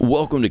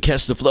Welcome to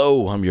Catch the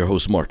Flow. I'm your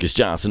host, Marcus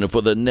Johnson, and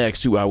for the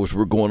next 2 hours,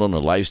 we're going on a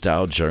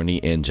lifestyle journey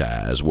in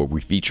jazz where we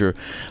feature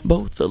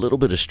both a little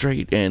bit of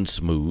straight and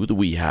smooth.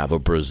 We have a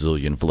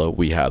Brazilian flow.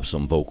 We have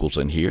some vocals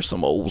in here,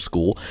 some old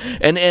school.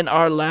 And in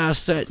our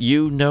last set,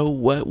 you know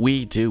what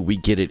we do. We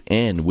get it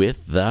in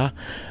with the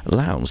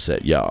lounge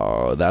set,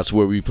 y'all. That's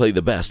where we play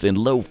the best in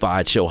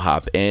lo-fi, chill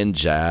hop, and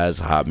jazz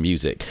hop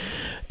music.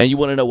 And you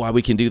want to know why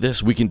we can do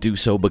this? We can do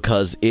so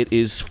because it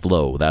is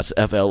flow. That's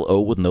F-L-O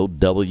with no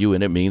W,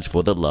 and it means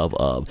for the love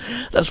of.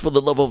 That's for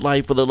the love of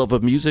life, for the love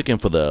of music,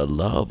 and for the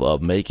love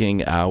of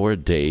making our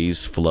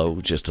days flow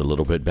just a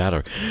little bit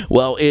better.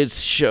 Well,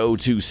 it's show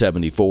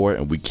 274,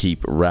 and we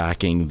keep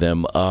racking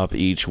them up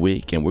each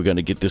week, and we're going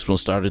to get this one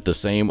started the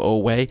same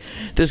old way.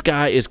 This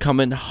guy is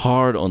coming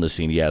hard on the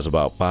scene. He has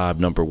about 5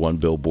 #1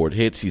 Billboard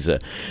hits. He's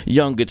a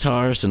young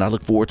guitarist, and I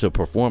look forward to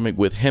performing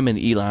with him and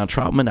Elon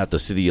Troutman at the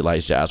City of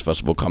Lights Jazz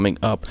Festival coming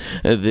up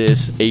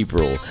this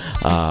April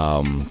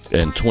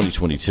in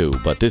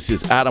 2022. But this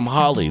is Adam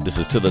Hawley. This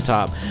is To the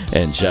Top,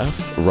 and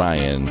Jeff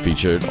Ryan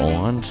featured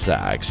on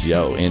sax.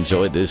 Yo,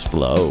 enjoy this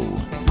flow.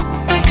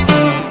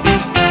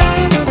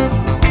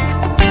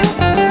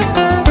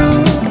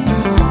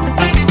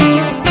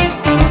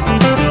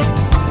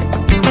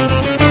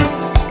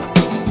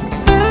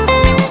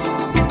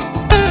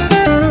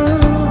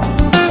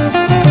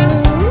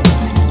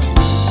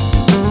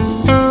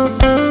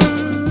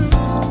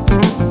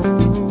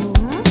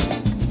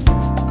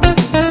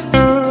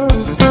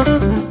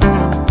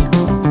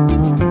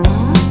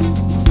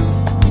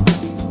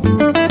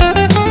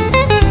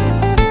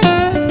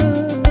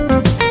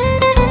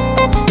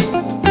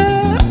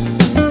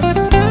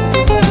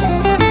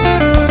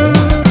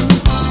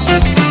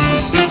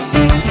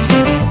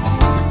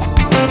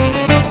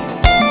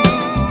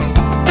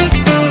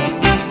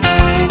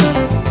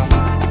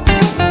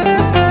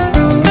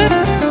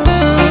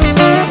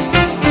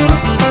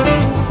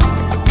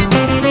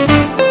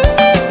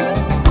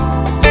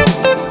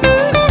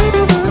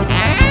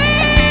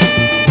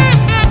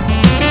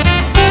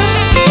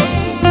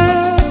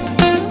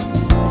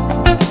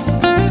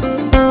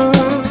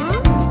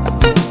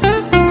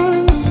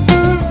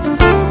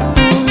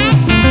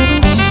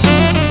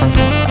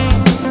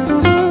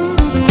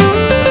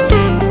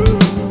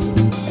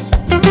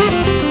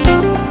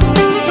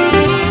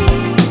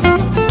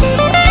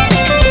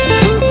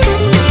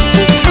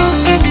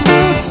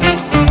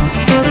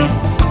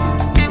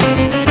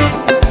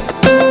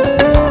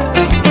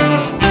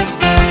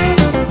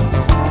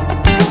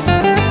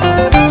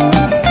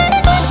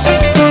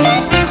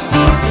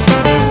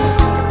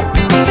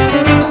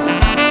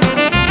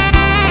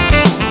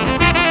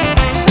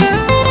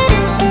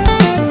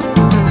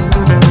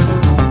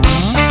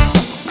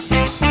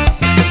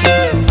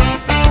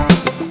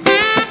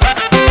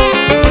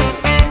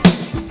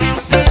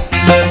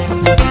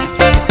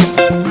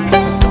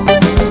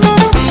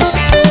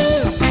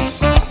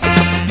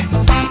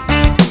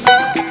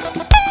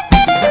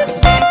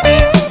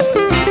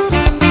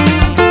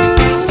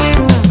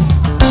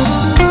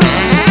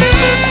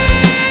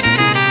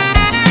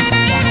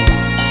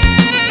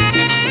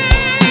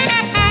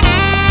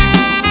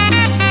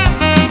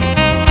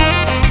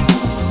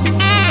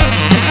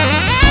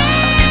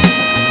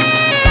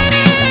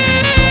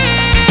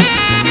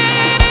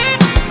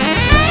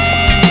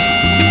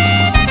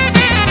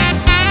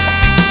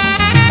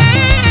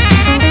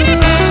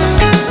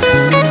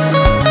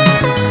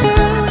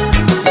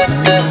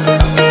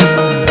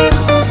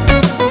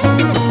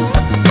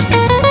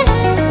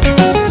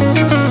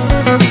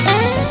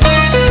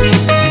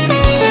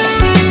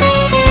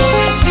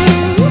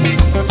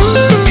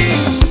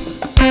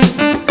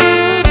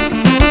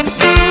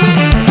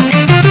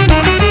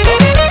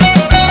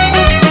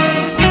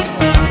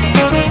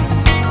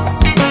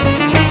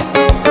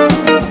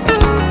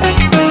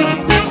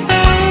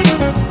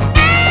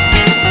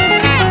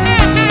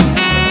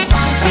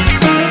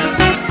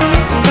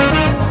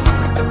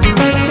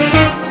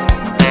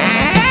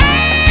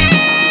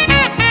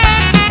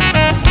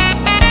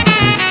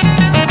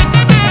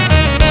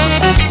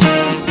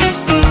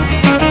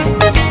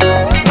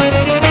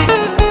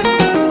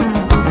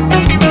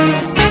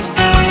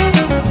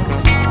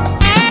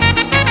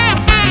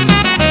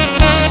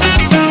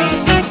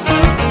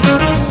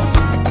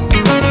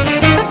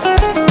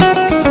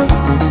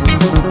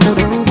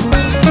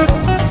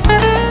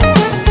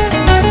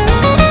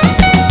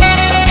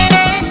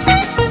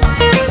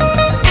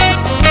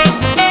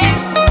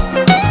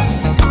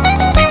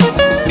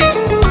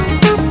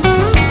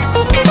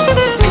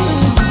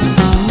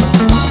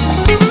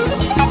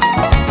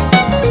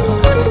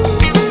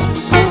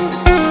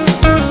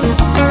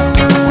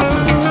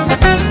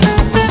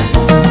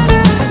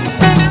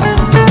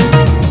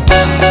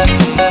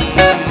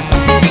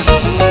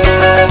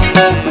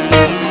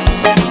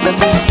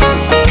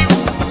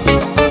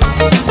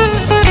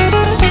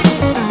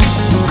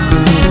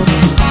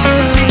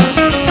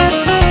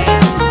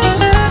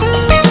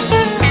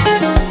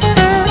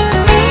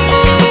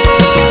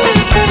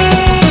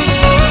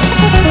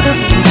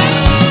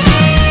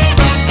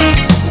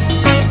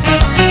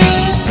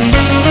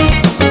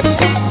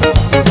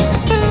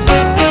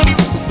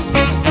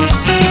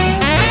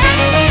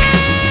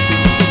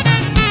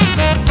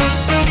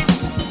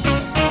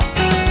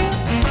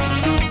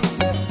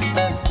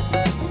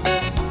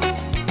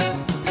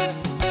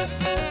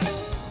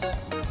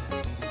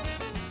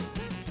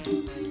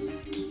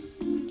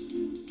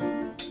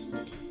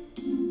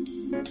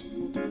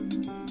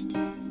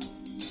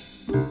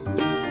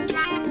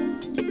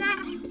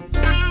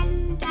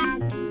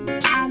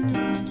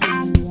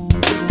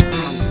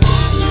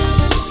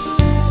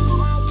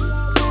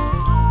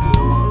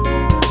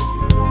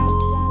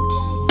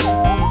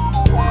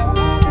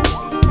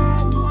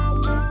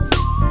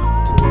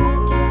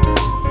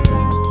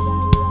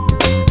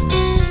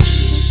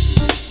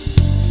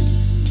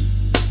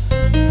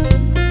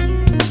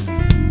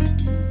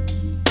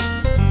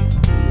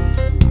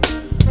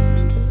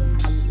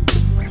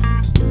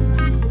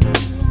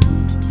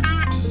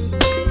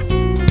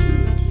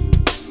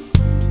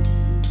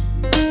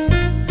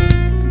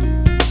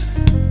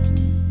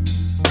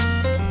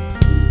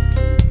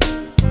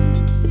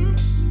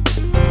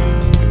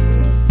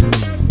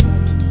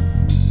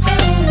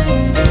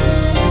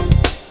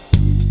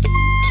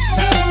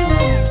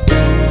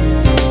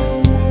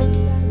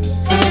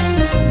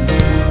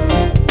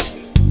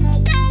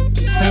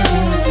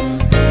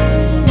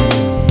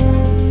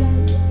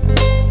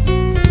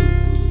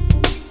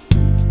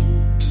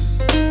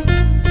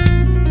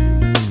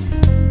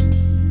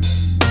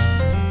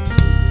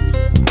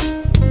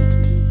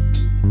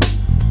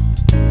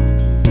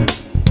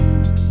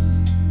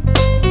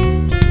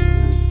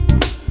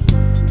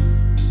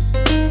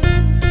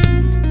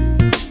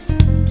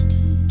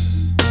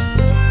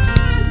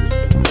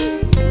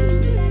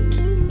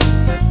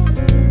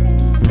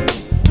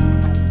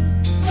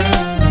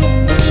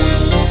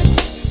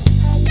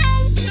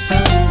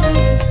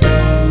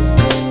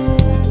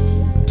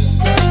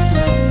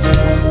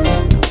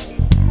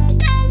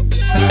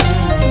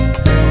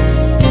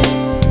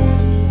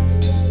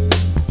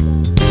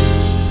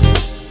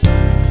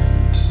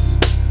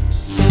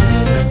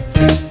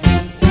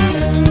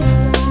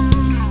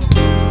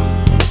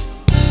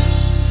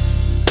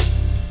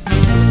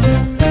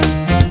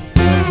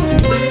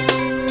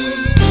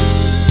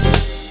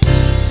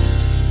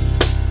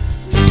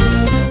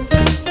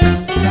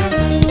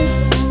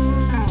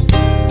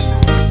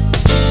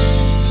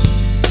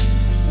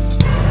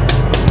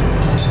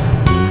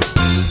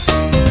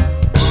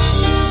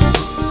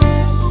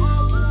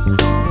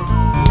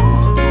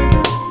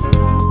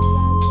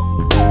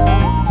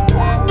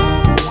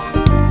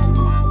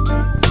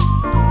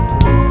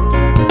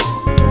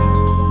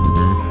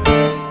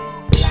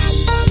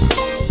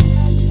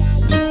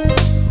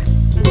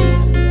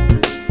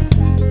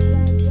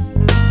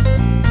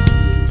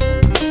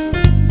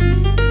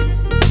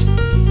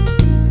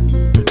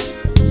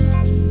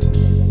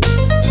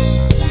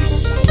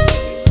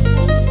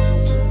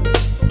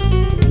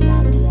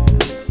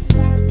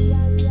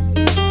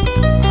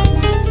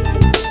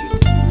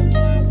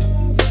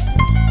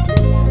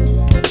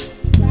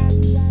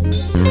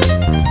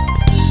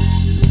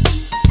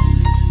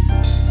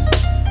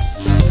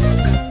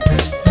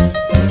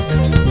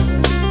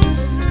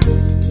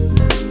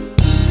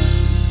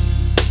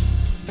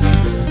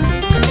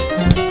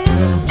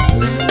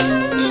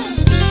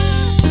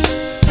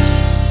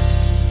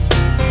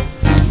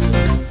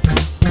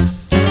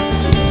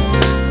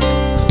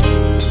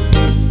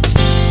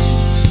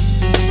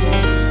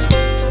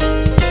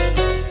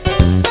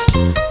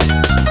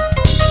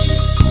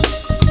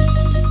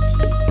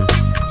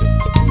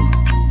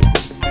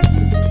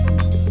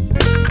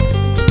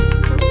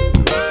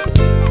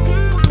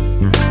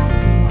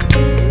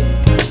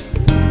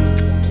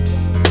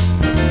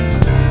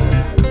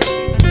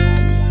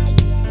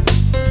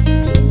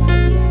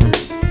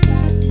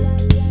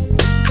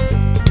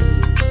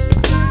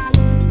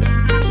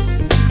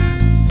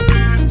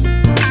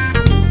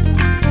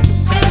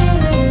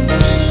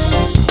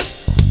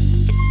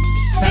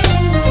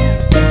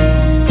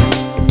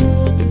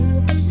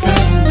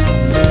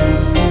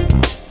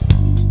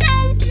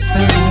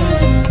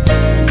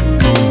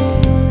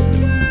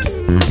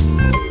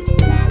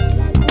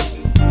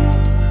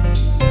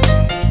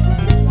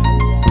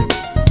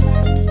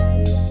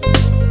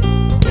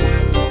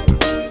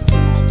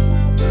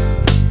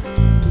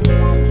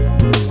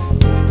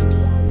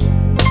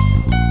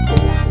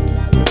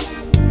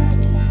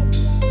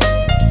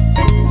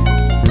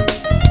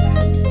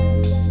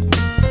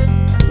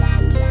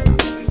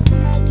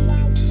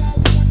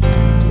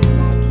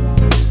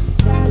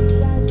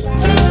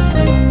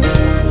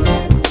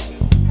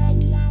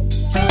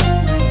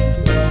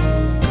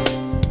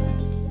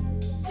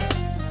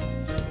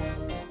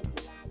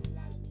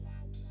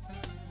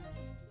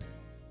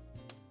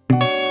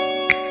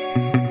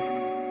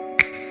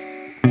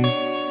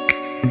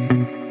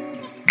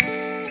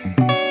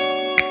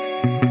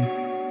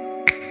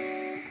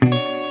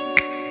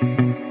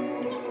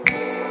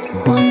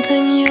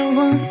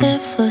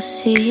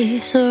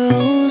 sees a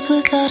rose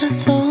without a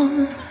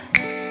thorn.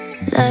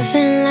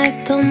 Laughing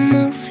like the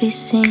movie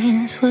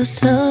scenes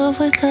was love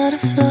without a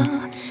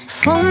flaw.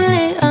 If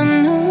only I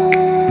knew,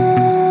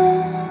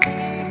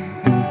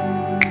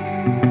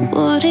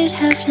 would it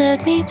have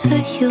led me to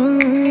you?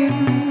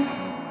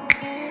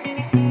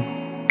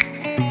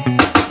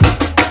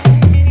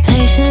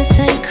 Patience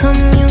and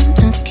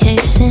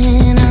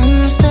communication,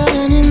 I'm still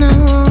learning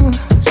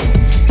those.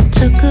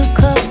 Took a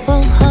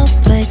couple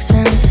heartbreaks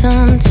and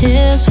some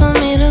tears for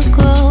me to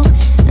grow.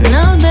 And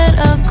now that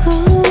I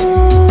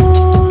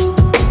grew,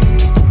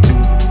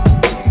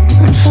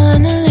 I'm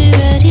finally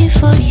ready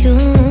for you.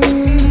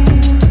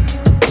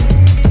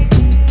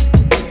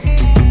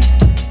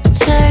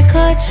 Take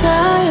our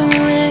time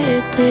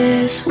with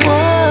this one.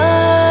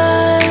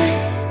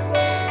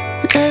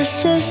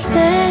 Let's just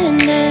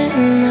stand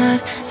and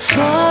not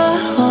fall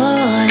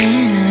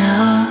in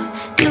love.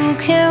 You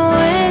can't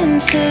win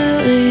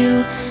till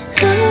you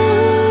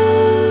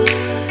lose.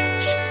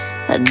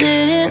 I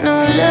didn't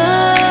know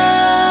love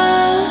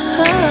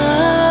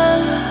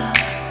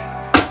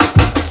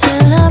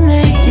till I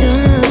met you.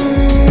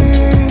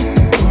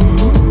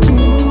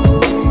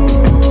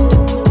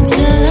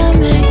 Till I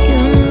met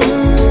you.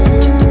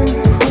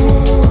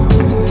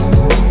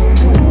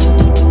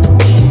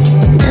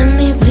 Let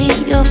me be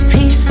your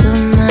peace of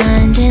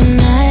mind at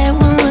night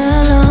when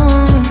we're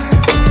alone.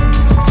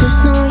 Just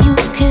know you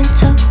can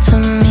talk to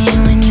me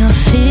when you're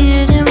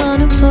feeling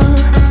vulnerable.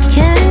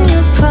 Can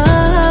you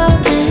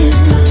promise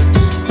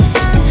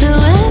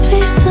through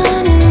every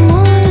sun and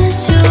moon that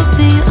you'll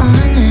be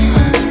honest?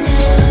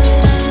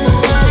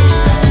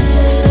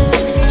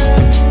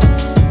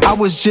 I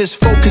was just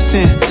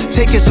focusing,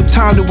 taking some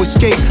time to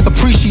escape,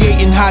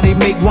 appreciating how they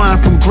make wine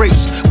from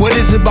grapes. What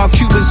is it about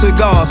Cuban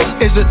cigars?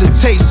 Is it the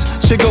taste?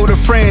 Should go to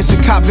France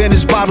and cop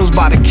vintage bottles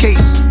by the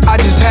case. I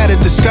just had a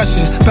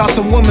discussion about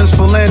some women's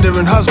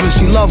philandering husbands,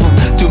 she love them.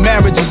 Do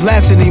marriages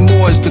last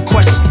anymore is the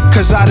question.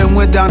 Cause I done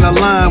went down the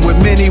line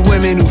with many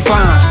women who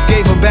fine.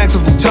 Gave them bags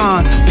of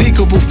Vuitton,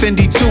 peekaboo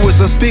Fendi too.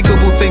 It's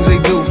unspeakable things they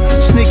do,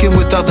 sneaking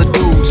with other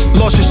dudes.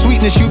 Lost your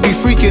sweetness, you be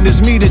freaking, it's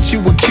me that you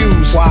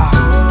accuse. Wow.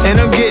 And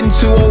I'm getting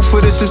too old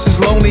for this is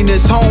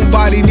loneliness.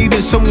 Homebody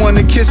needing someone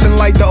to kiss and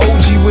like the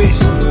OG with.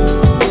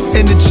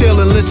 And to chill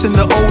and listen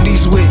to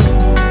oldies with.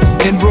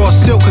 In raw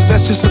silk, cause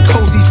that's just a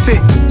cozy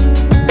fit.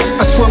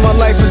 I swear my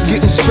life was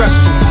getting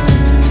stressful.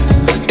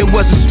 It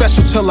wasn't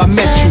special till I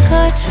met you. Take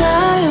our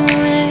time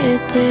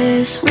with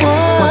this one.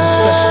 Wasn't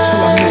special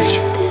till I met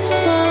you.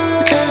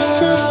 Let's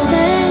just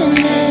stand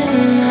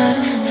and not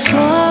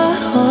fall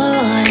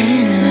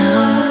in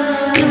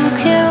love. You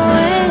can't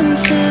win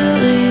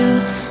till you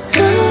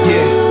lose.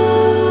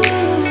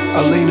 Yeah,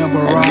 Alina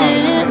Baraz. I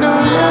didn't know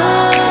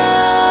love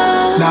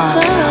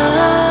Nas.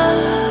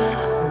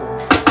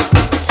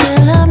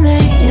 till I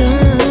met you.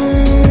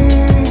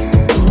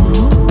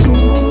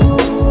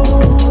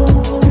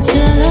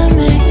 Till I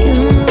met you.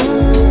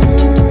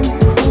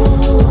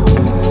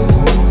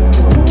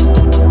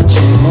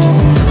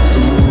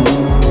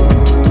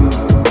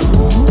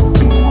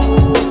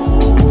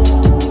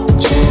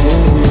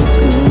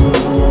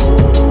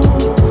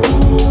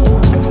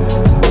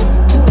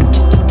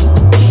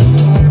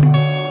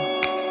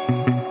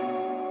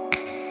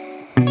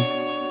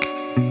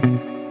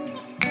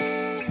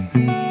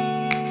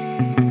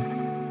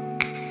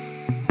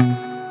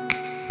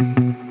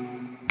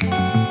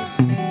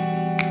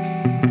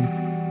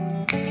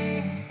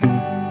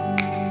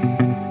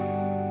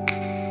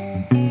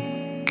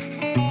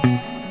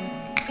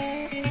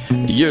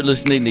 You're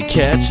listening to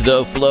Catch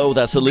the Flow.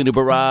 That's Alina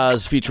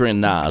Baraz featuring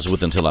Nas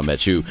with Until I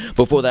Met You.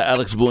 Before that,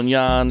 Alex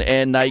Bunyan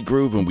and Night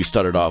Groove. And we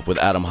started off with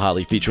Adam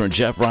Holly featuring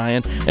Jeff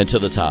Ryan and To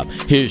the Top.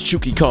 Here's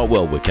Chucky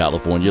Caldwell with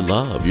California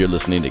Love. You're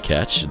listening to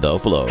Catch the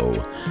Flow.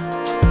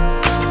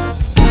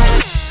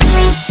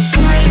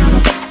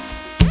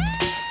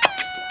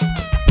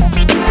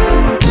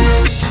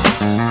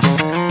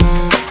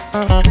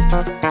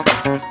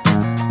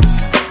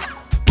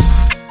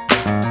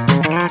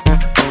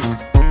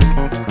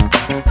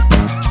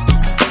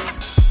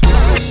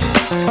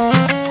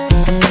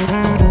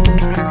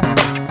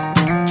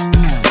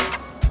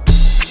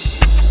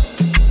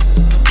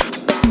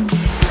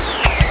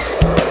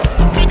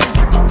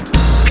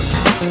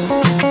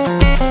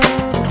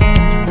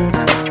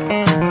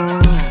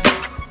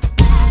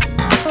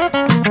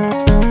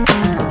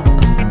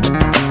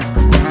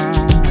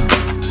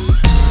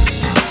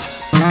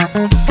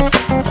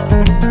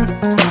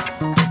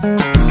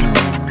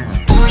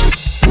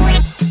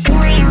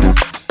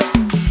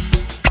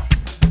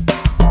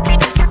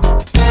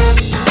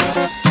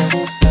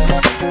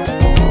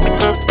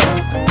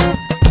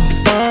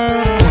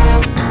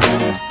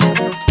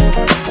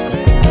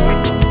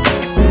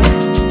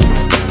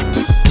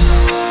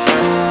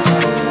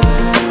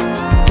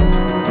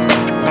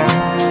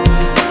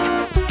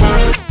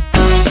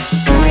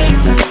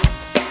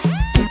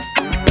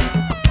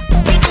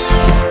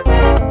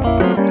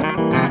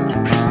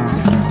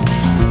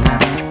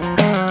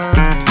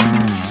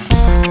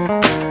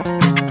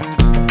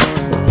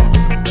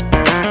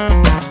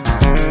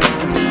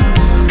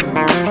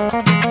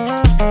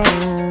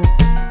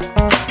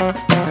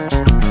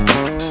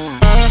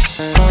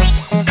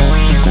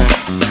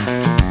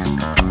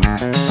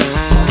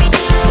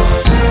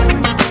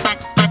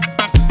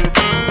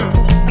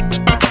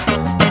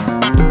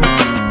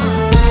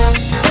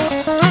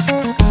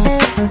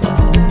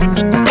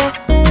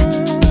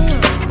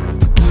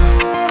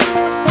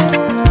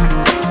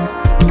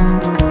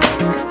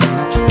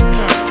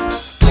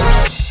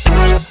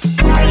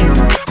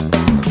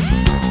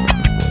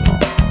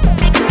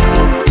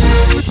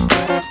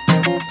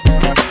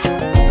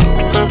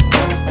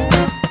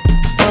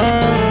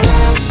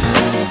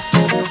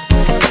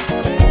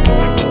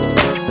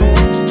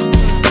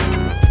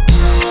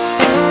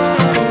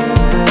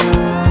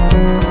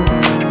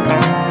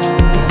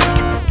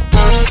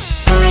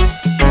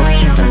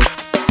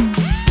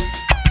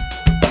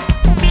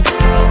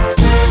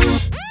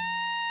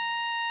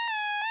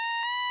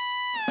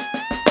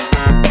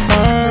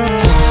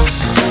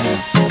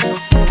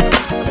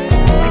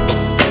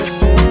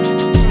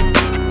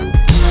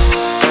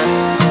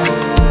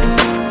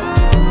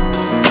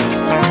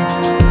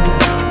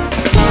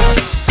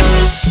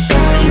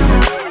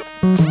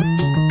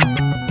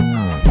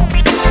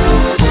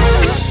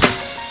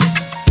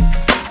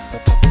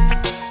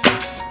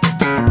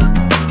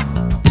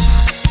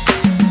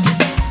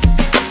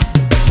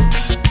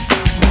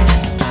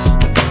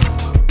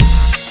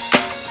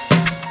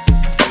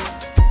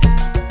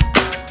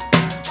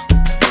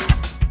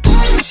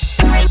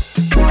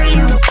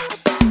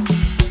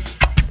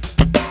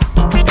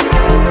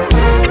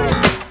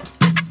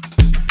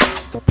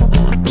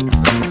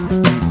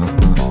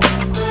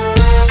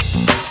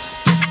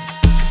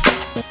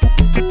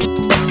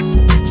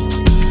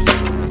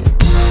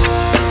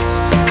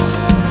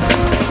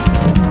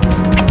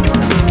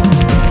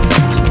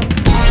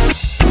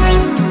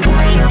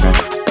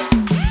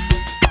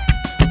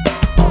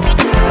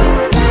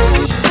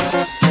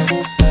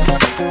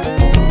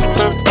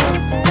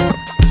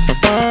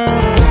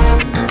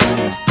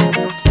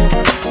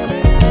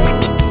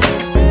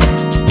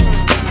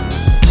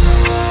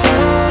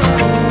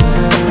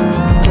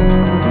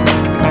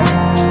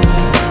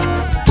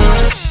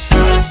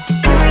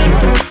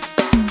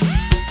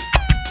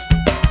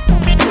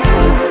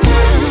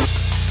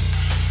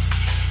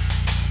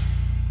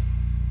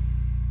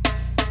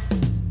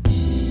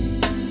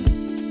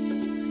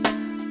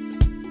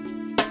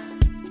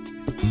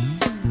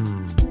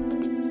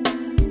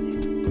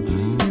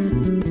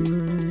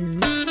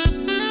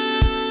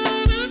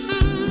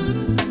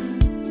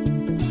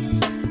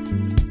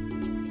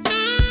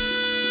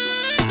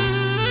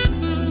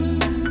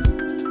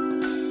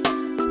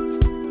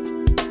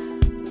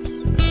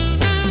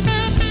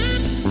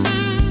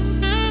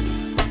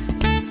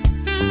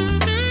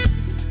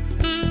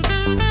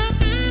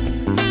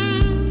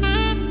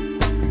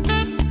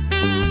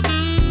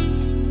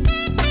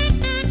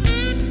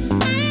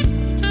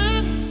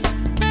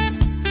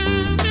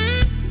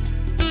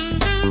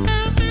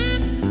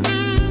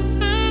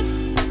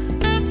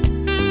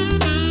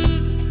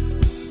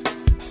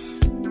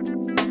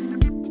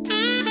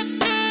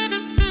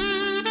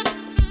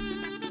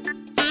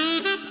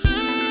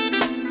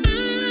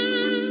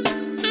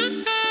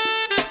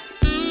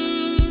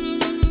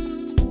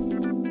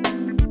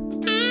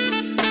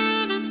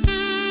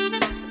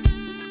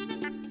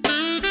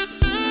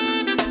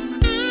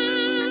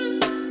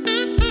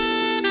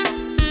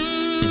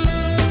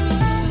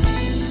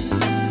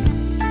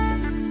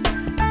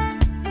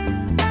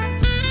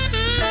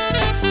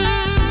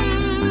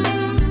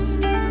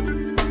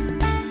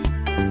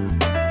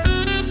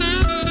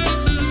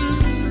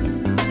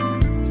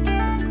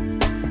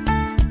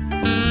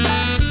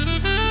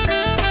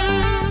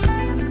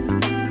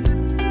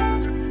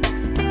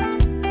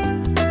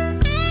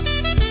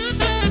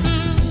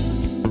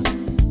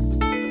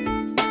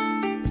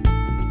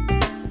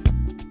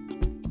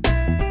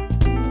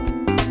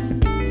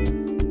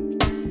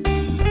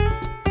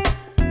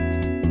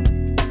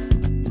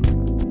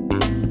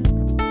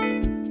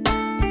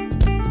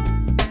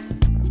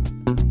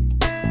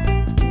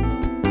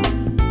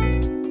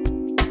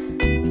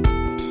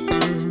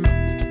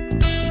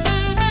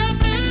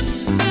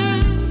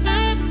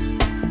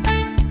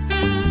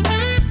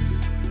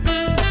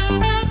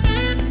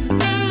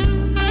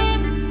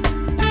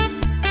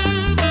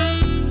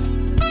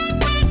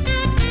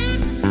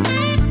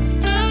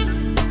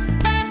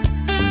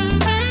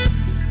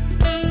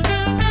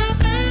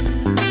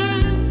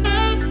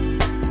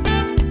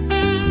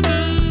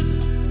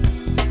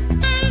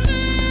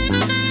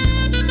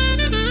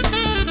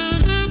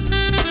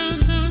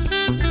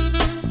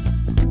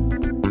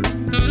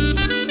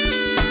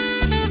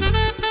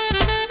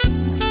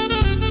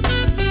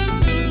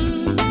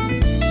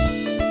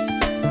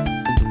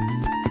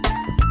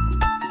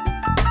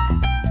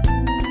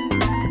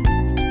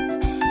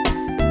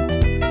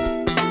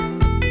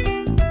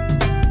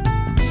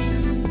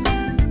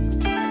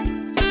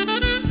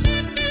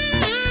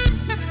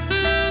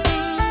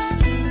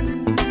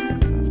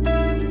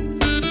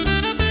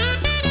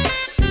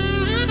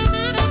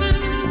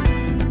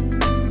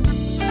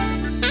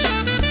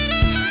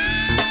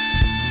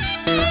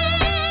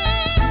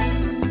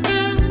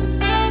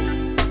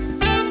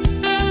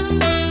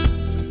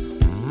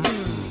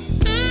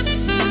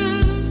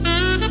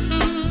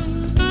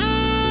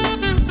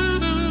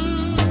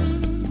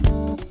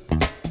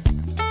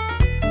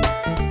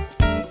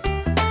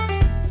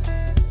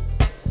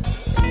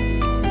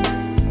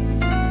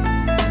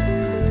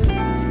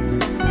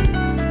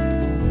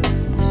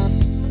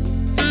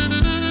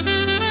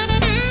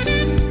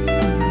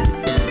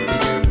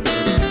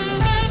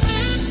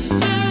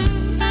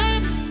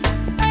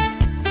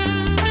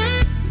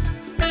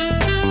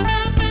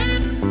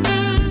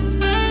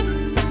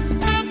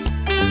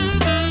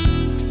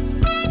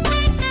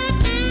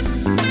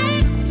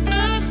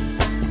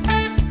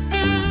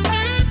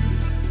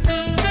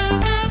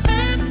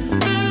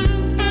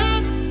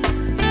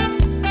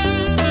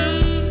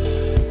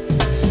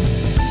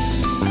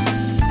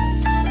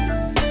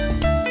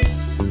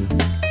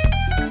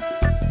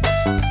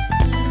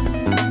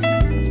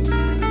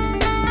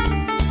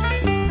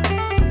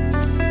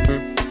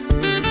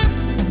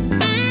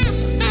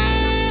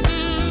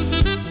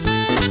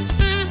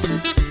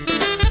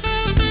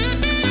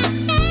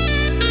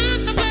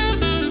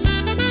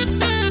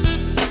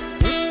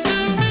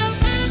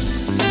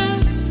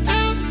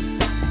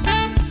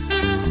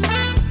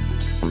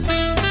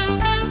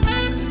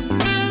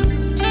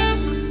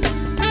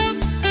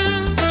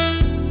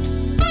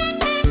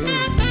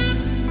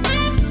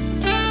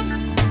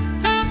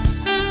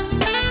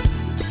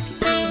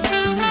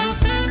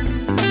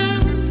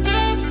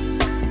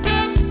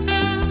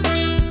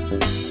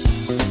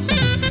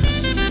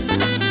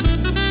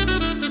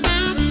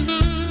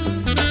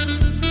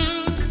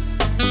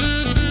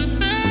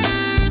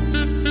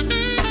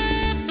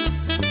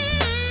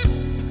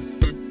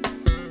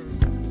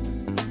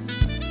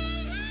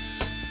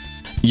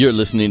 You're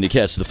listening to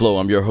Catch the Flow.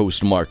 I'm your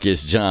host,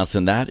 Marcus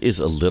Johnson. That is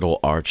a little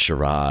Art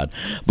Sherrod.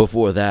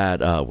 Before that,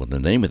 the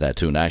name of that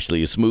tune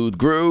actually is Smooth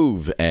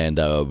Groove. And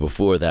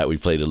before that, we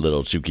played a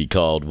little Chucky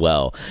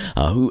Caldwell,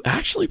 who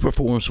actually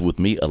performs with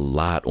me a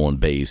lot on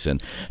bass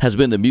and has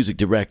been the music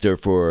director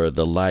for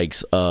the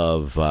likes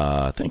of,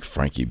 I think,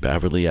 Frankie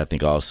Beverly. I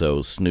think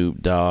also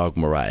Snoop Dogg,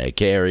 Mariah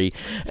Carey.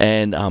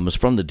 And is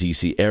from the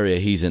D.C. area.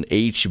 He's an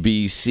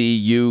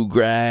HBCU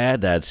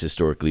grad. That's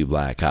Historically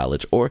Black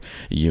College or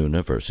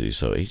University.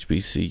 So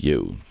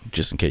HBCU,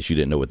 just in case you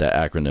didn't know what that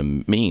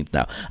acronym means.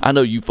 Now, I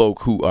know you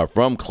folk who are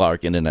from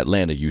Clark and in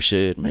Atlanta, you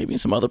should. Maybe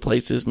some other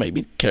places,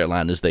 maybe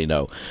Carolinas, they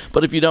know.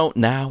 But if you don't,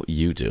 now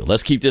you do.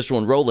 Let's keep this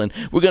one rolling.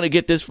 We're going to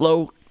get this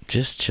flow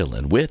just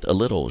chilling with a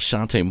little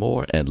Shantae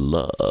Moore and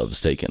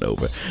Love's taking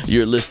over.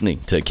 You're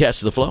listening to Catch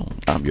the Flow.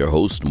 I'm your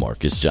host,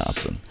 Marcus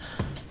Johnson.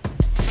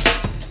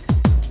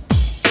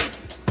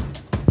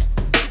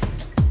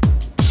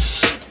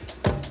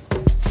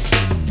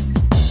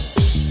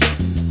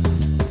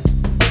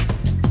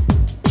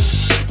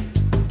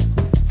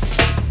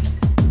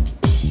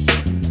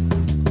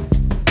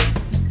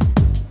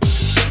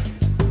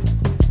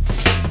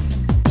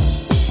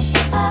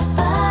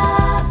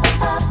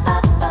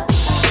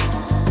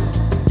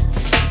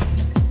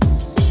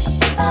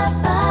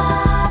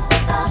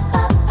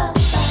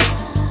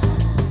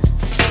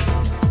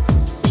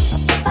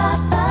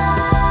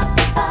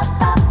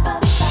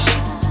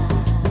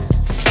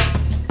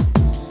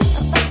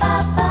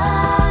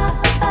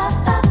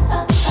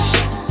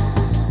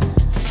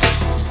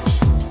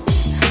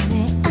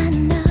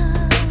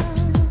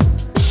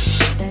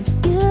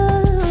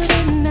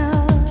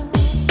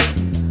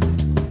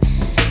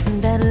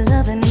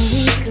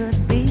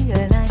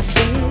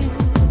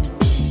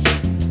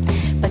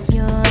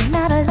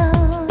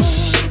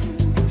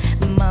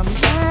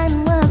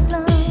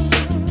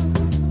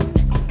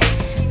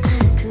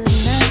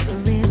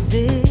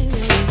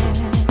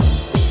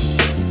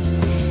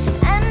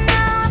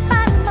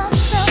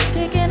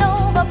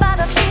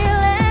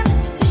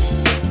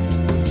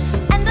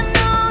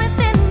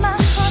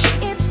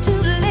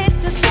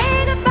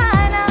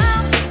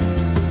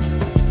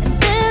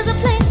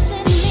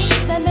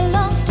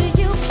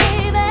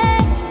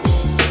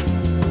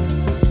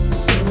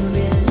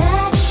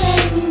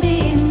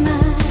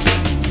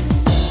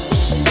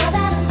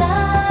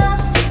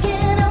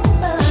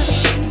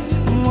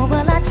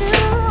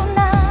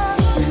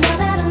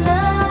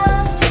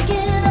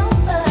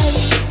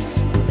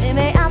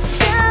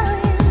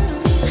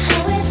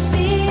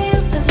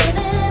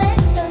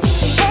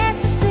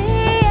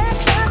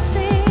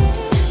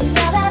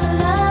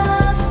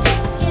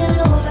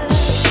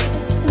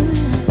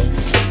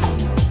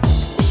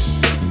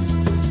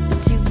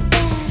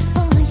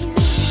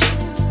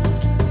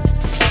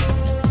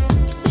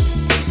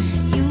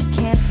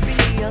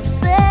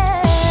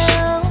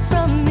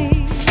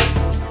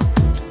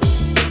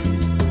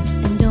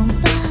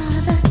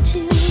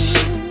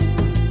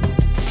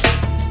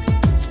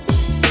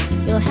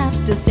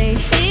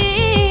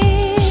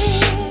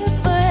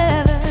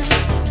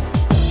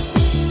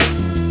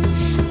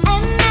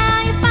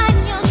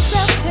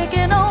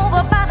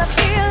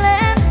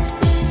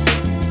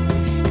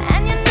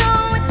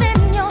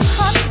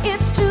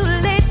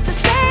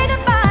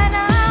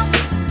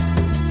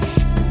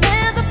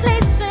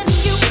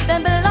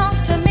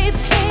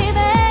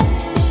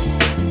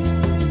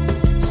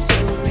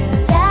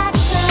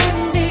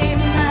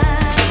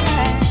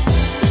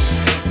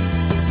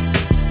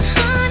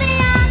 Honey,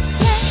 I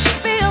can't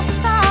feel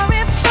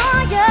sorry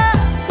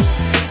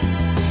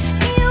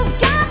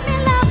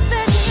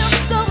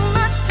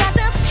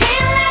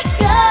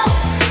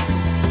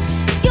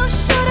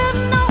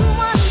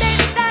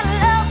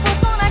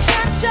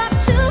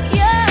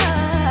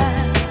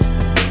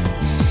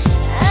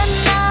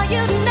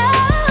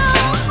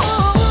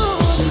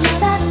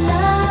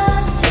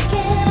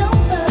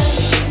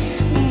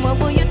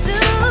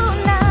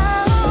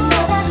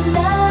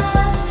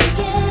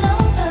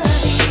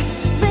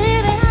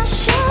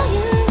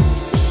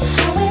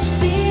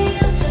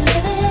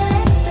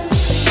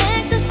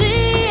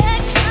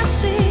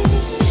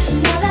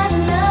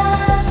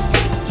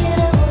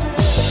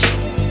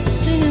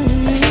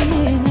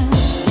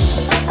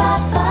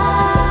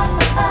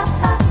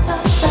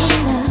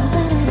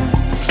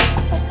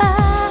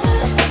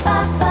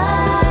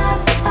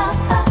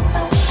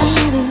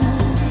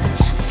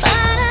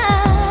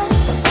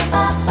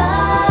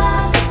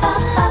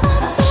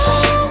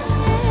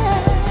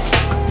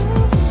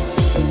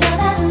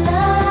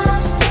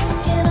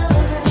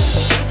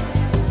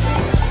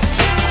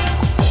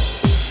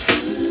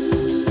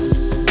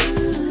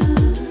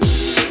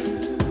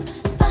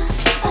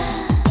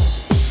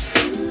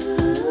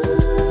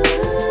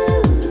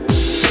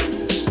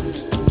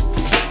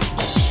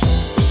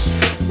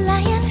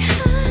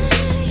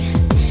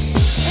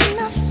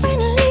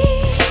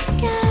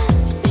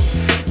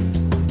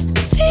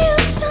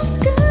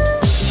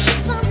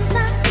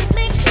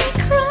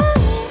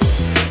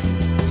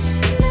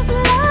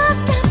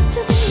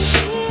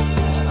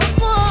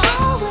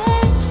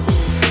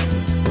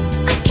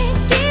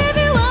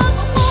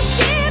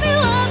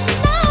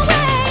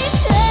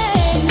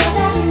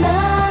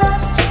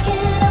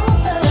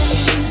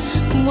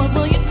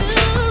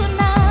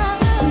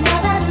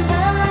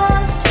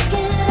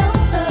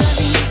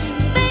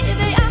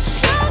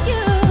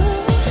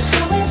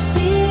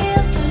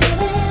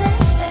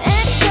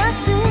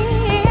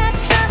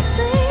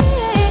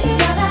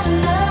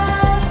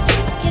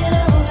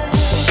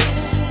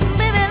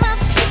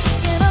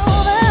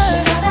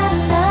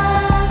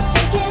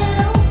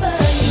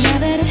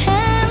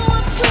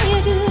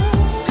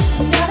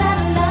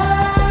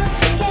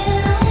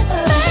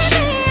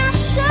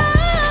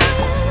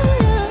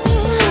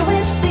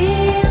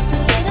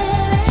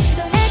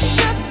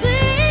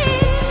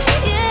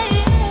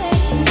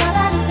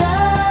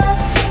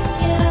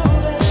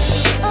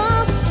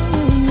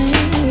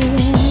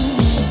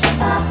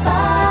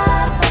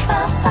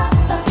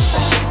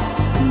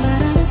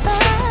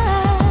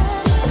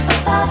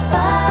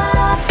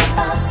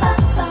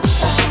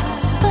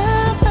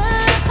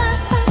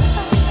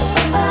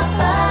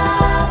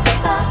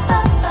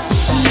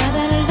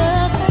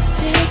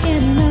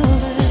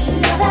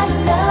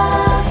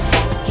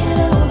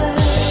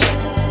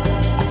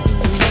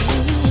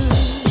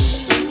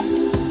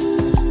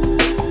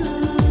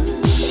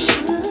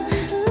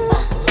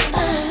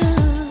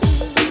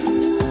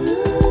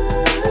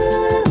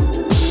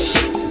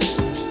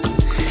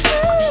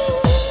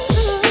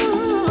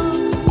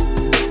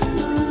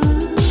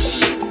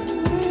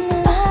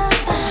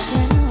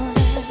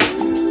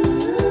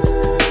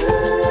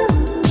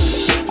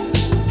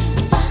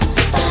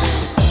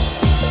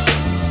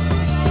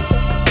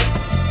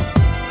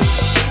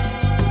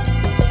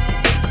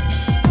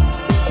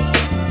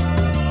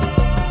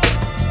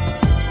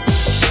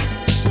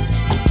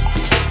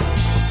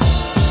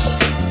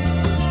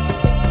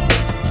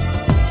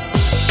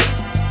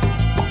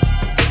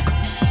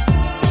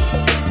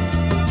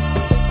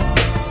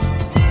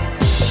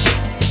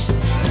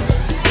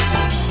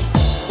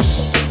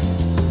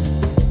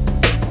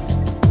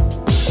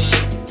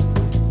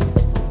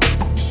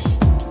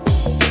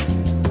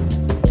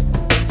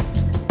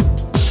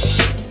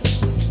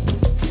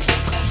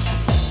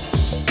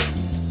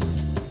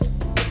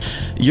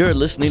You're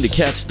listening to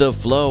Catch the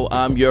Flow.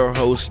 I'm your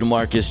host,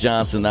 Marcus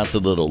Johnson. That's a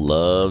little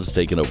loves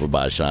taken over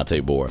by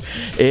Shantae Moore.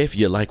 If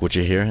you like what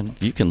you're hearing,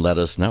 you can let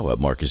us know at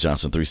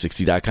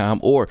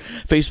MarcusJohnson360.com or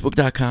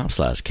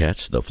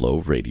Facebook.com/Catch the Flow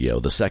Radio.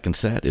 The second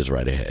set is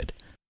right ahead.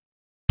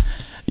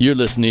 You're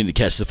listening to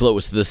Catch the Flow.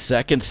 It's the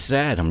second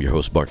set. I'm your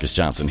host, Marcus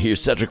Johnson.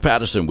 Here's Cedric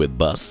Patterson with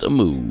Bust a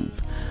Move.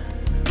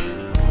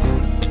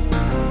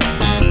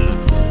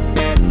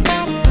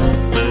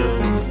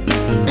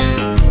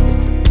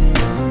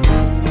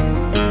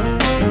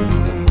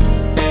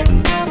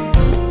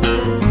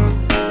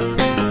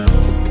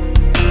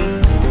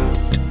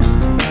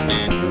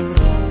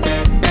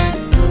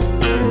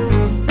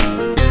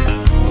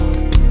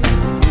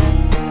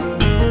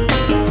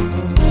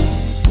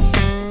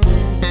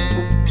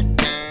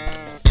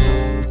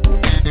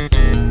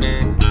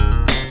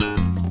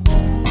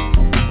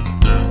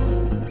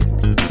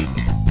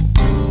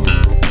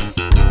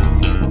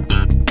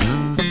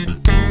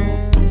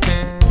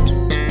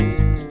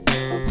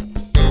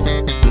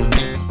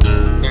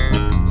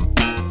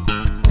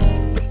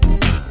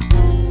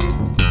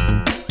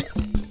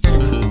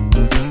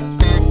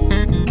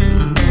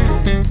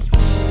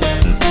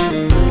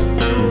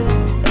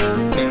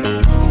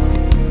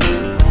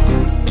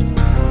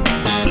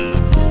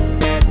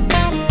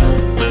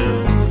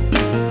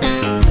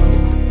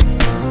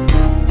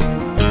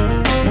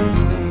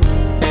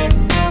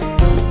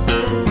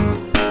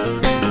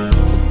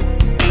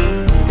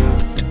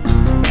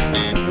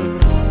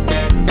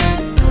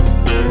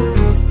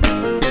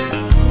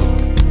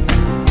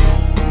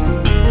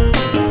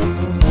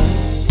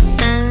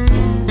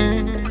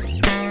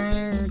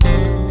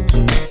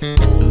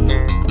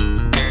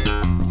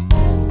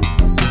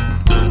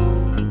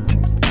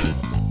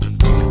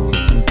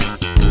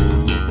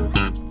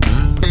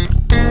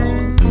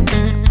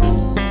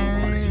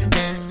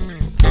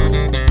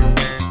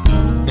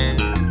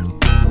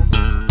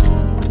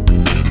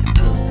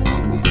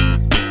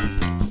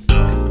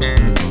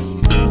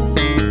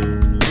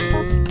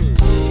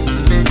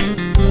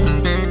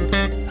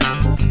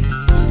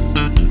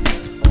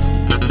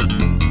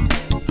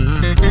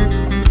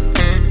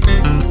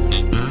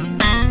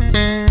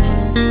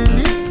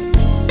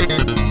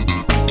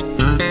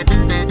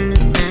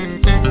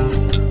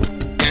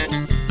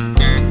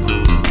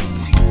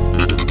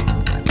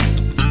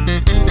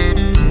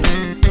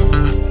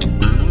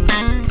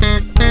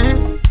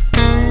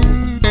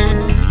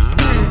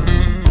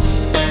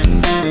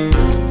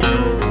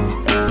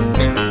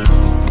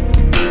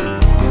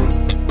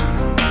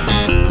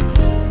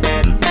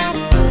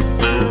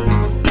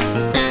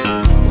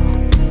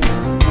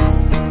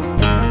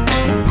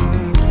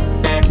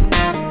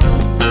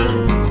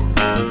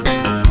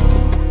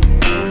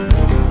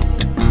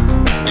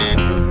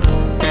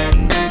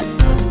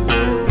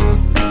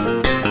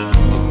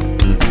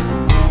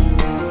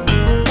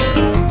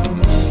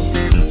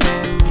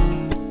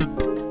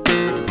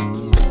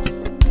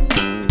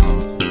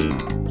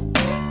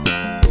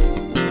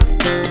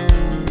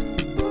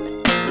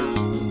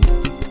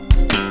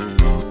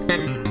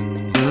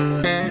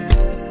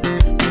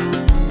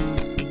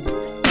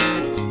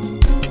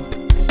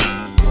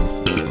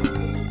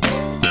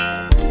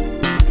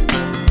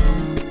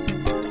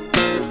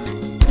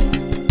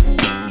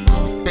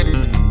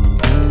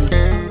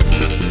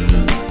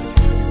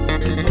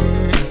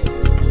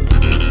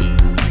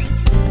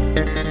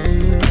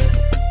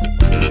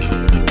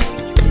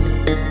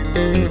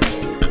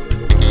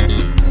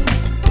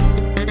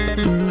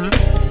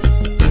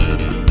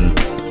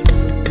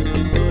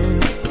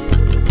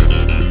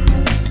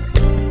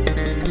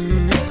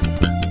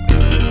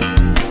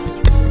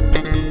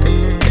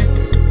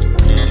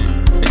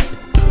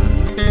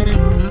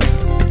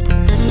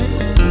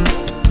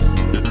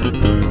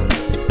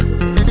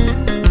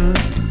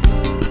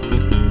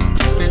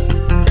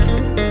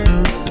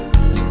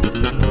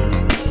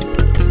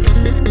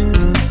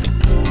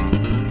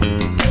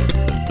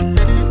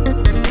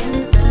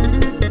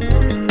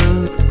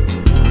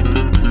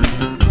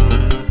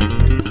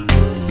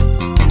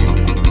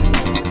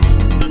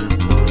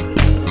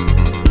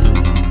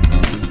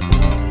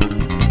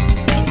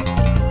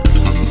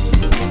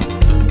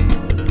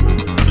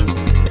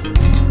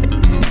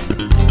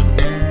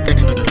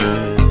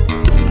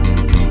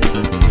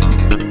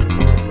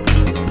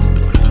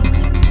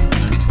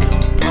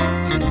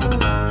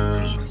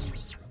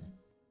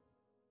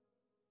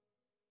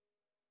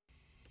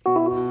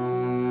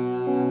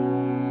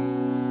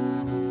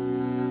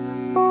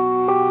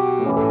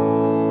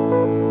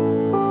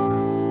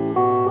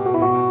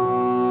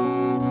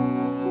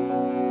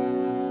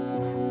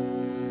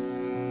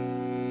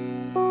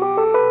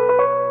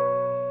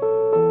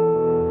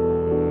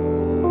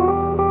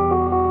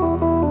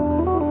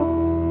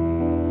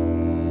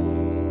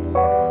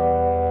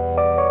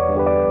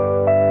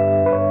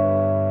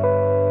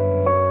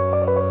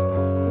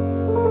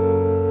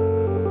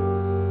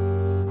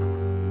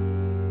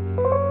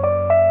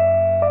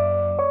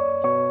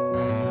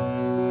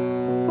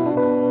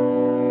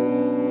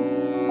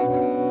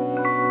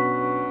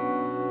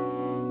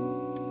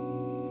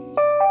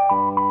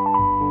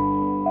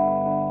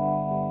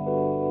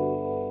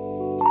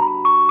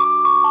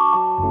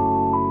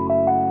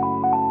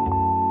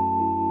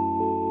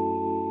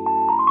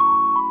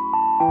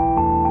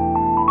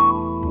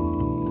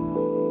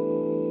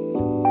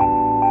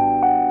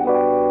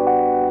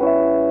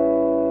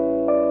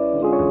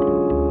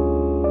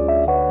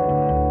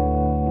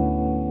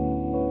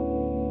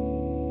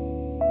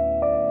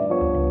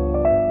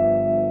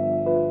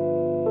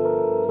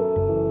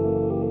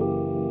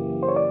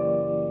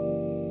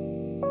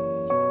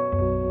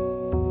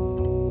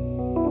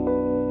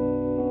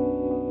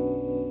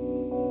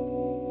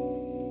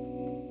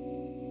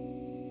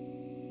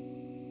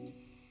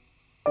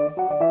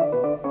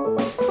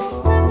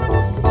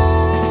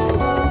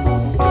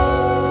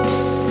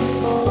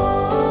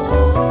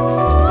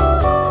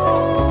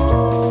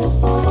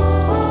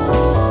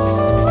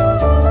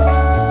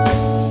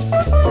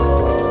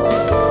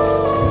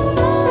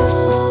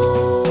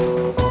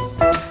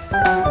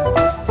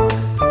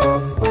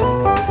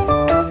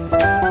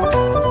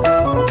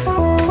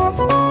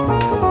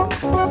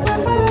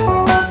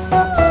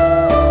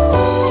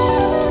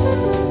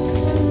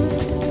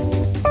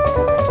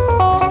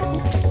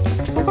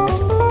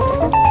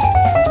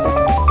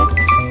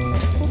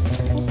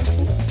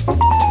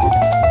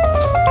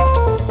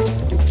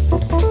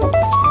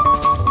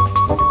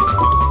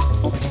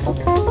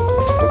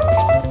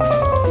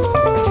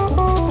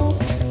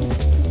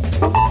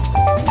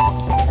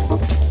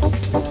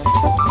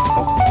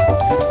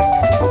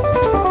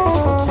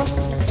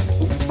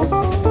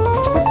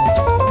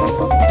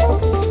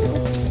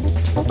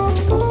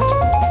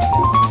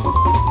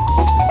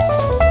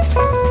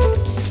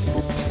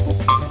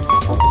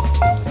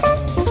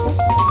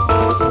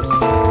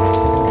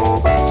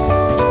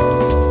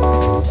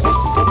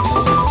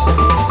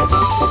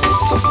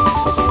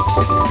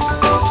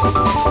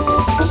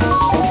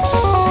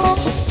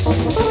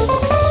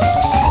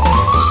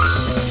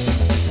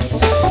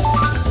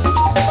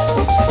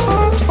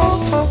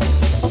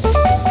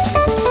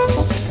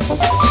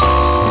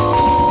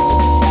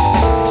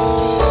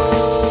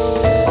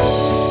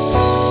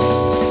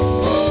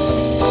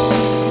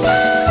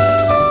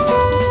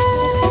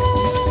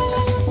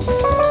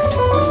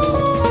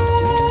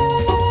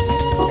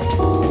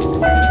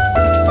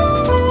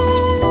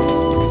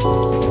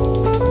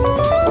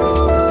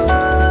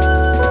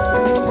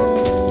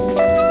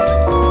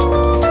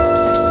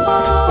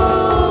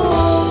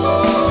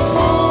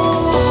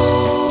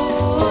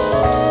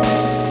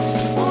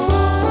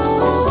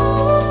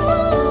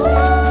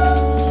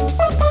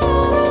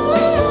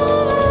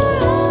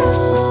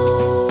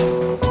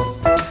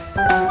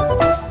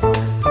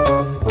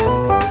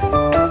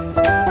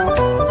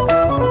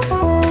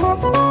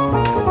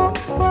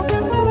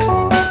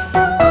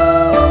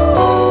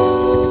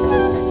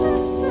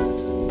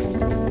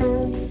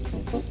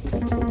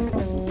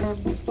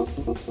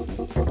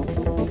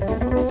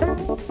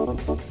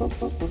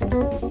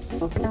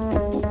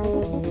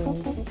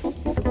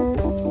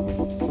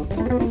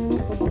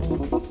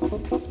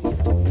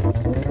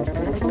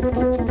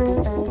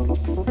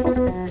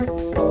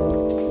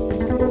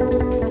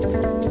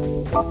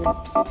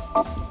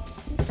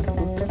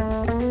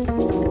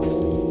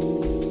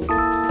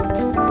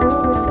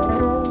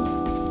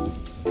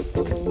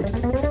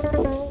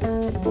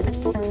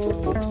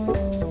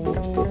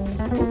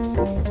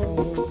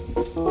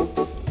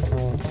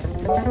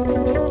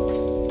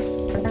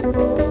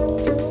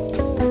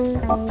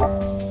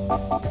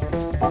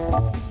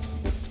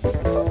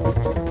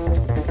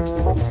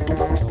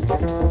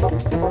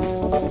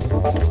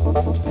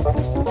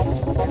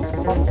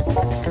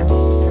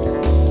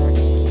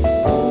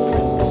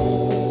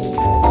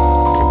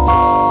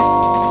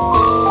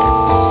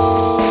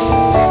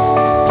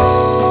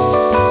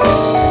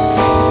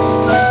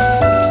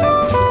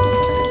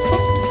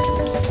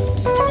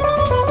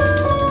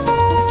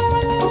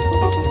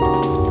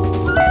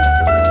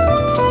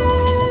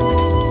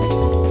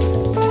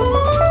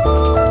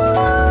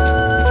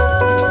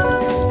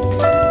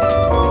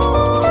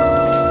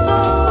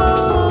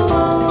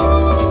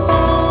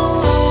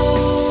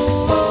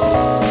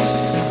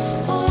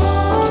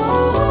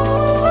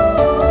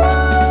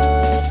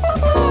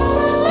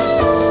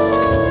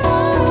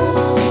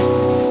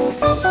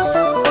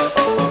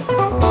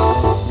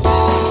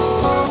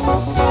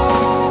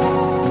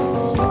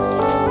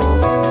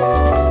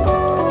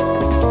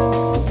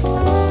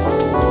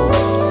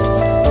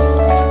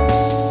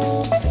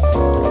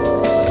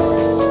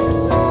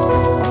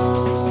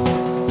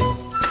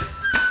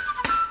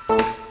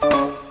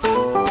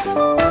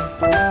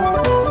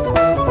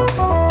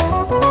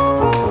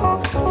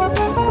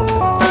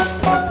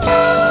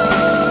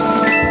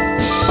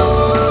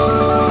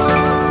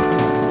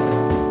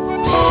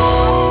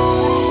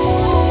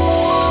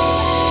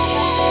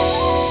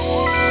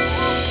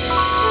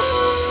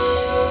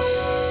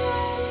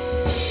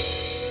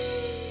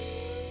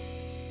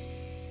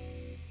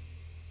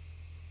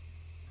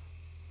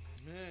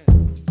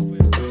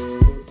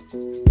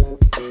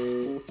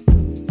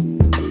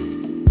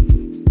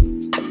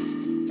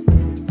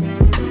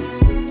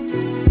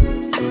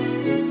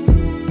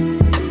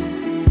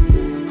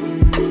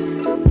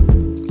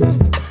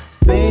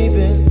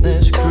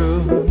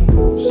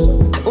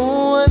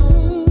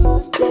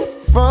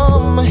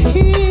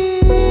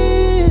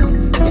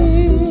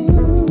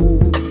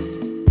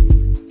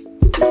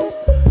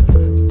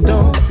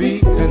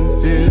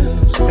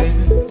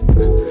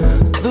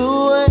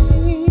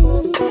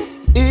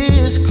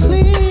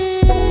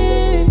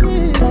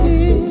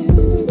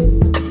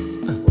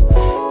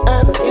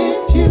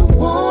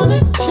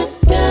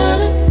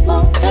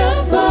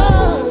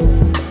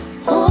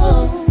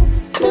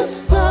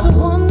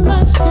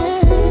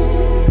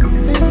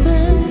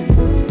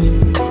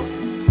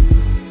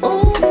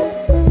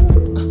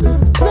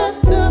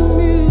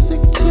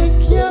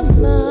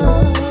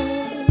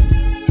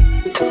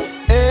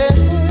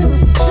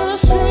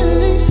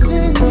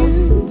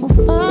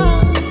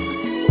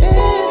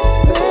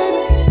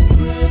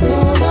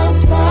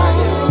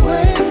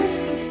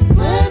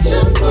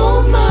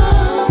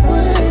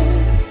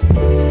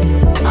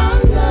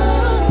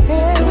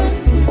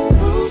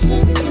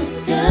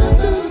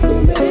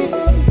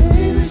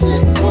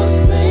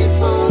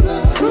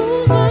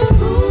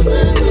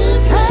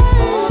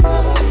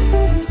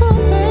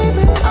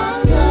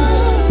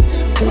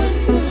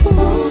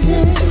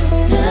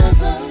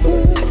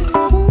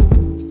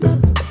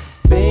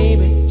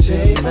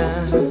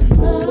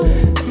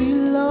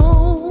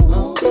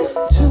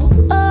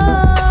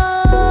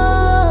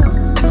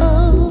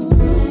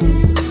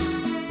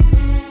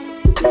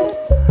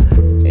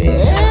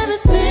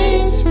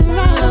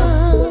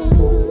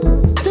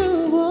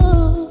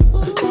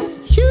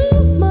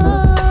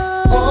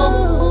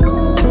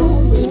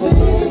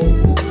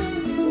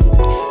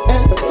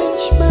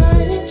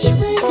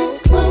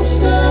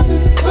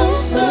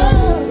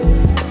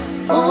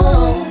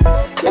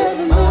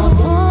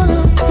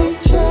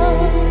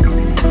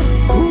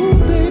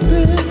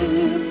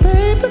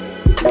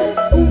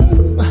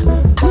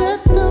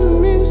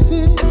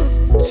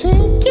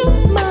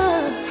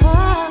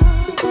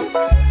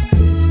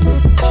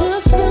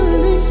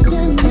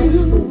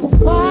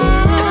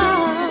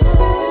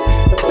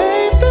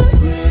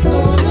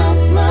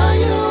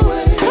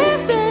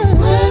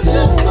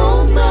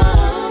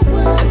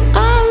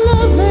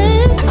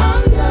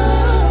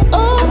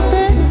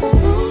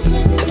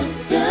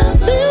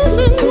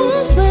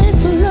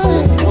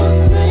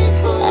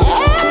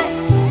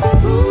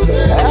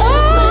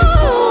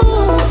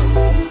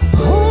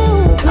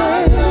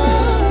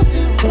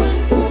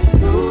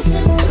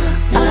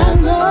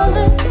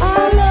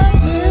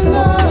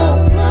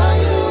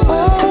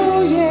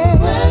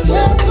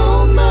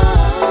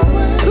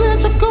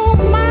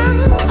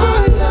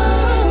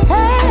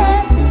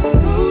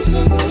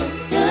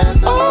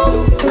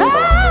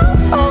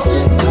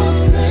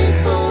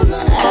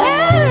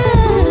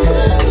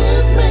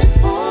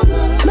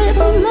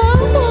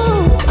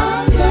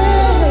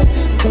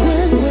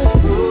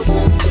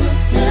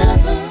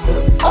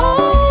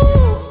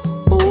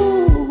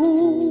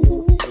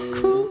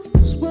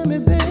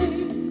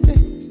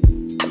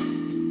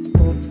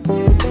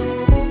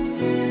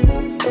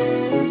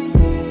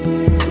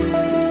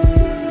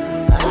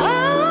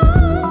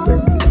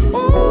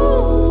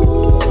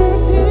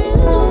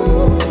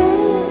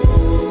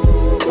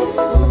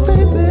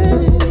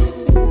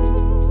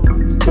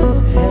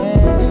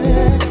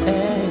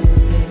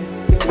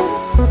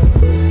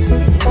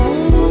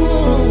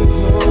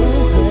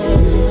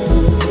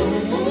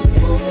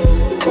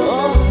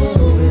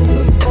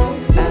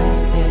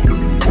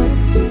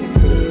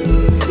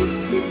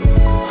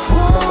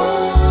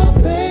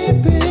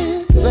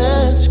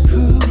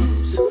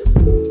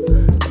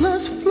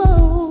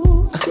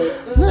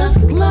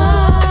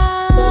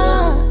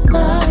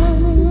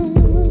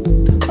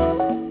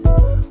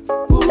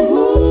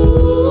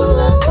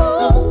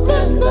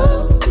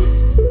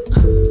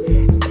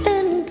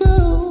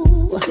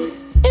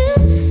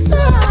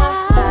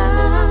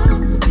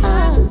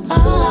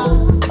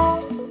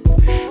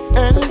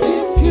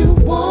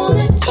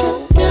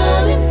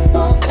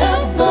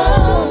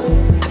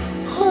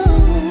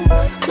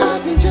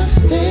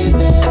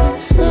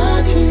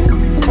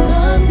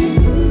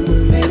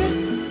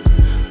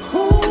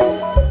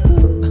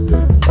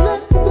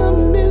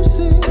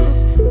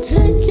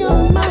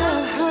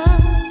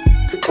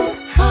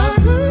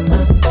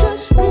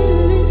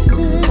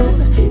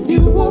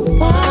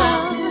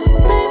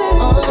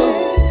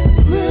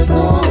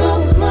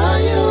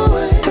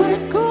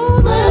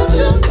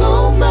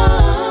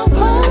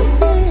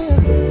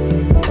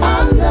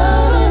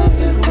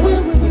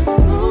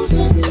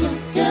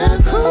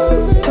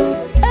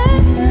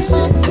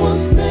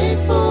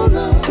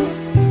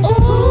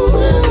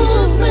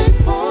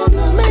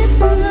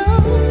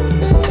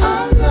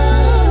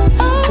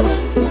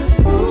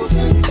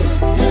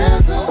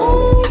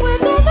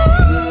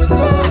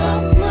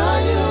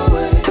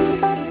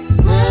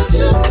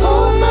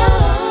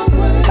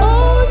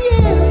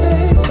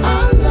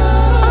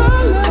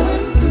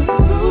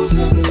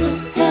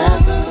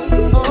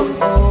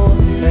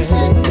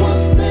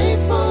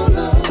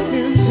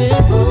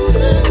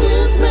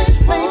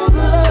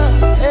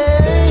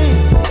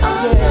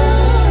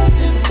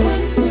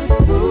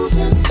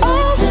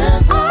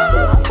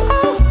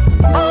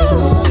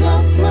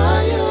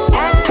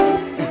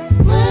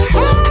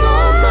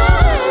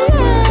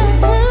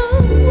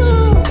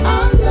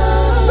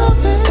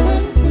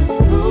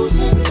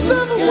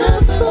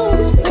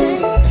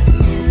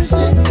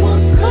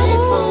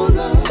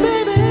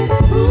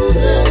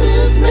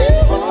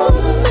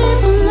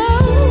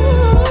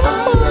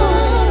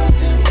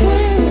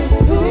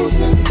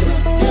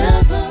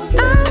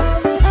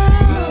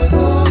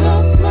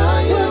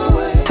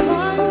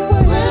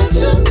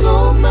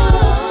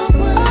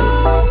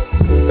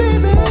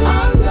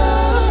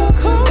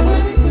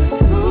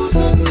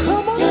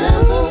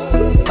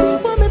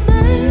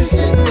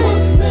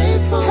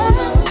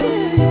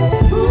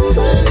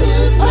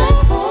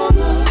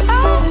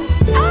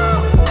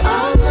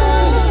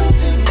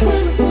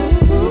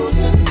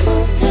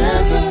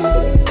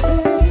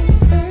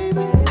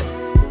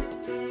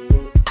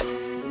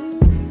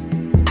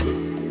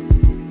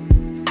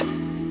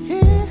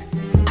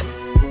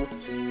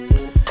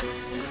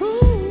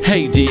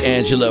 Hey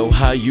D'Angelo,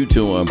 how you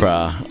doing,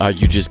 brah? Are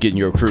you just getting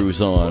your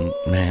cruise on?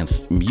 Man,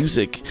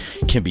 music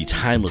can be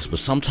timeless, but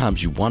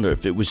sometimes you wonder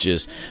if it was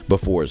just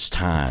before its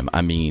time.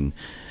 I mean,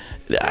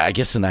 I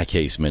guess in that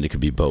case, man, it could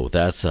be both.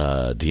 That's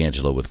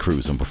D'Angelo with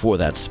Cruise, and before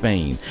that,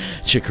 Spain,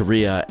 Chick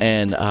Corea,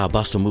 and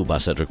Bust a Move by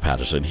Cedric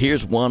Patterson.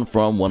 Here's one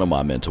from one of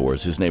my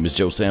mentors. His name is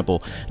Joe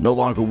Sample, no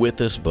longer with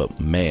us, but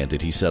man,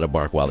 did he set a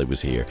mark while he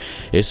was here.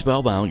 It's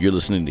Spellbound. You're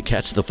listening to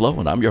Catch the Flow,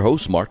 and I'm your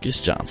host,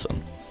 Marcus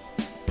Johnson.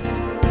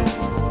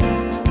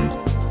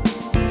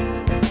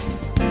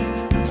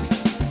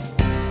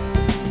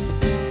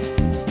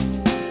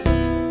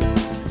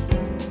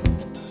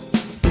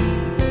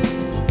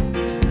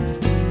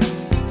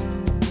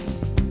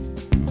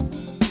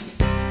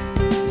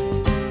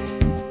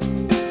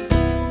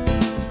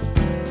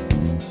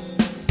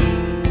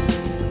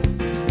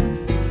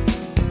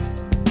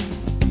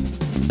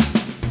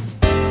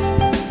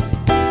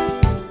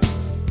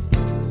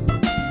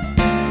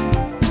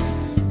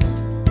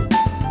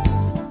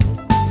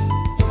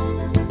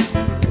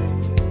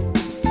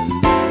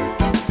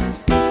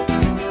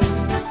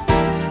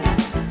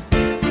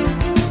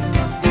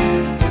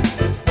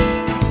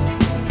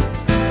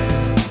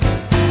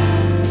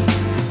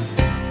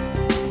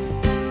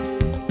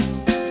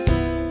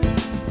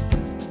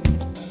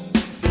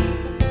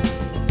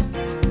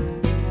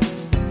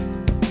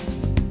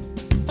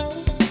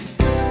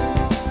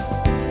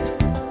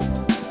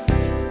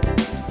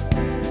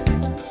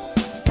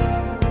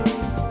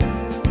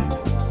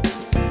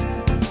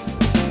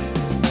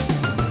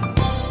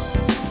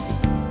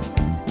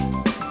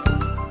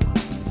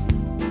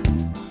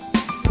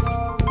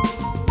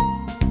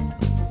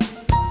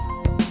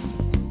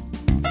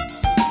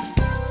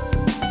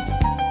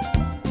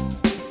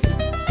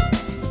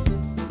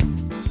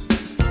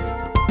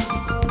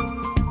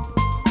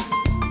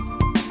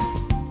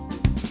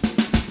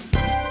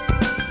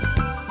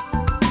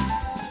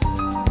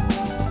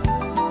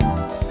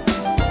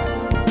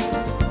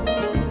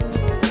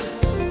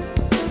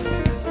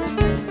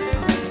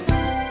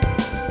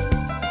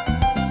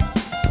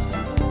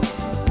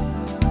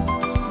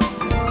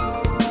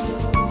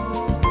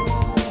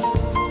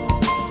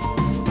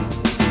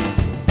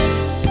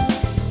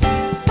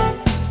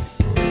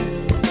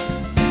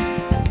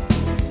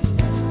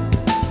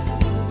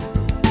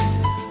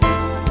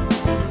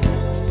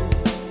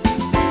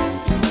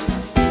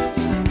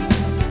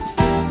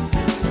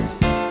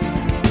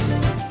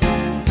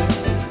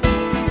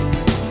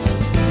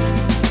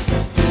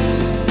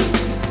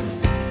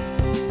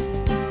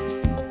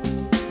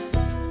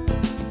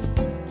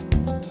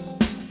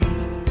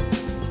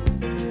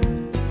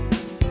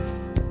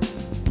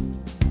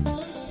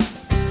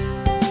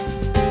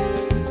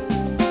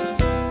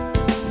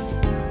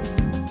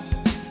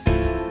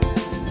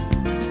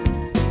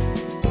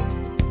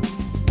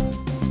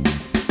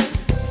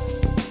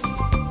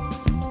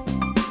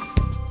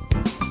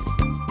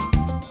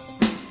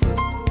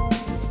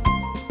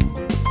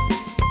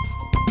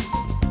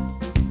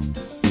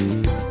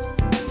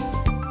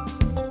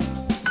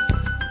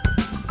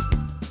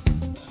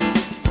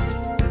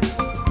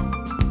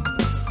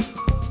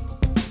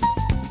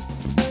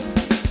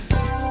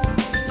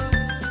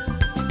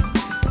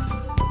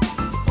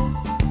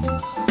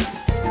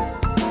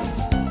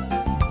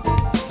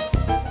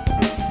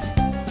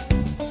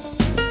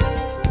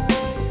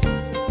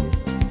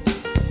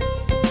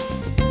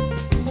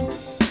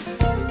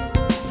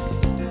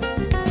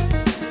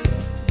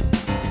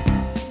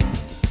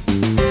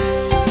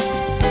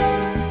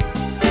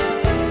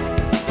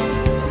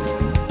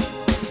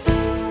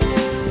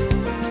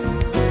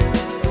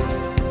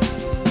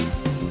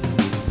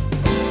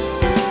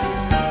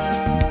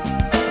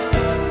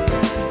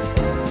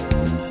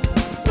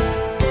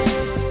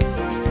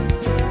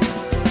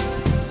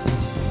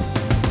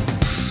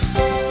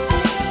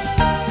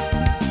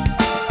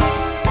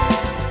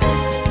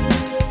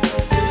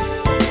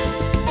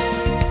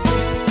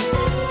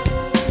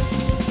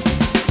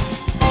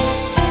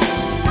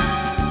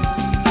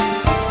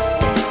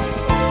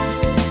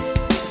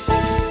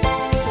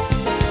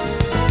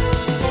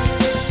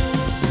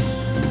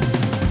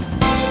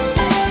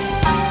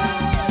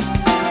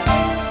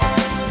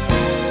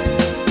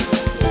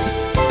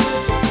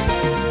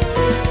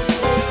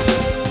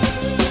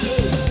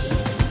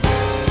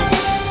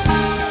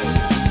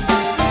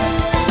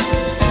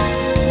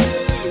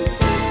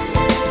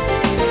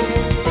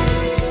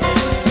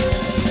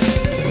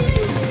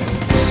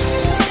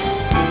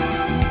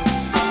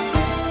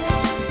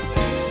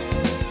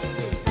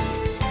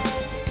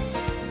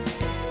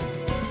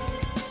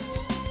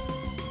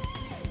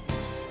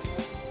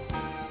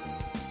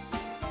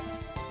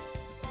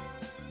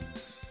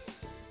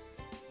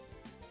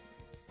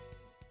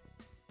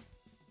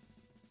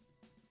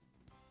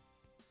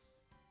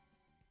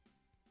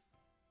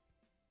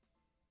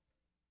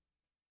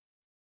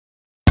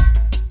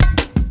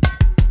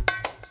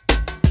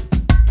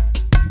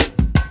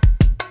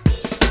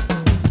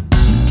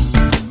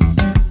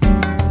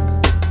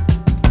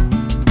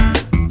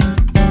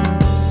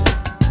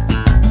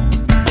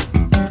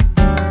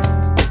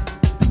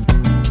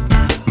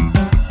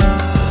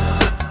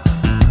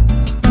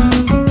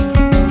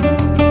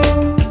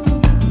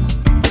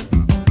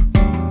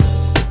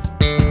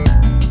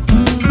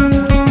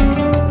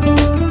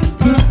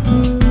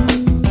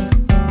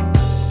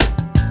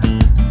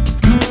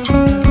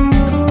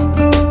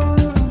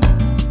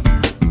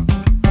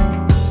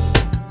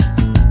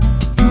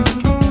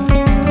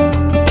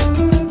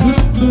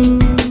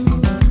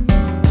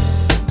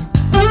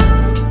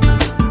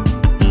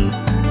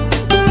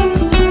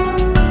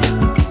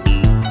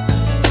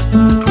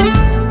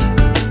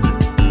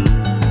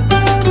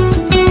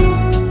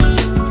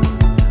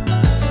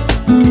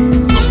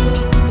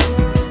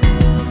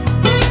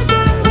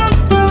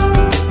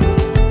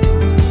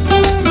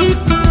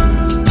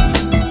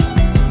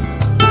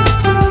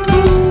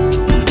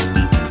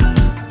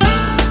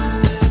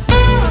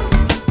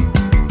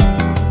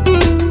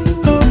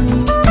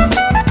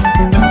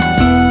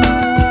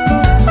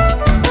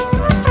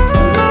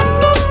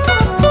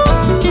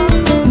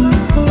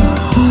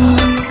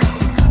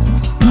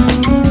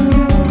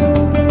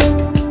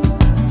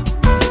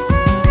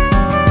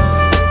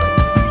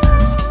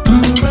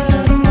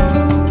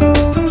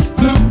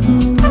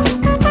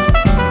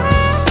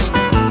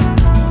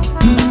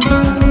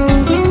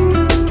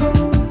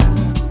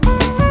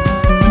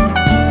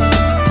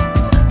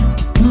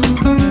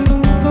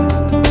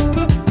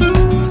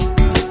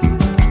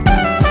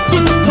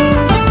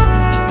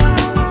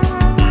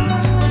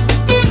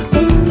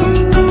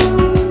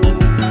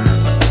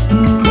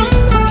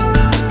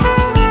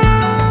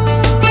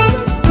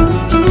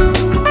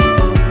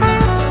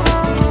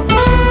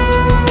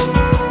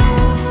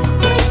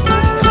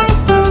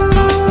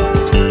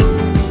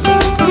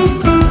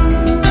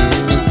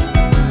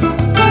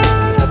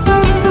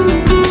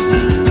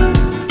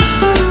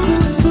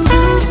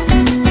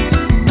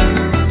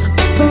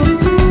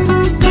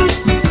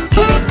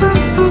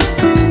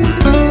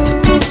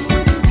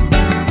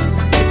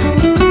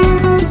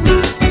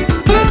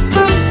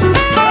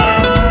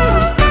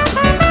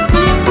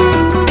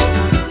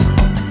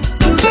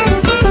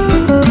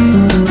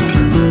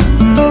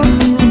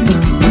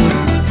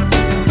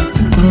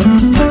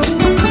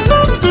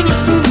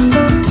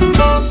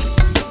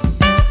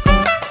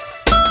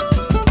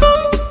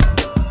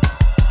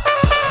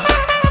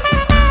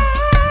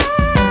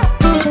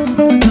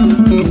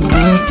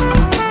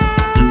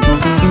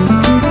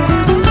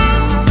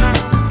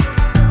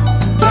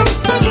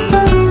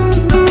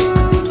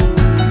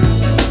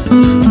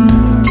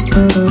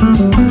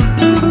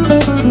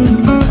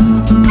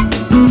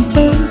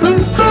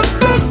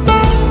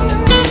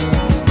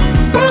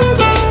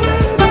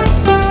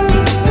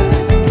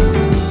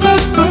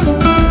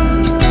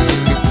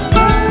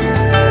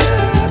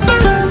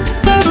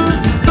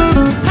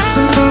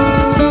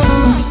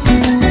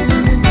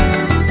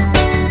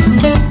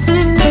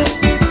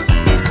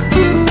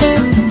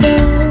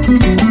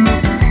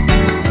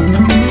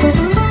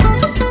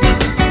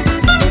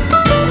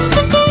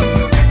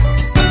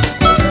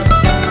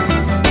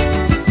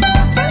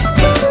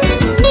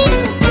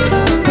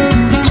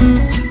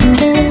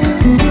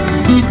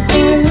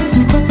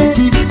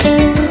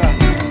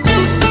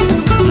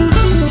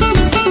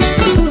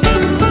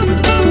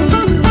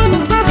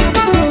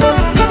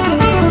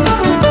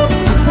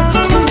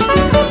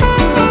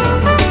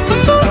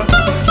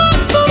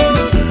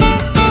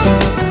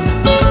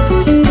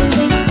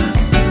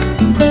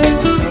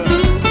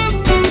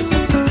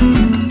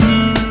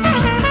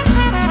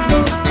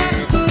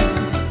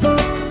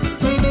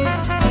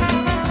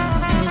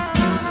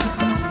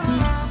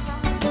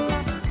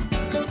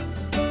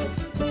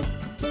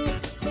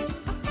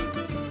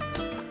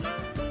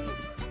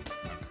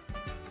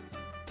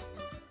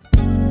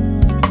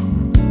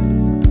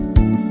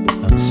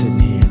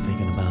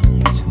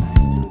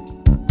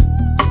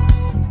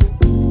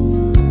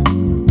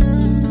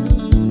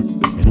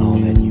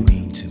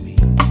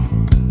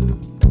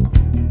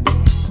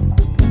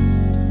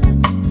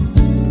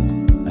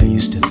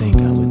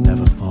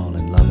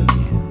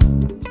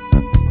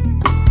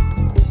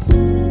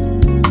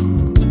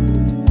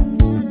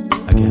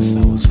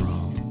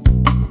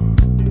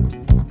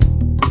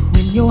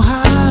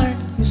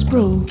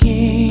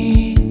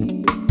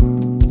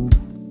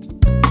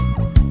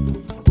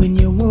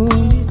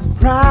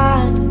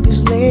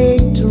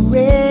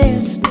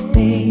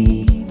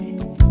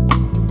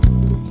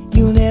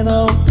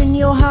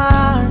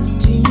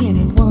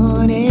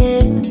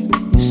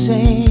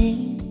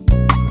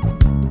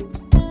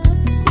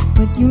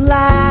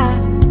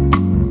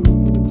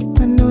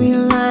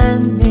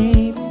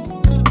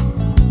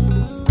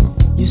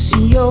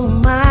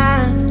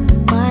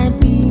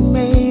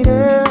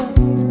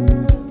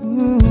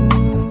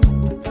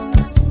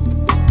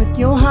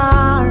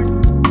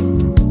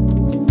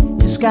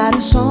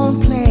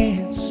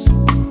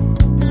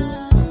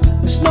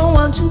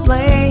 one to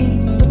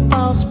blame, but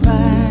false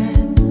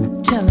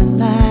pride, telling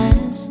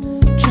lies,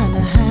 trying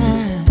to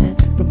hide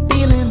from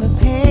feeling the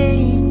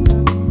pain.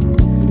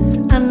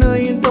 I know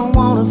you don't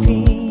wanna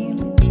feel,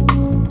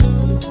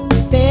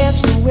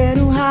 there's nowhere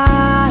to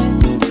hide.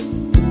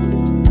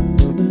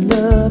 When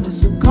love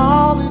is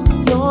calling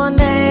your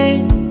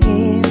name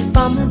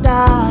from the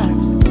dark,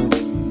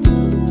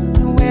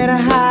 nowhere to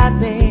hide,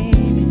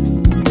 baby.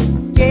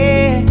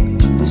 Yeah,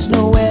 there's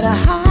nowhere to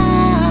hide.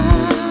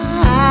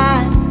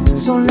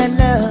 So let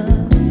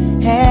love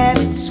have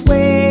its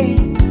way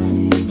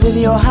with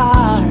your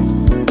heart.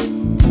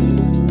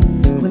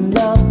 When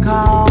love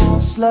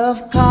calls,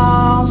 love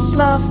calls,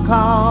 love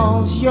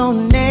calls your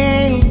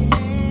name.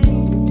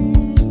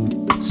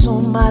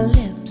 So my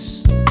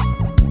lips,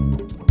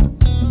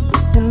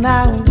 and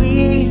I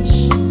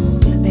wish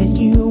that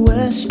you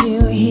were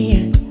still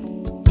here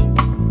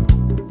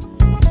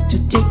to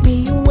take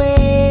me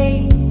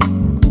away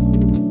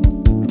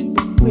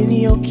with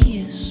your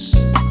kiss,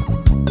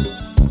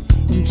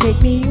 and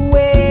take me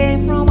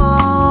away from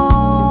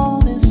all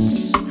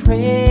this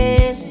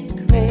crazy,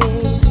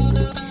 crazy.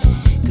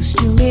 'Cause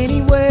too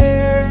many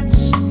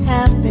words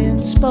have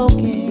been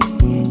spoken,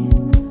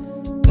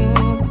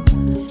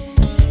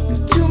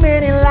 too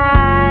many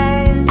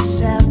lies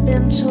have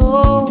been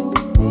told,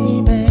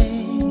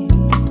 baby.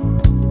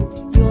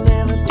 You'll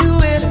never do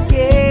it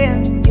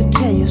again. You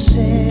tell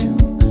yourself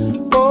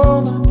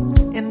over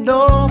and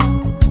over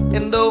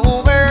and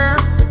over,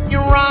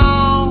 you're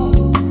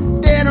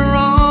wrong, dead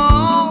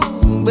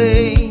wrong,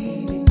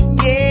 baby.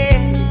 Yeah,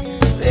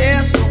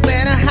 there's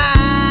nowhere to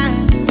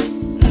hide.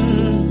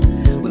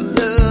 When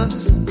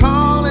love's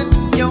calling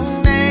your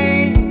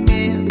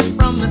name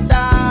from the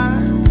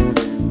dark,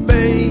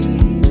 baby.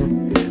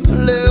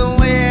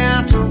 Nowhere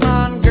to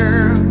run,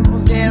 girl.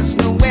 There's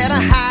nowhere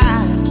to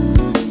hide.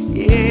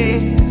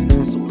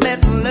 Yeah, so let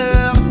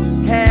love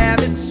have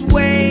its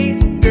way,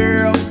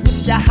 girl.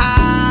 With your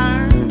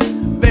heart,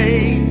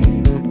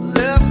 babe.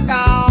 Love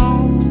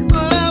calls,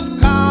 love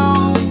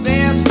calls.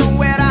 There's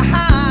nowhere to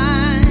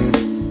hide.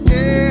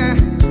 Yeah,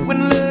 when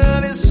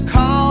love is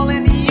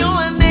calling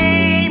your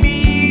name,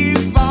 you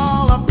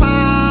fall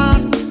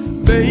apart,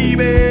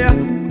 baby.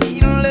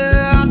 Need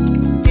love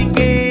can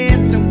get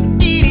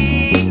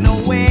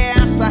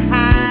nowhere to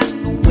hide,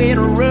 nowhere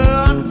to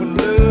run. When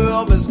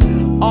love is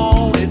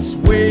on its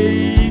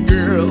way,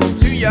 girl,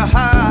 to your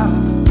heart,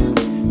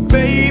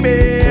 baby.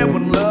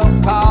 When love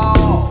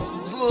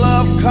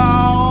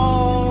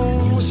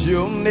calls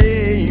your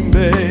name,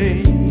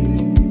 babe.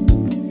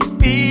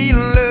 Be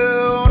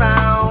low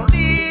down,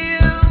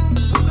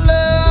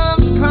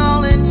 love's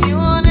calling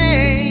your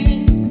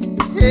name.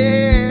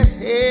 Yeah,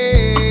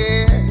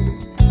 yeah.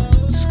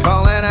 It's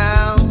calling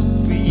out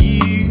for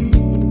you,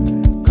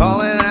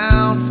 calling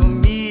out for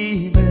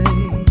me,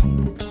 babe.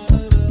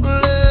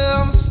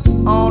 Love's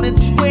on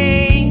its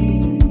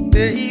way,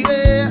 baby.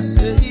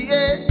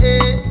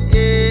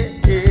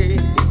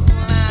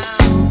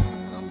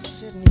 I'm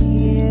sitting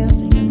here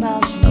thinking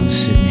about you. I'm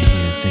sitting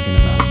here thinking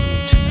about you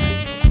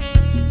tonight,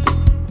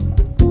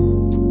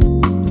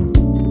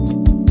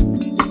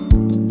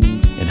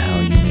 and how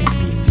you make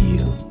me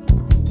feel.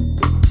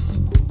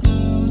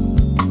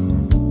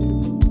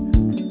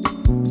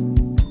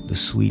 The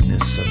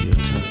sweetness of your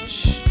touch.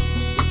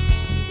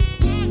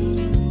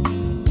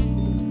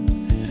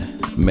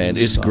 Man,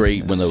 it's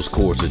great when those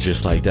chords are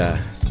just like that.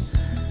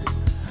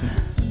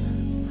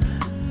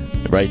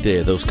 Right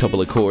there, those couple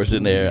of chords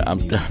in there,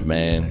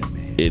 man,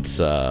 it's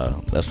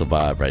that's the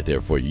vibe right there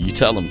for you. You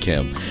tell them,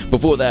 Kim.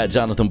 Before that,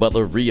 Jonathan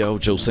Butler, Rio,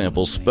 Joe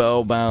Sample,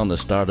 Spellbound to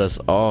start us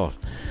off.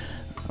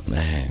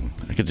 Man,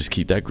 I could just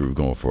keep that groove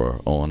going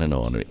for on and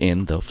on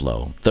in the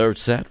flow. Third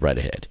set, right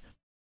ahead.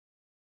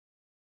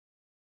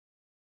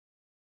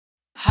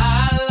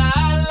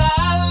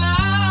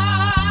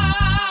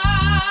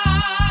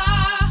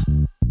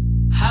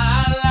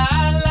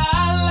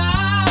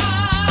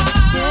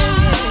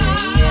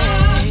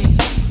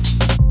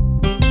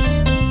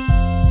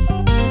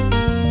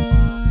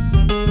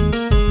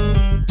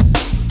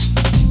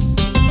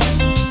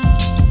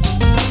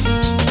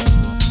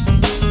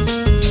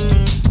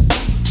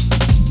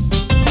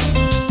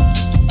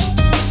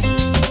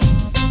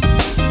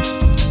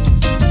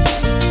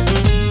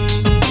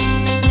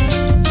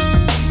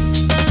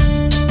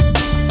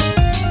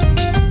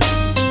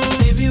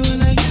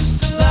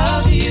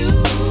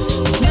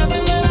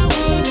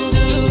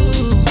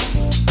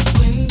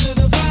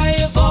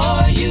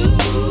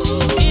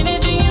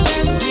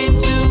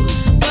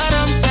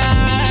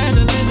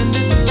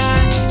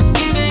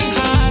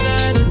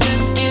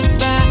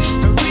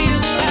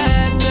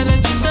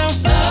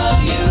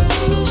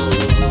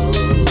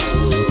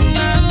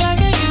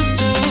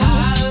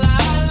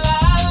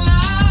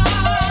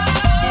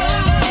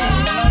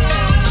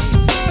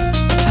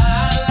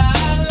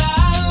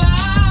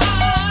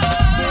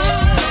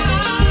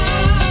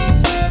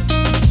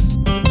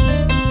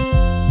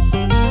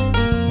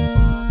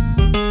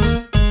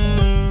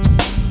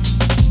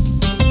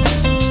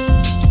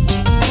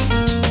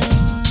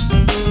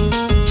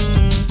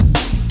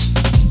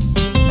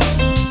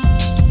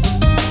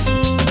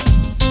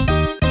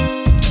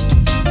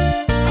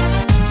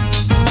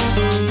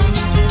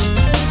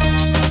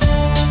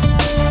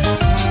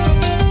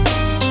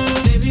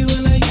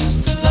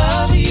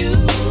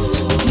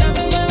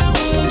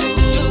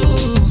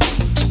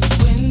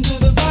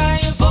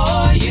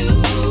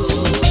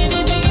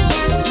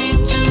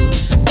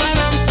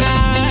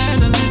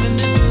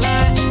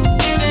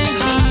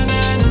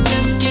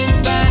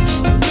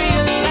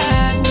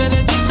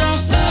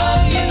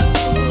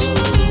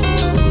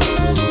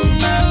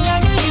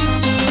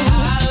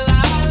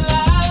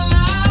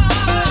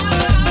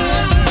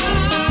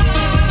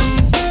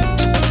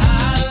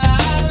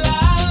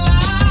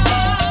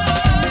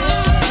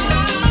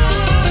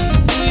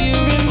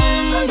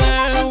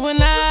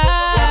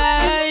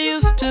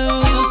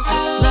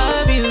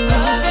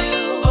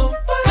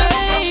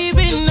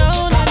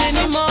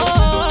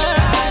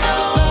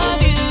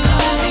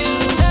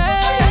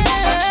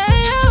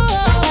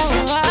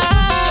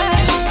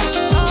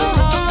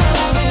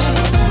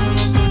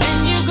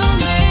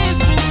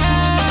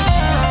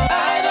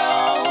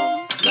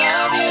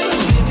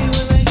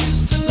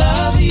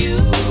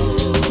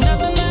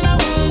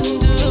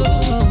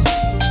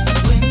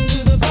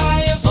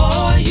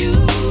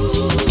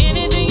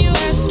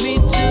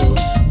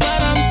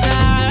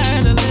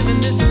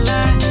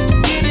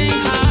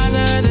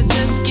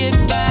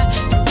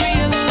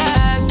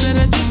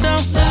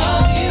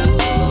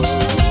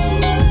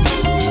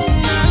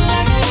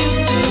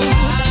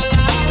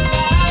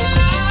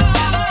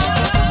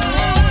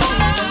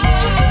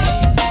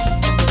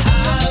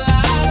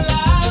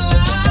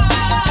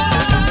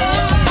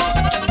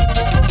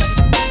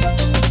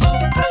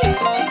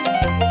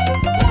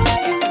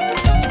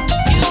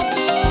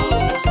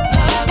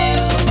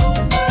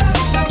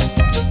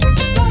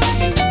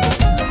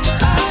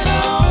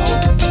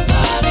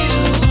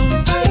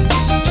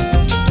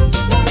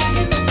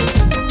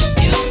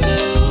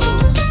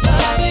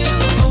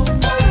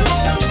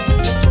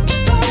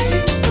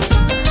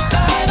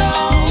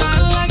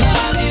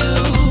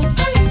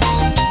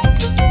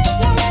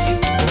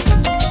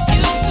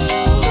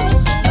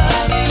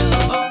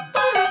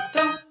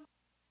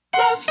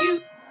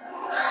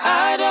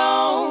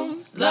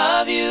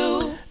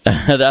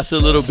 That's a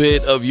little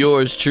bit of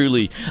yours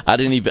truly. I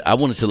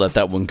wanted to let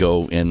that one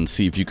go and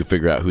see if you could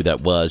figure out who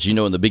that was. You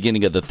know, in the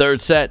beginning of the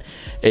third set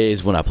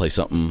is when I play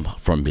something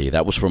from me.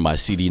 That was from my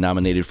CD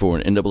nominated for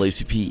an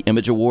NAACP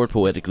Image Award,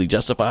 Poetically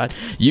Justified.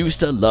 Used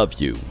to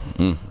Love You.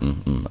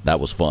 That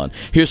was fun.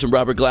 Here's some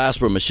Robert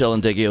Glasper, Michelle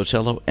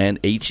Ndegeocello, and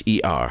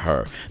H.E.R.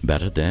 Her.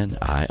 Better Than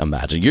I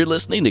Imagine. You're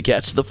listening to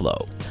Catch the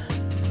Flow.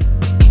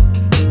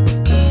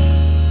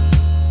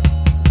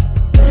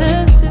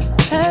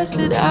 Past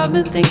it, I've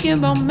been thinking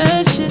about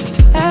mad shit.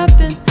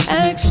 Happen,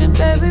 action,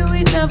 baby,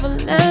 we never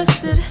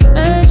lasted.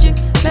 Magic,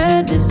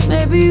 madness,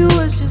 maybe you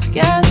was just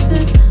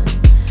gassing.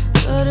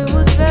 But it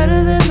was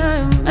better than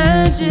I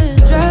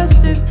imagined.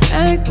 Drastic,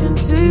 acting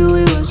to you,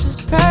 it was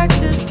just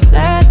practice.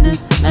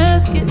 Sadness,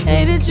 mask it,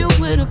 hated you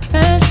with a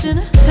passion.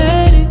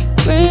 Had it,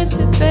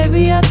 granted,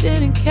 baby, I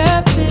didn't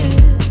cap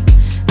it.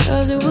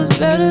 Cause it was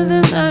better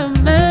than I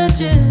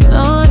imagined.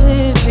 Thought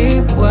it'd be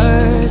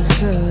worse,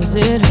 cause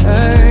it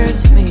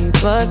hurts me.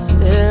 But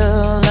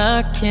still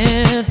I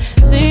can't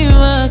see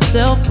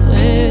myself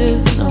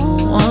with no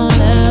one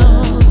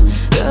else.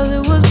 Cause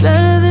it was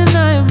better than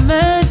I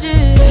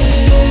imagined.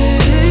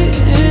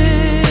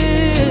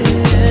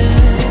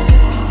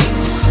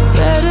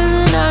 Better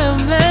than I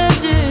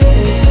imagined.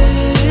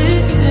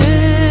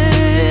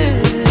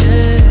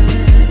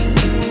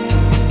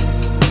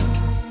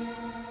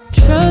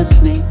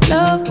 Trust me,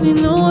 love me,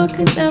 no I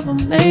could never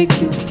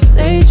make you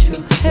stay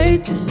true.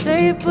 Hate to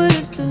say it, but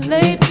it's too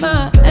late.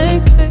 My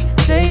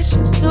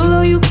expectations too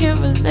low, you can't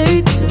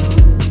relate to.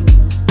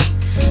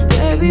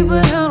 Baby,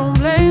 but I don't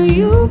blame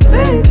you,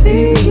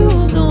 baby. You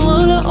are the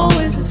one I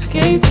always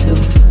escape to.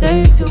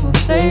 Stay to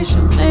replace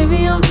you,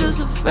 maybe I'm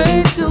just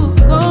afraid to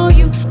call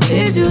you.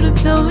 Need you to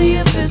tell me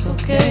if it's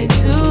okay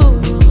too.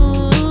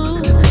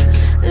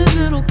 Is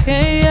it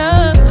okay?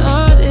 I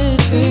thought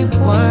it'd be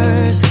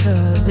worse,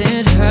 cause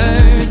it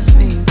hurts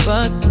me.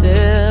 But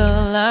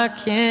still I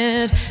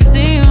can't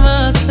see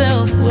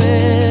myself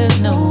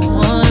with no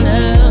one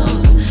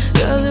else.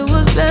 Cause it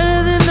was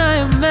better than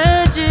I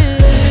imagined.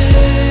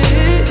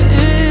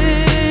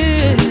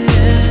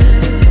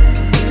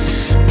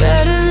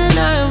 Better than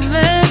I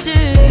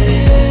imagined.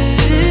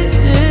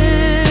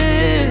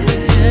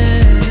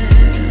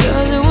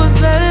 Cause it was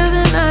better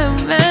than I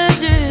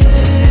imagined.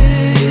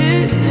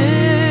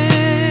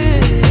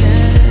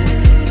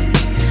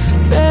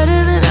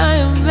 Better than I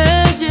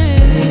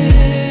imagined.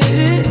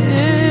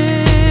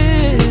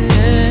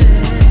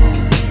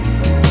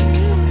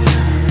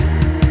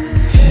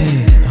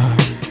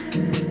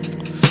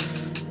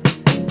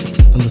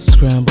 On the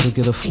scramble to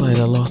get a flight,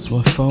 I lost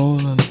my phone,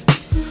 and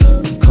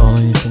I'm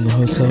calling you from the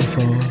hotel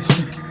phone.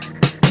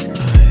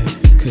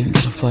 I couldn't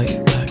get a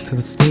flight back to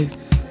the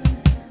States.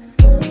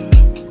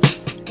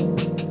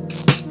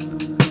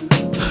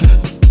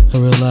 I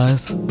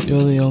realize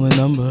you're the only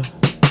number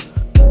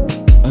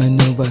I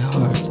know by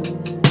heart.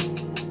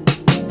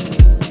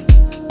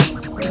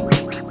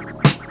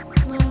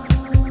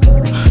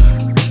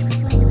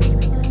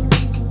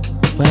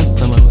 Last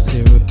time I was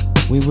here,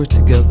 we were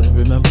together,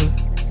 remember?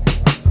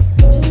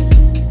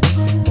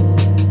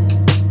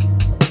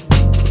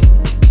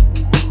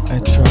 I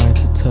tried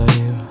to tell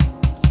you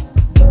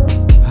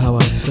how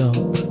I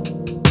felt.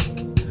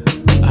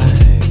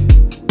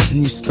 And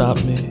you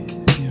stopped me.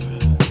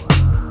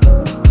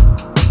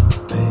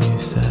 And you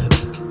said,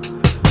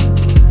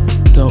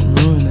 don't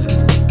ruin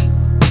it.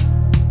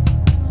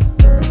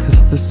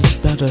 Cause this is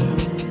better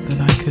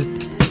than I could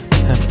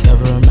have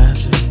ever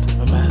imagined.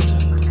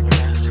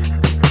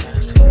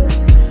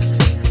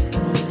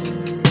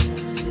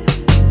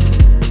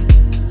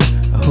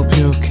 I hope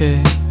you're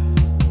okay,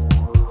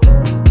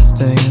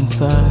 staying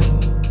inside.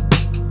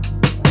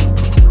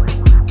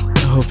 I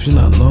hope you're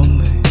not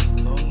lonely.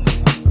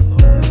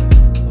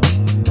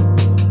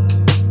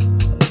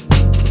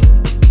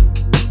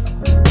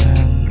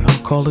 And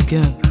I'll call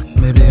again,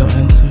 maybe you'll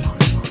answer.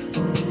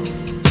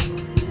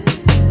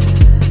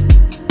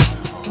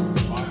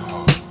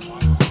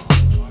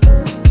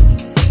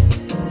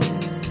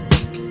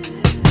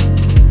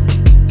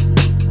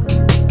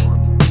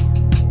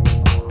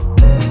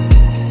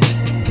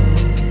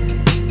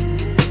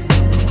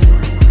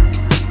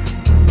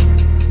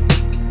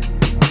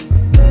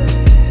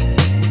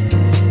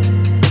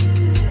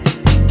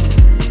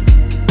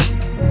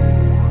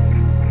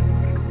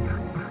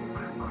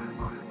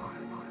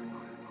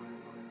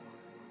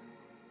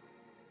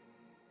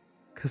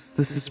 Cause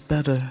this is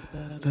better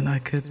than I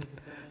could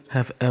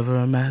have ever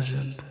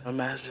imagined.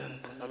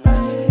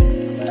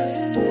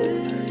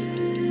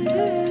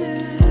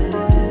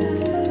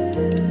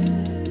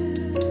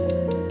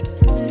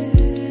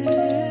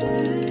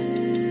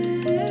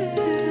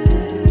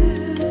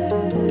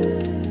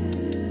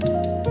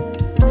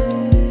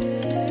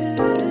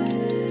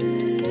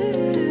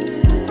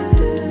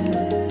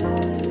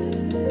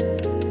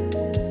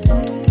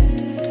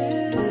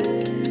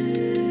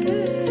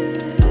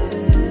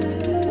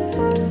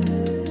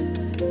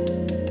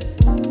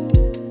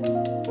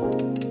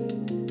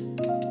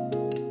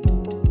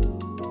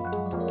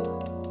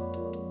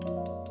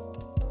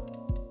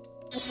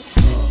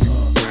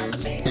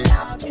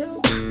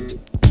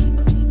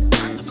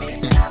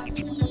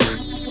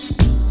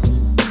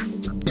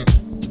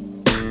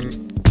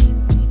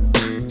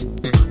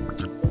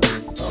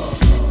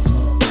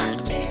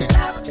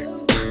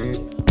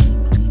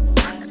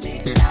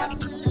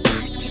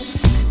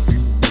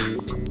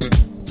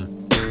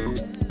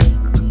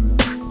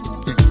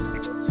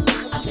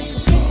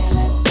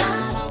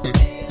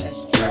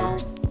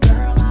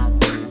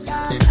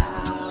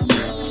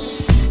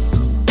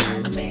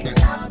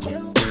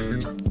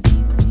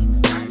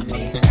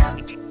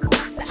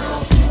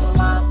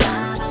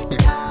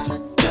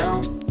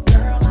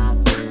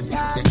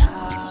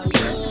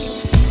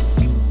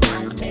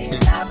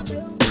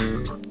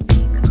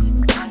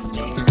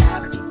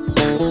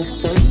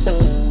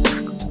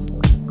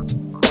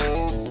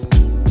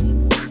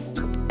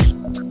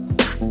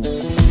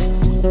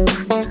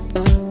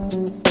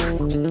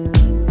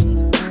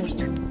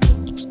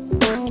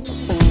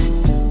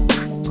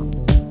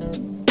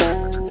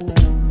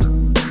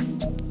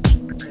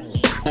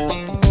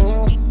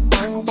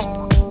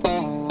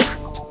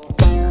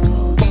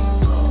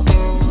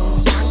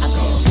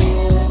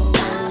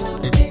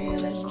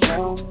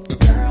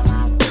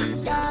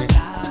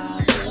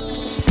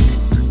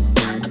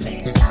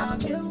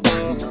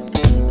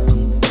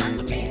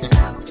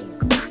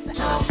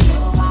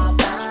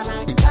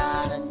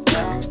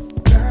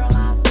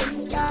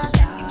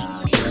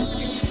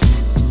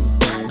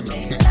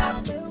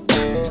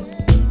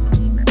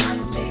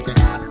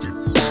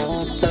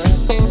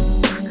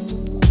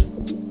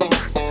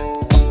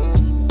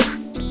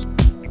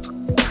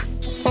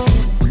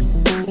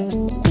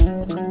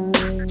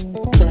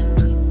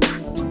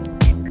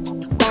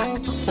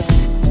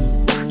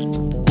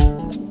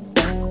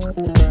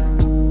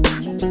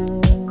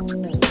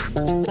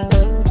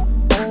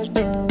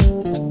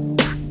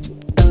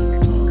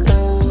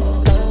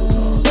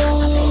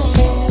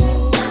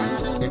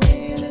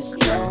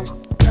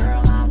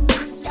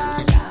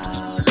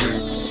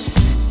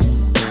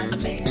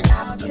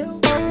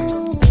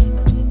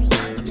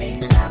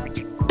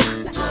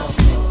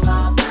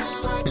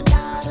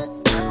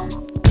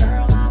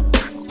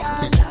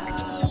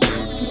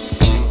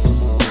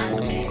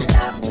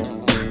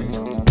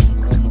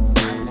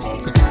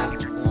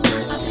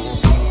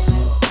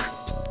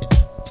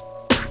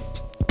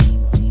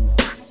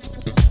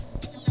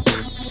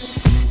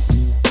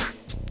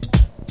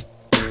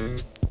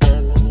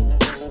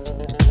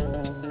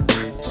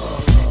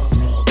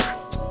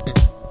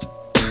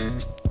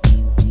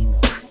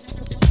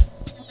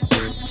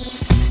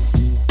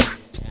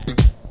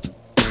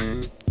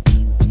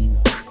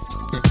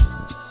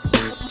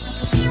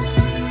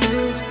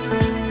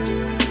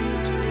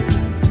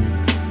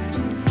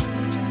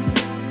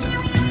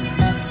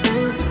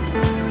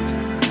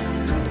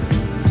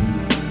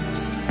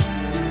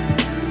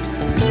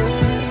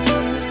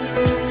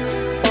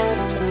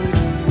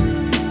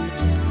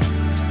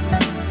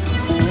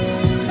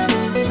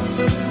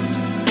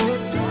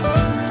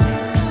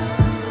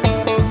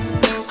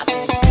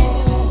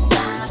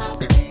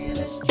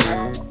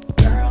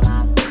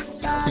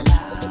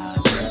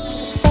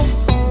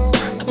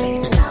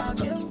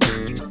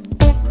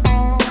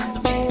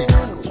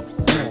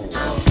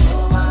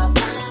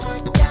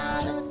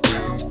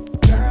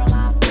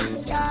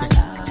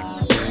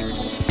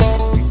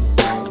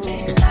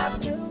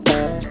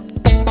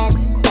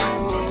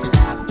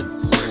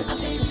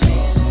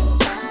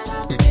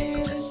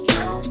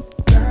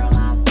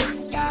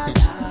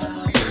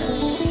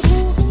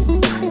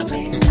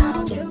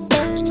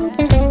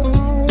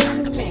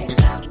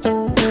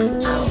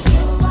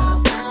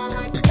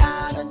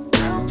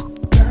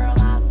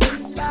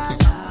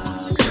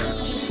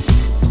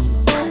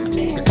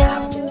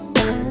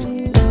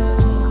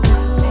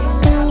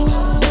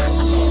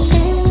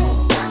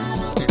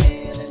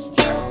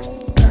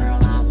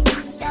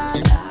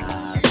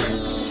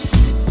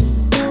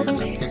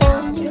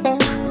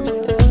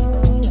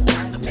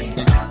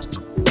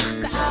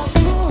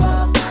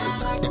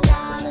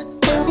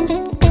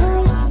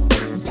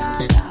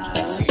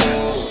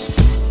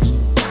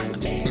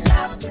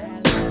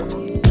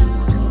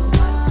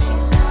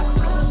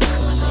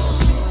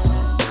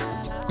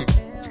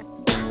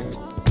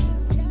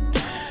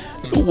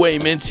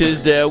 Wayman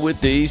Tisdale with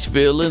These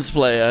Feelings,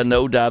 player.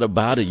 No doubt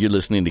about it. You're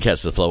listening to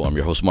Catch the Flow. I'm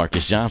your host,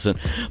 Marcus Johnson.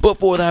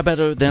 Before that,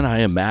 Better Than I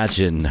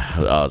Imagine,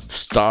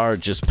 star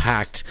just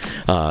packed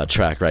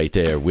track right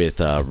there with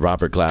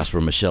Robert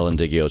Glasper, Michelle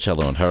Indigio,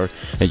 cello and her,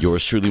 and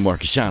yours truly,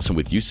 Marcus Johnson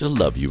with Used to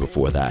Love You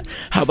before that.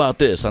 How about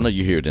this? I know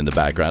you hear it in the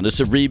background. It's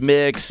a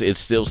remix. It's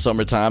still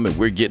summertime and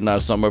we're getting our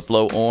summer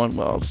flow on.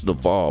 Well, it's the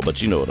fall,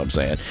 but you know what I'm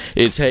saying.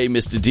 It's Hey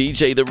Mr.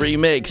 DJ, the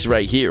remix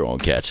right here on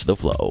Catch the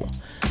Flow.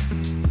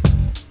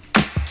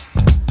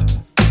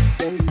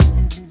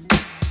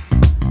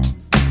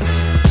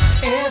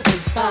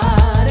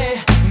 Everybody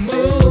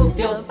move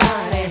your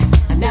body.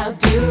 Now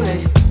do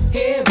it.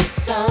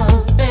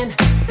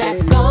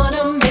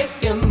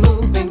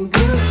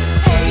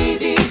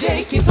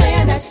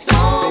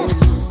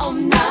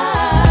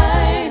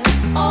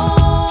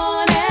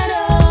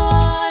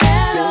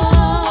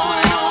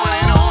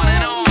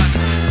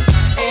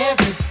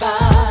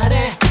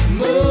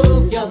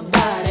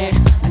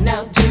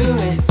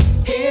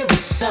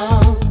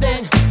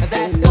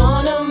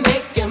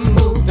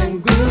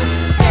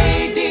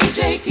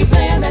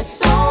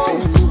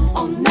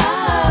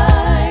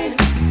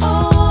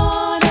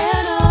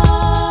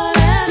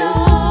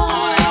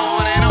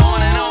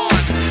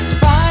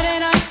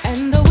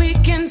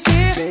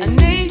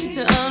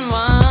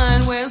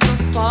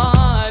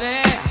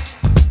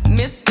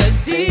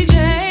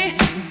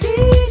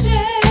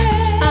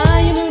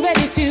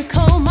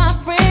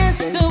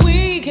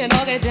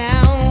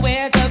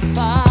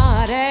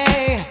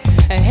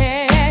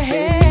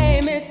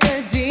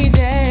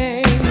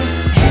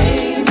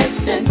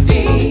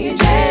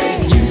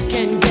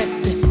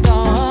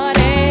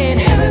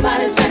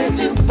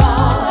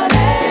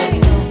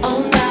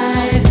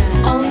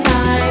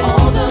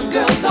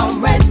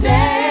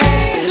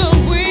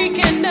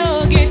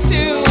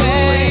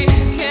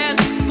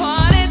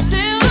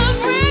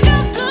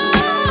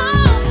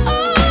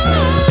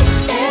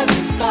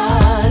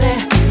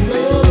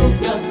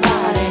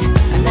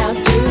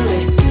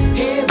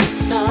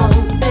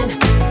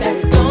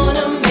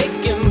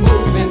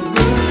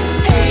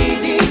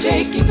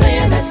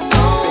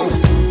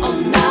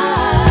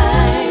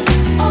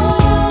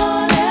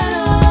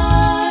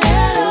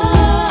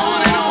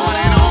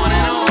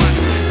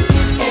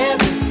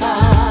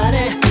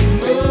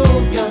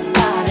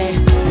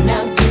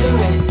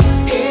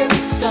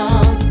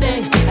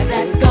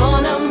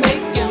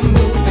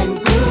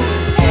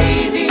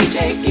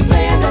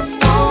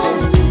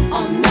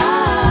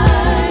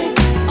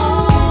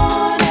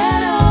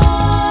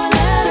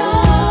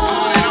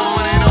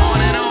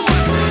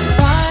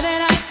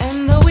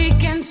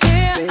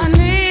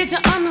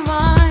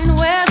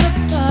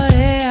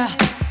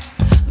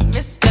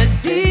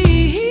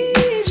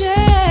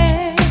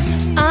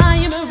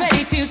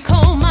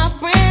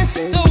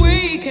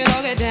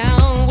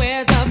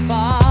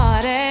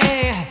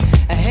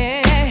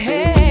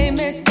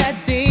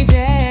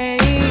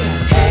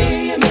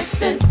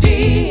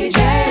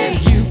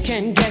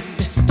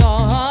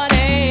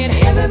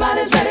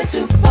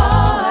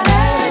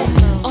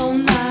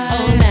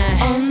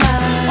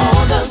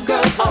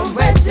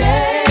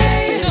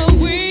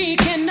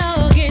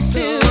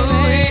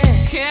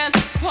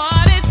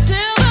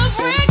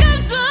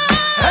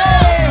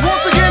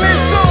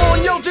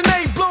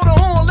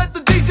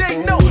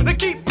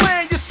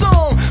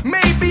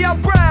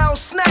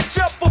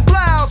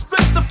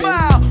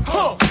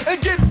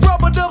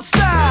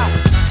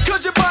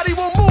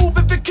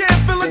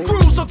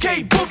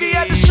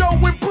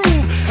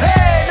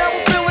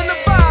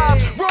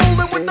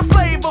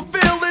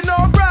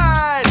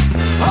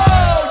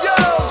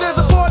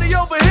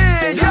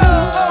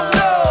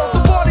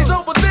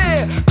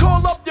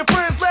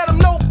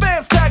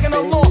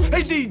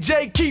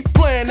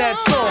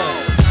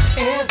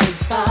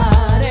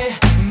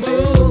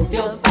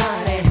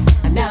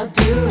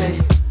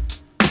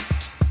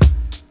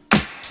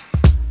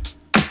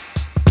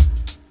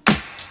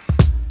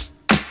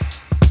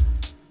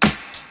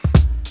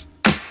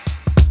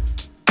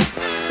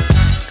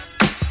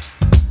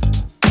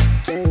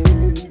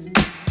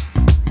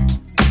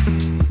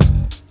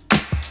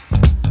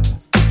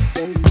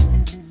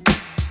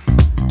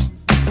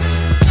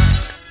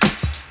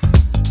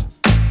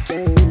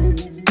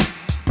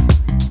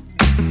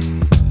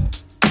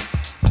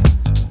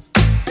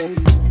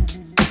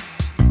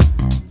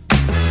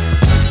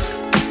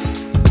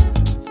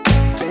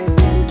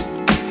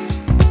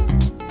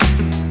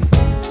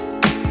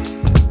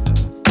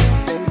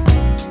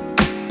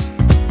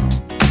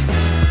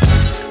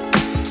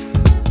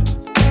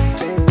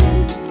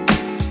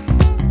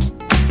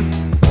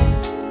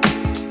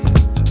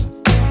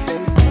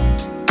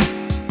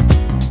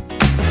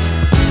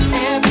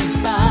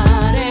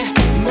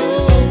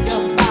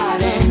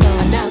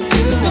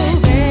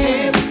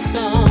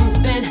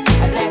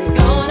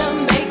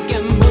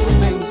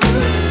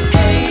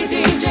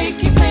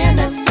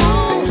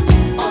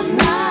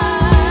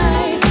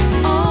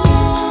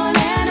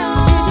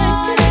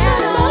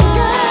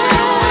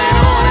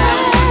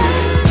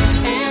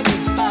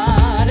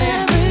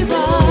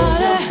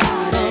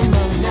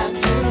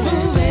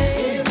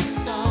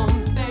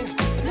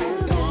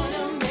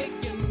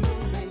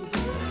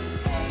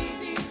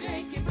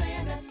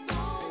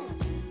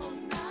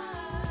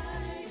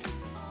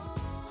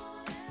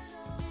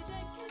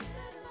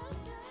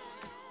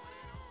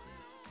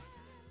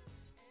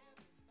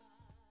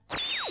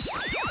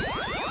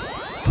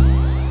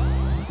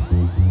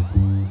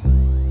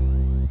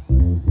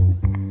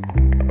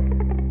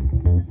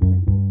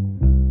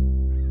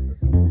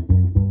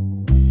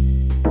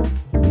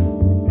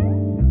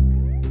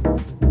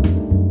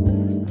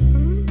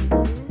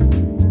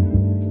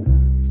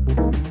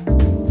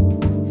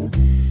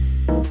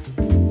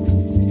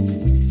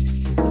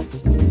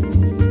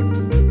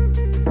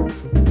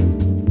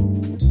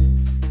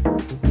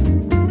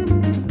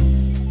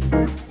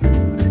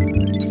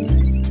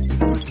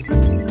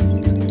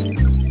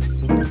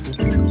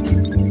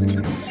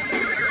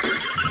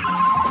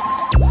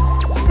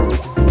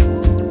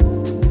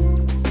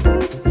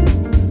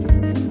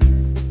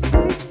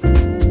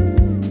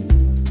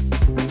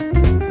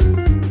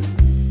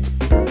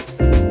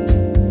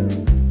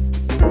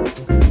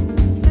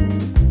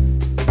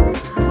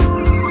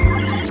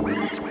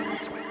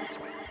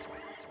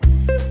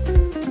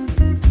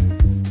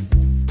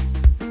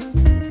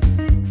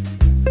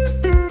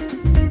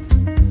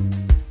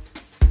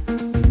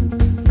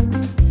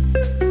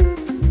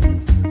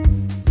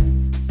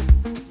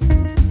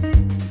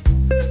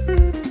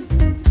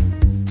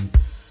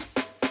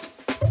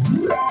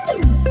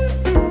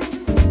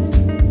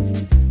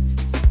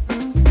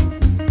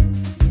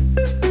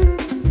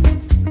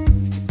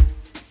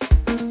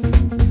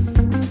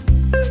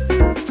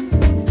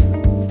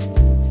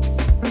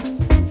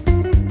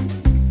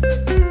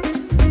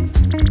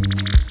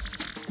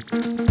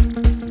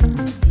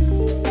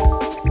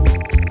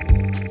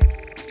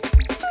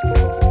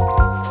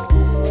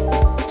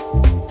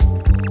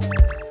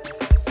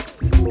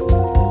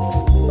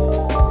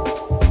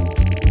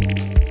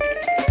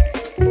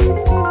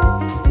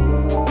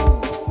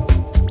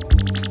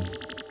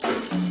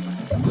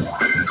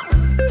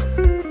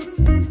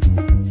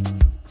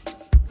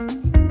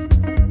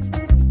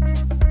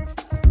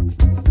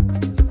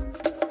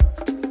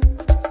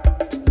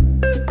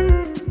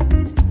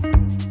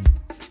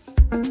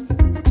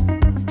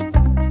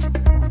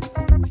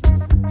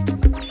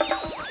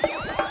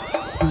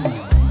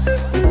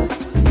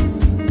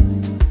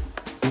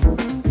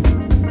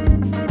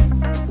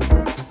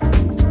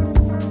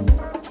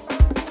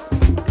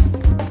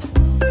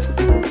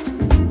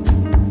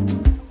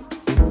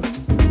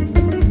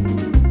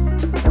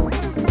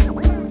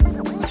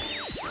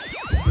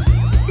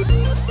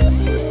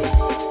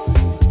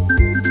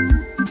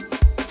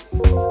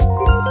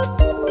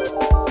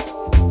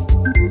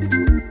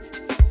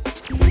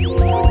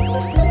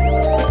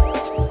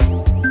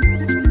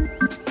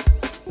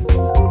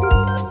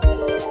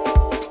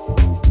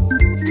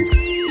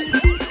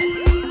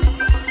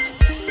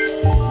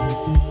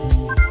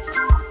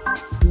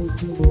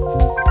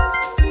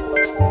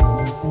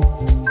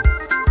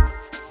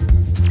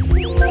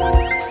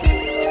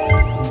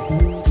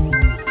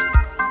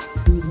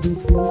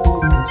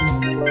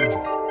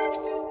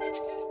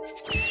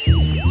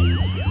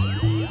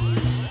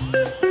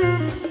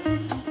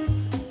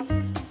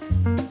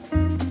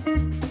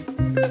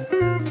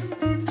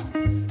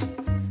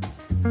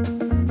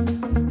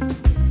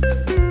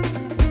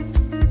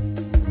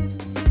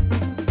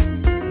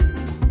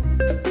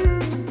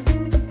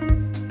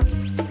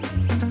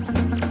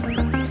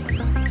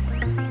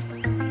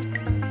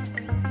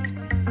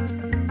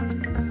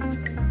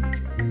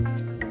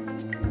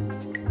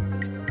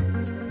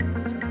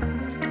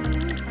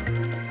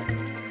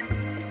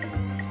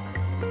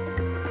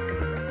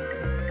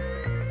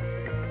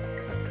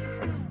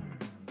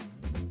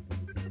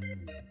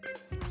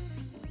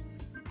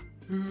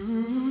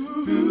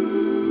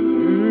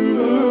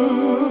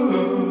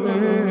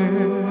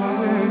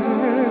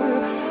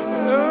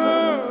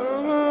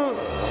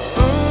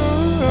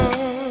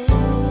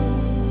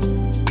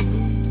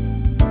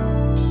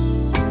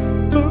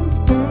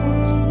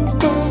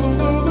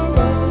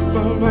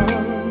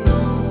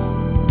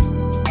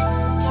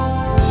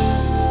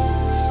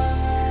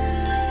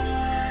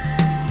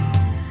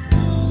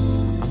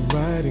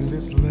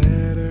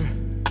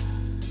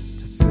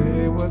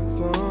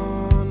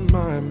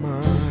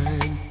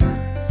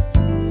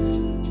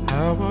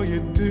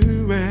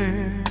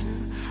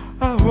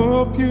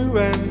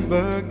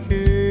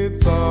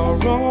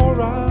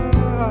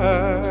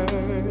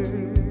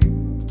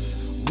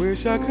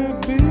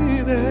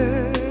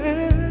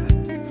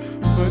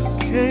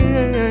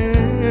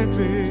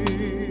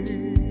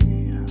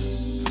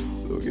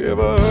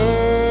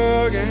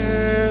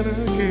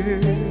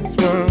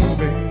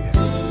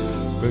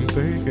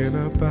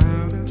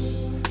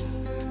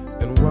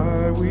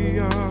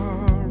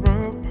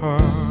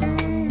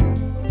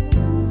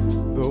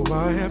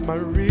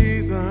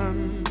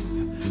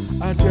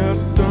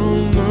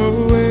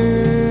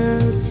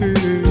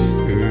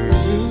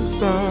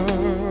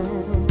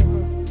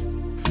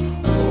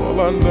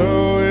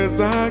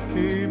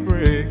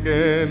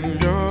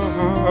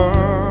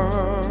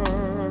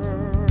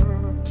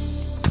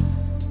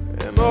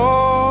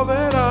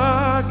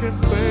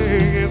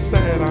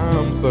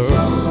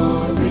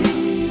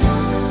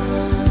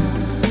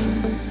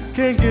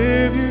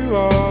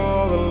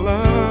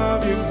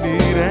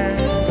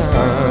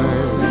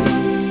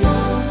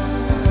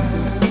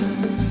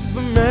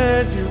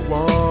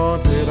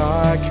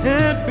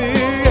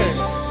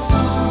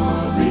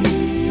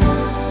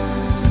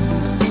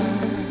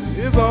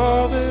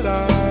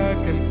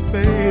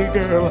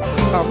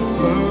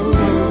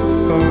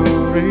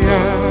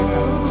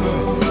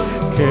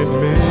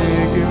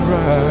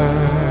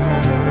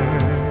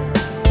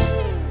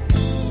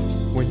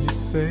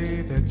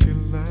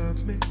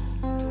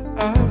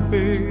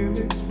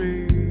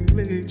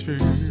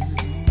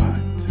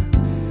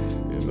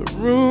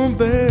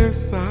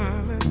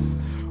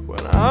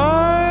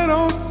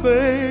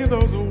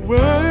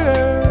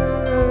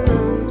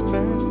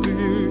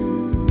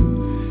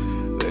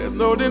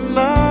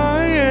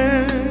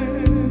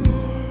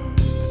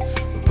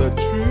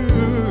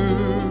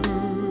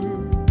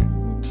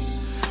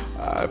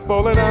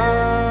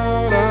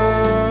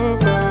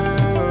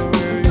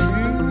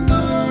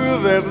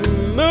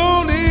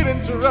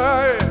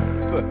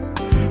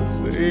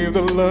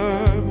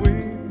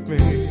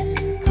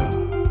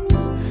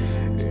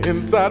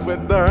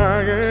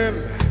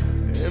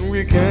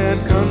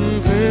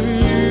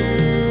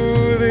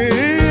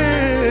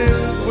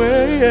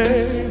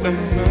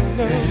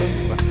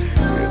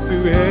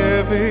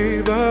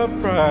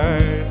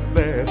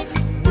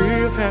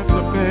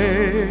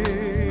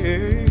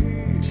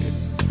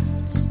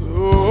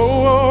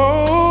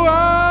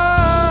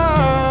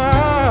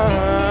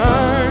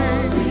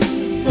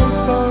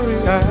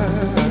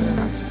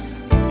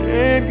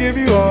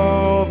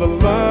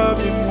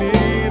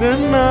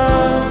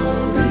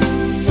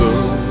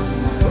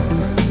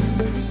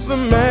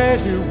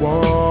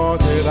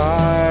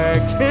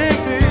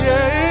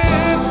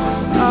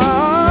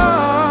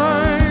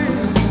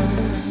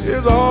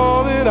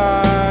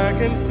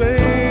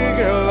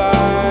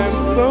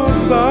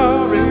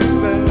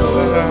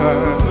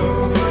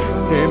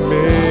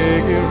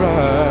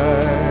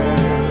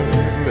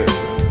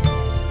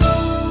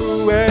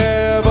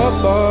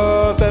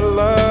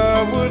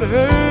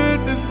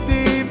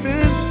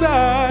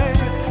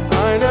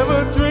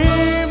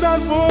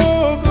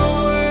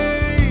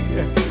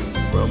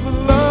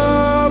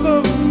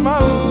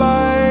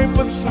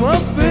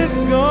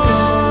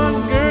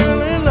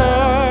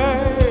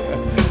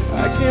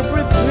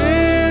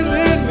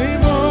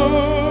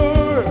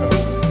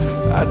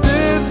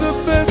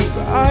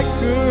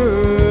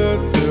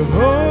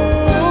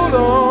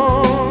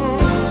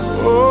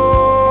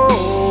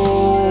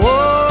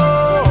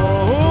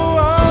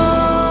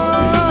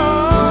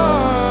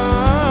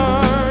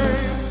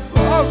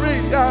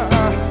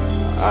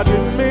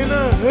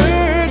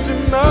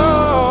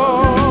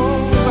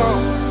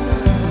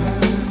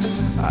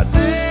 I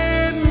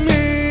didn't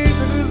mean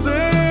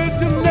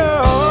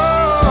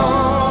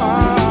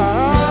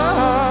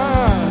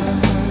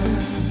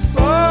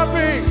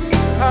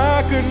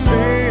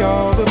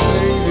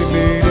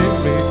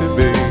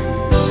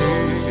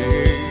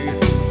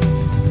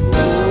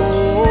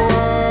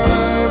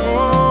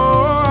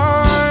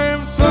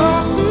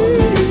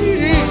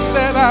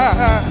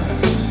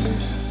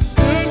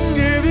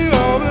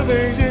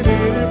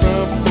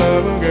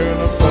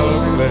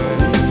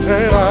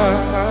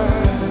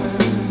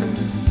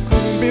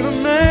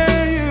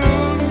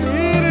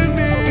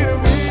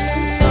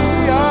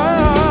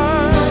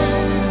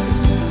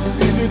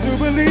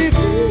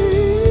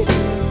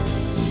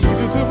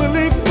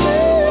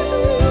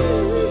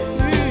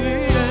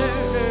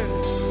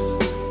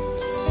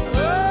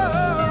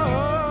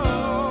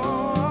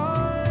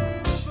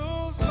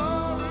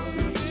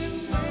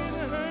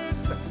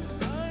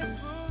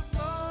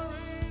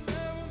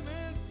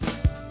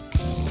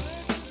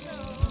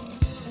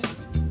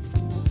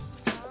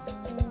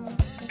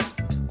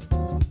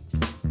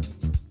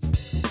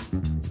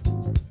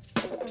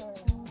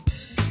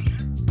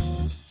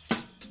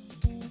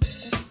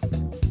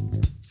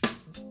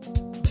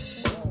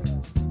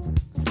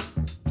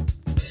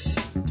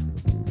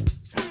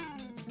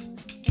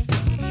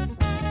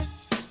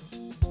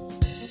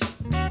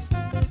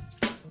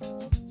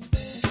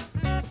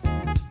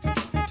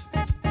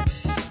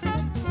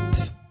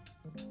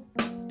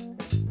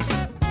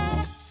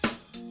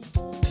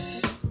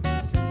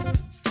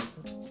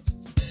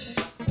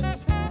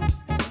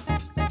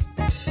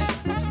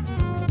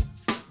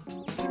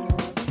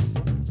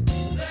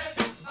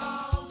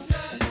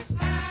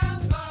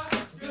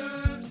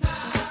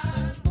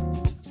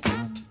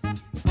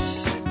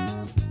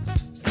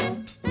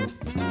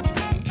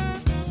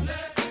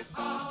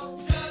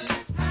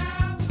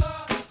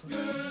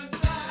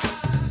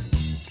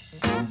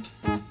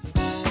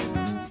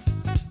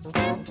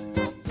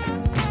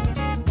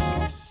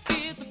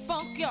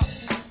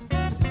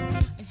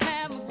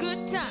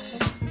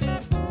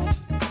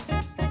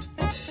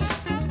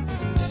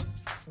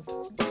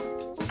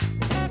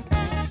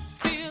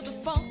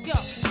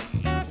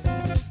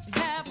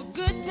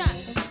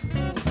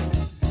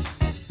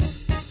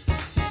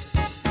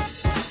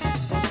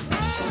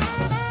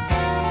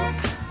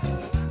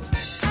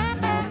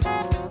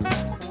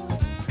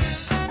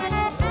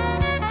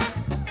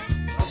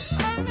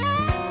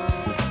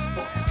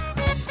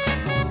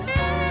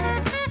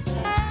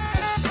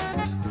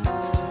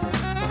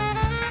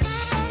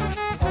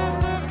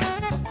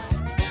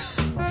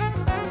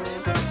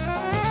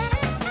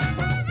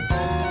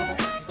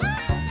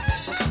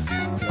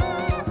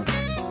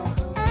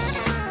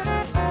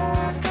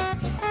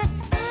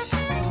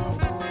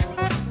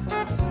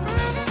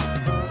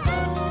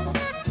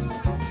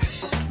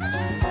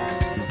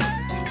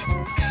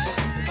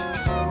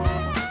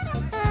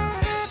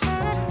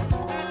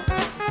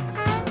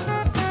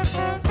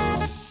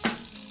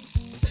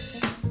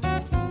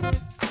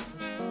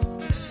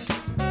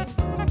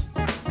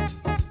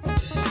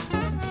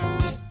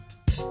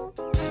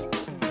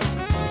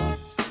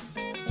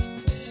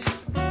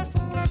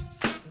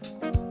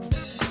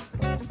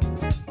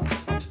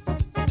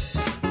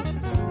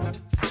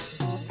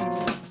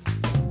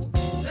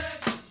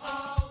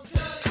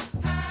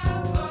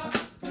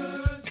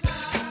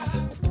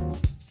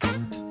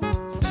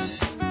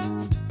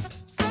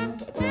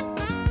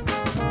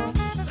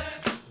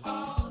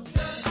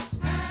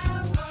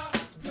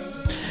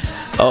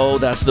Oh,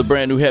 that's the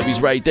brand new heavies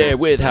right there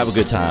with Have a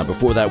Good Time.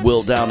 Before that,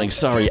 Will Downing,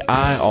 Sorry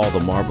I, All the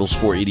Marbles,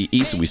 480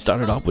 East. And we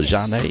started off with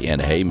Jeanne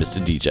and Hey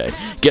Mr. DJ.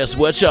 Guess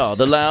what, y'all?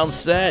 The lounge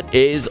set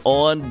is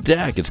on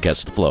deck. It's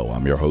Catch the Flow.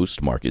 I'm your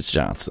host, Marcus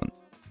Johnson.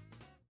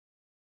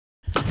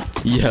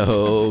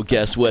 Yo,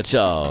 guess what,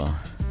 y'all?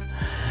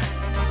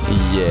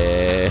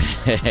 Yeah,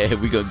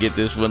 we gonna get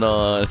this one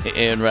on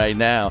in right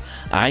now.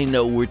 I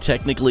know we're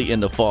technically in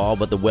the fall,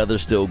 but the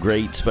weather's still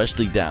great,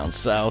 especially down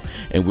south,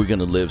 and we're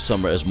gonna live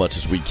summer as much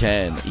as we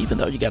can, even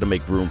though you gotta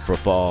make room for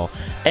fall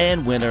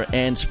and winter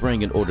and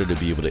spring in order to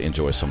be able to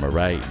enjoy summer,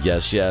 right?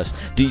 Yes, yes.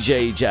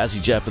 DJ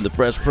Jazzy Jeff and the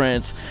Fresh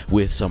Prince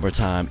with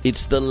Summertime.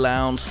 It's the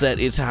lounge set.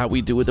 It's how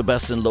we do it, the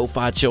best in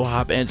lo-fi, chill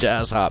hop, and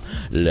jazz hop.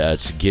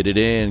 Let's get it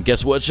in.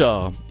 Guess what,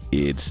 y'all?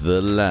 It's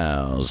the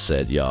lounge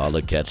set, y'all.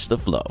 To catch the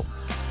flow.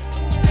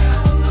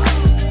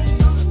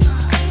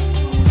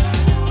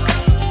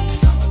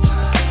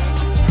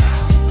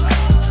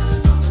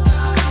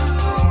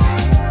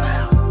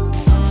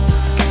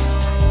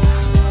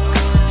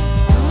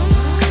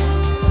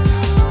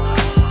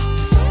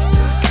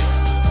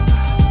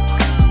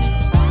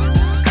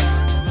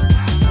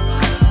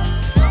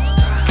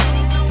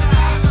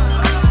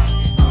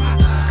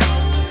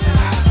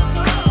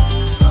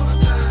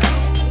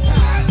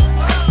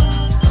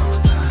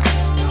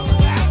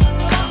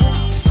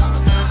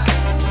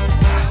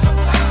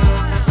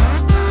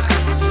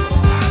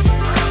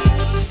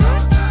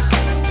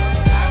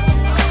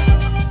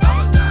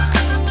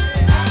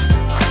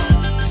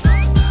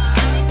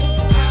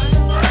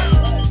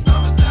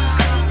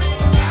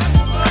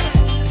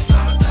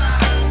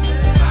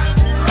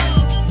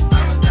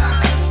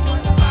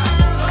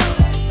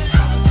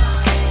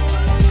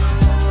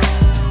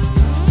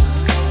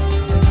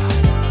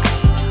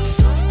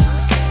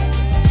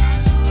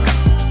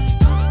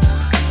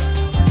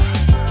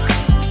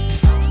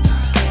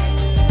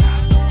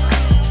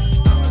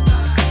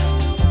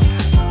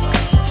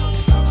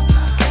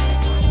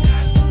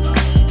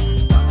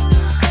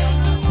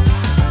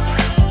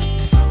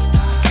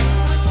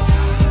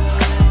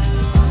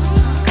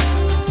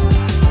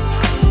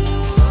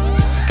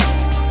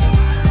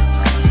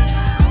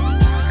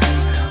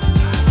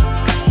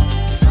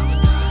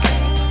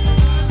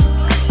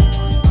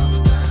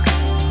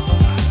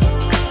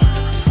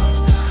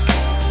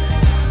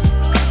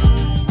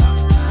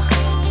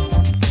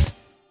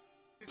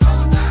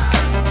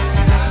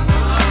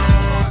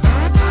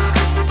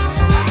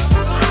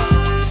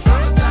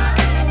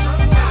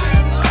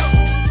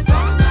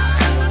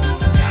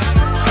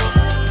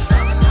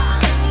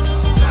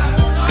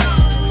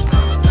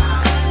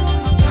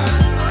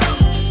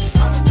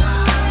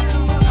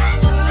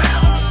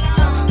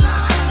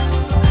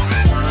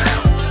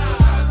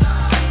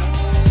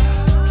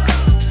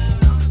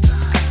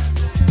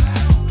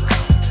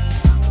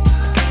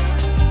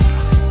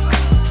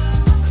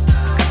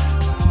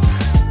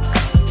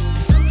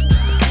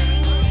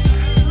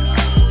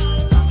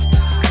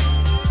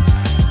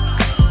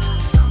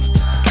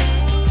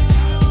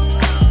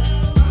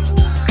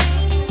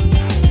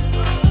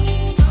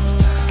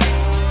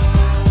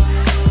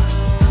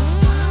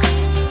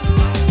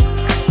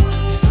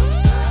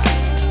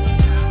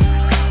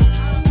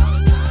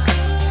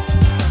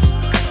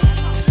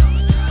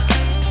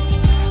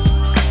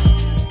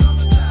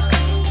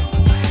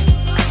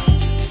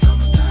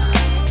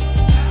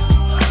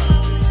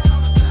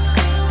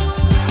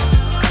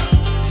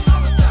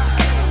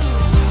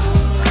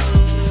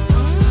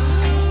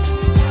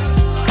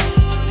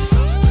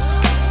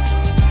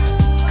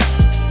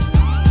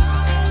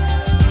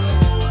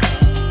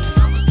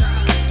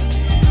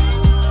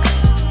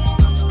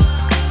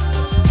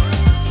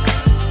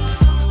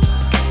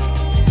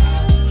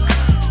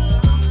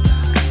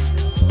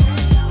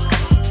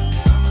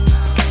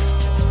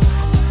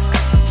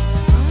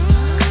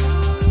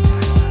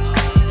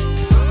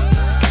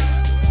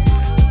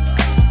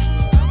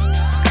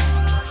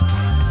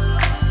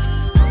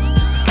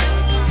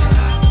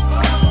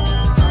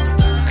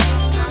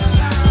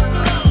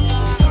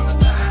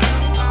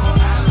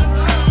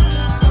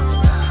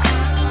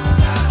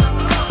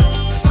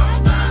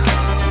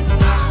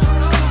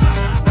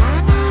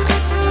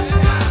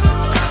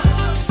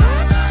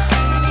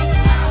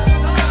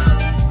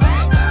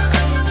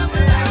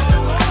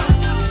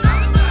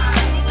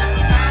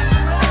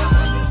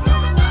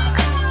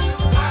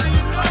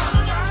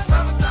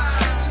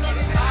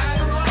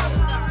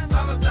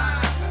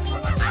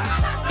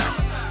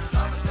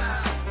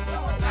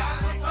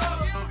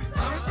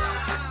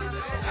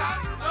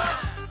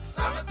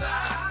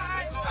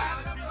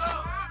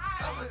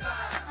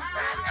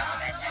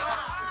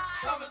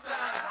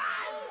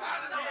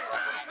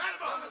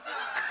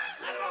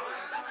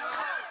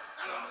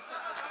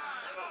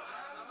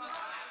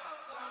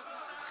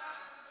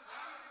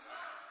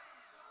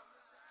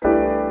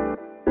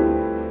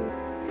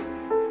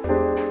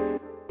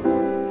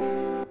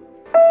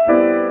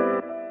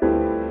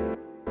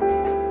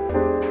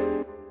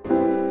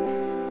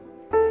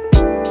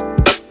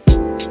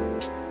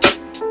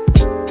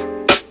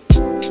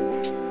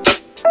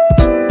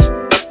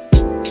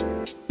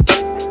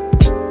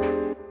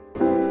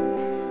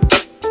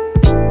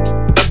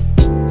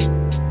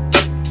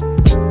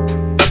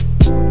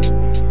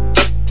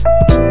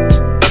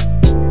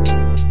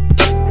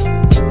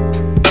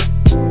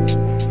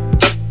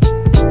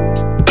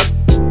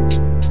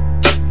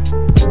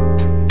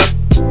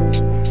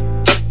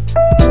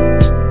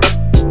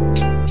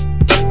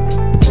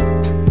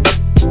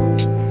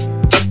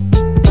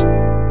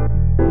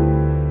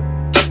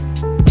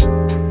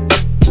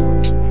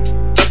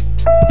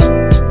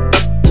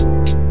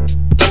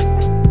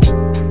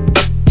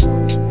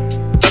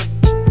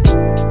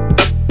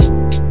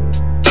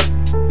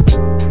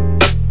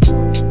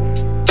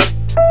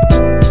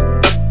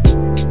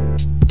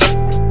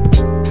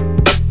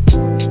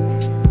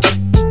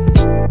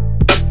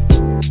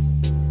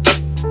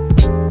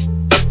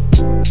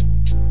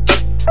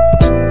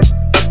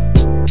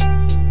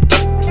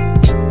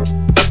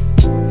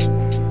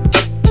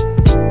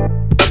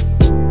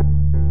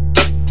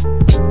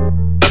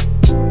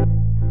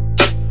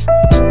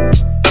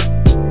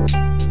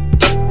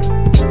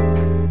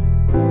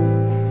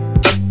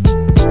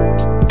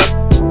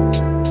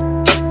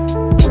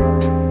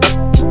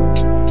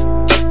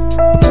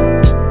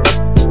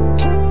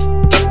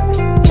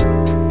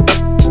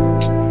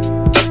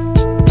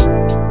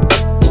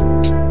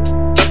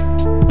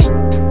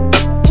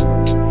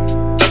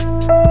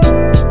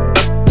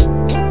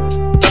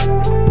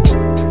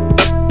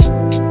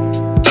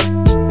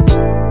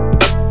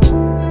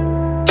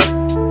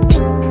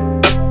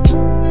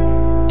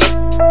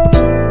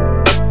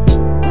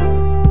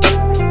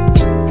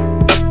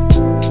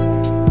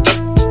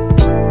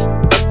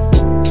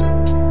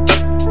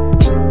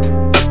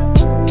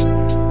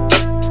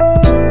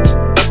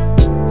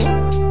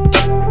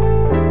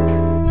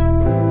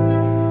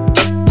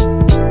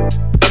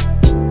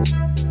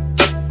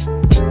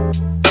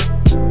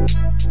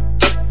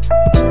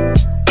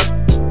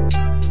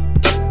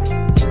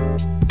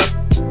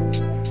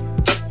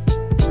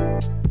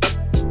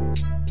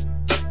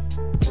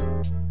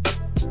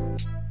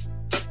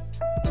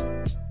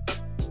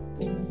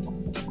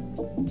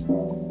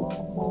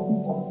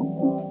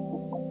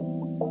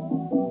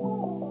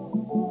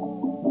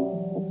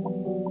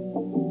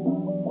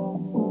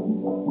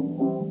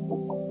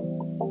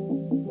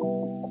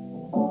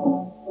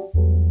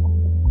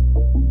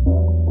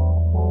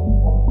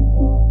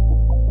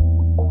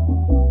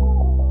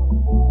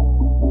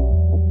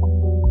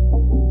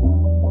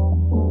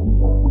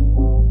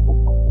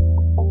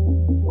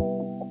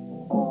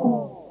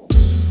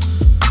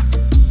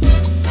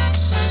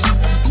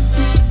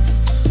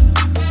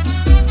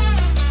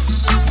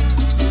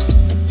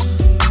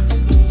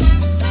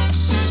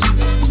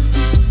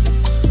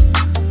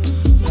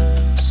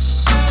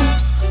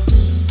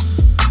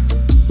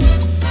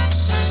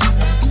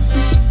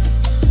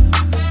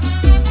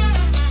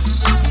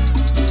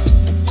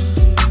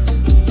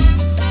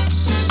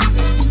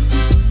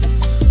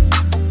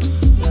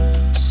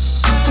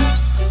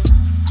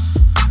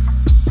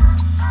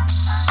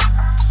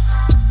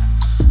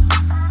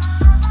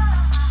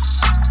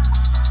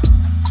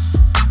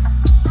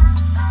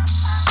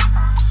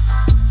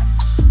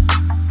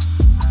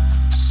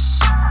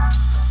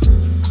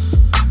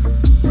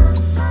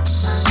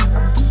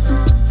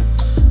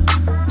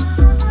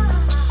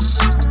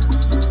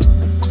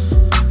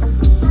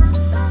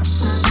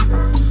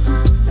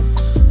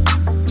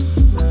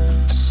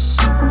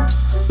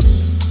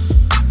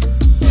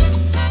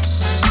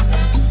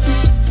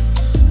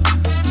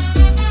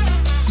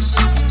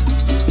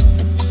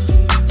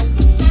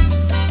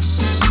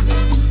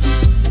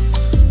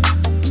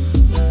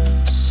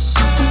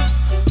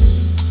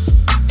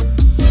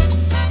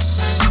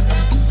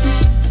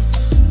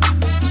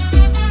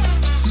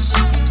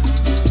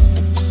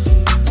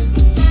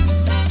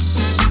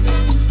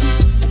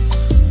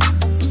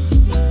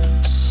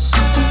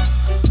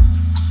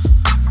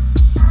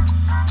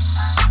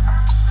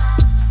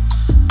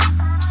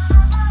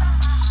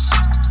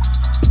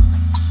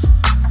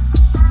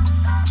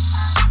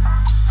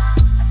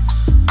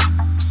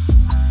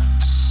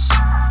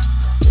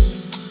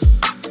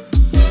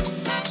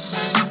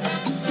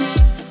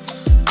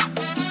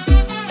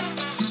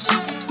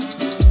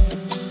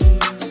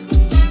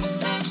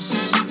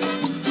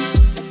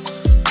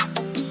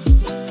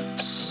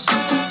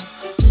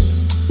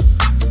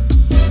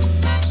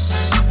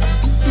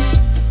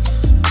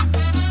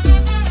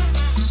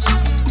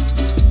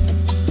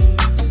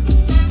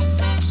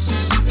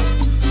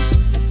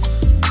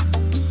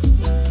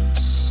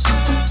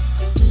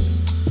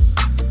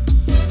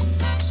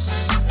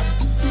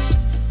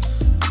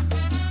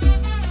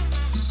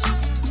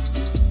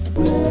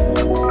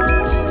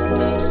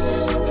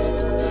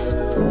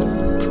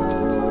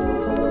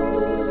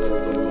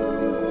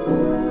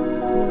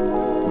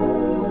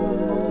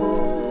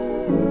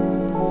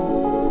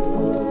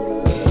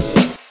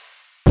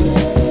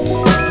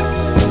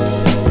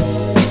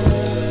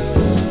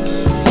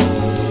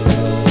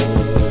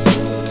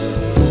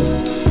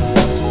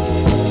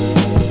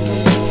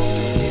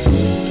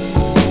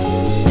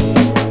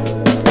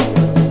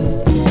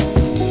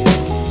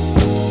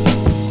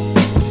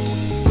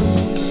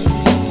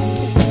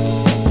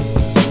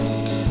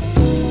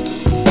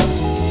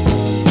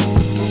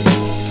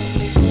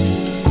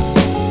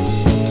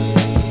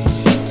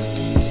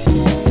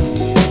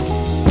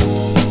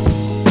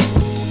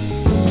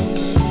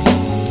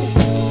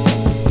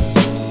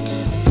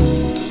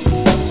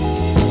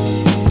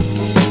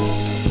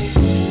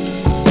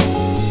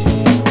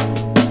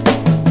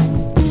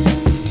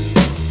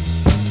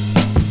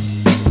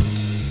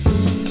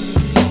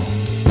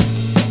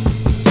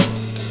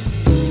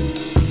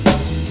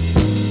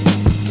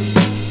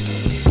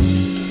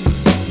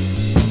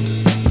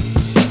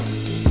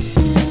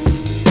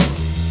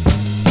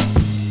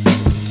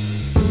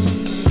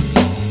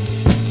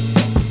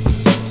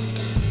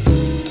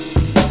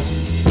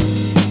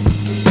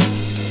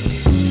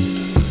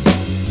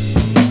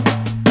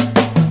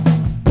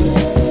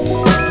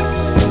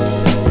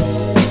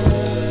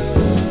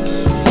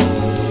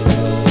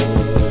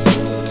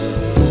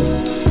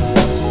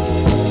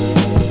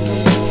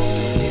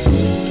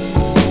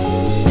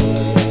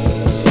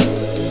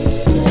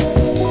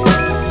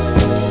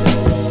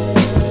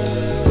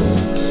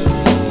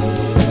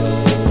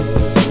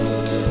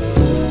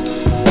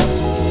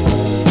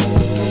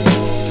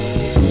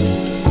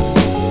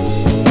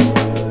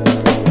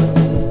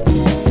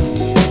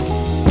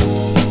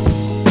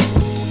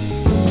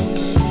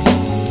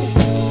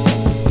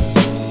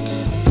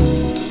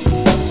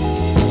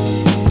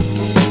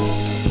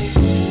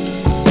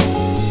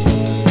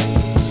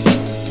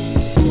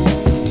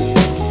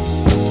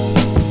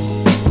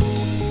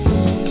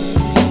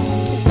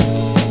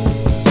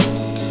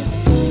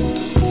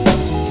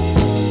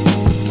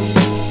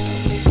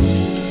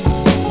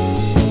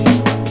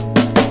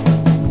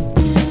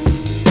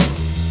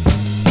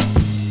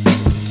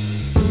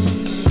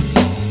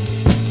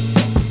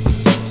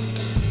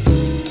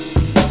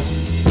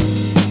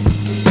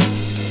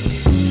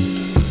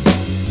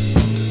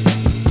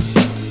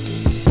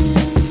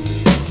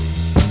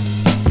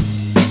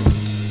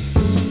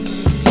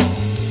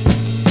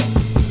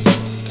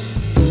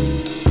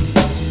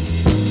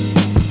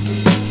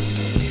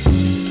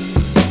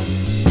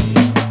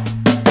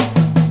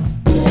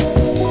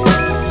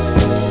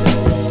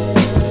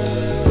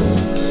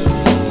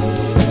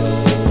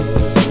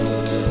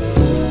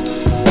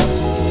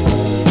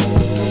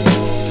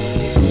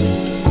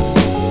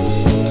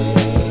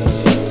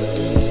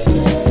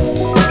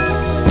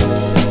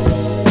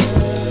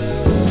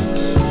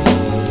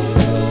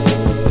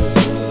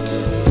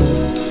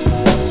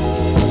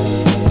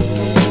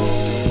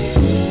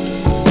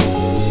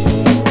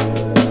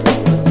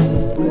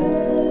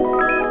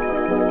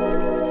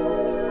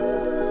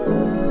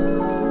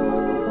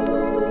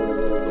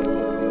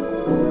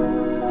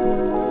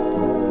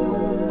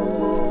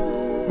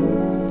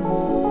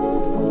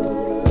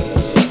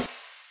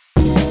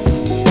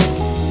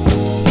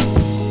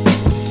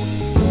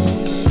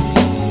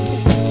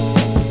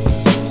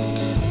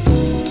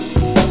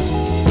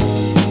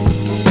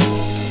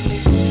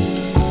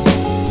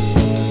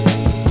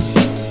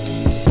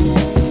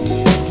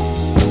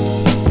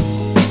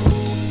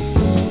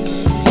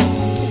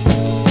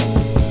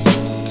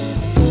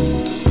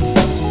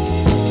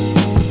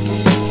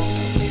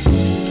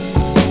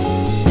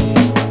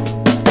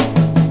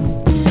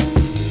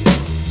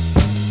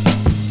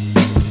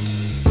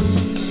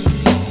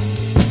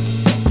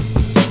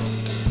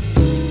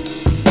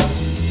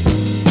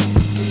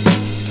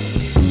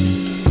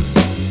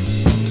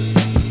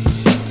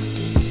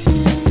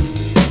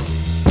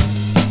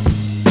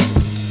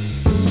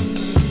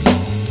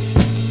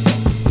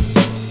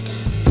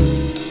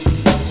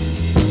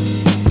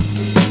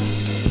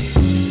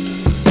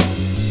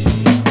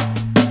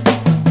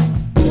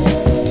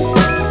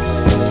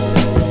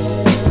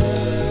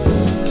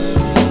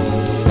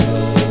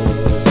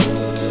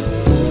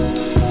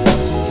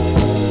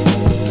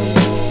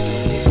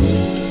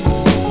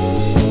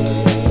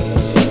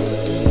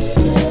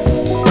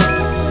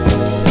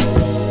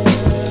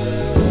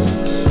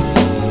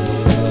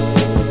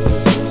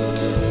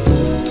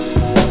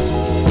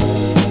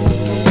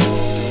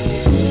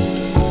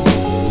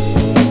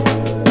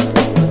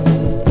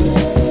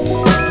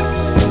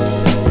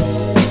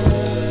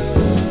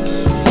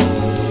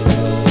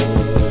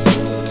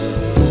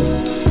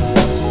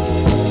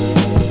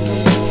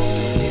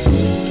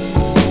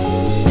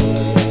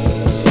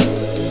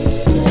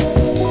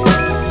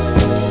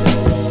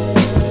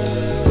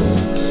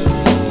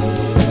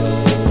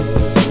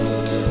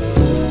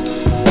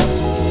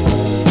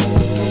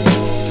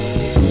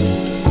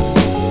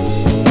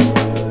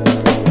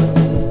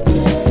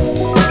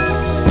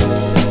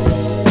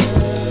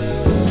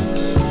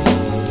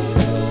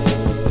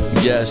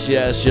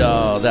 Yes,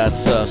 y'all.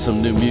 That's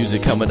some new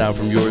music coming out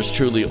from yours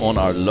truly on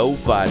our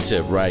lo-fi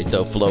tip, right?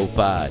 The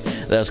Flo-Fi.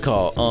 That's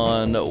called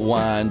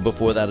Unwind.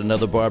 Before that,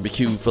 Another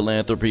Barbecue,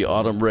 Philanthropy,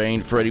 Autumn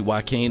Rain, Freddie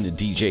Joaquin, the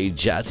DJ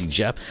Jazzy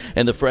Jeff,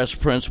 and the Fresh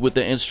Prince with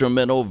the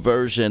instrumental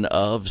version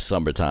of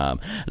Summertime.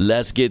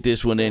 Let's get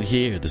this one in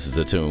here. This is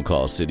a tune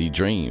called City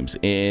Dreams.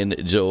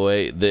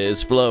 Enjoy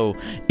this flow.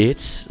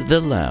 It's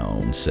the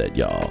Lounge Set,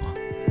 y'all.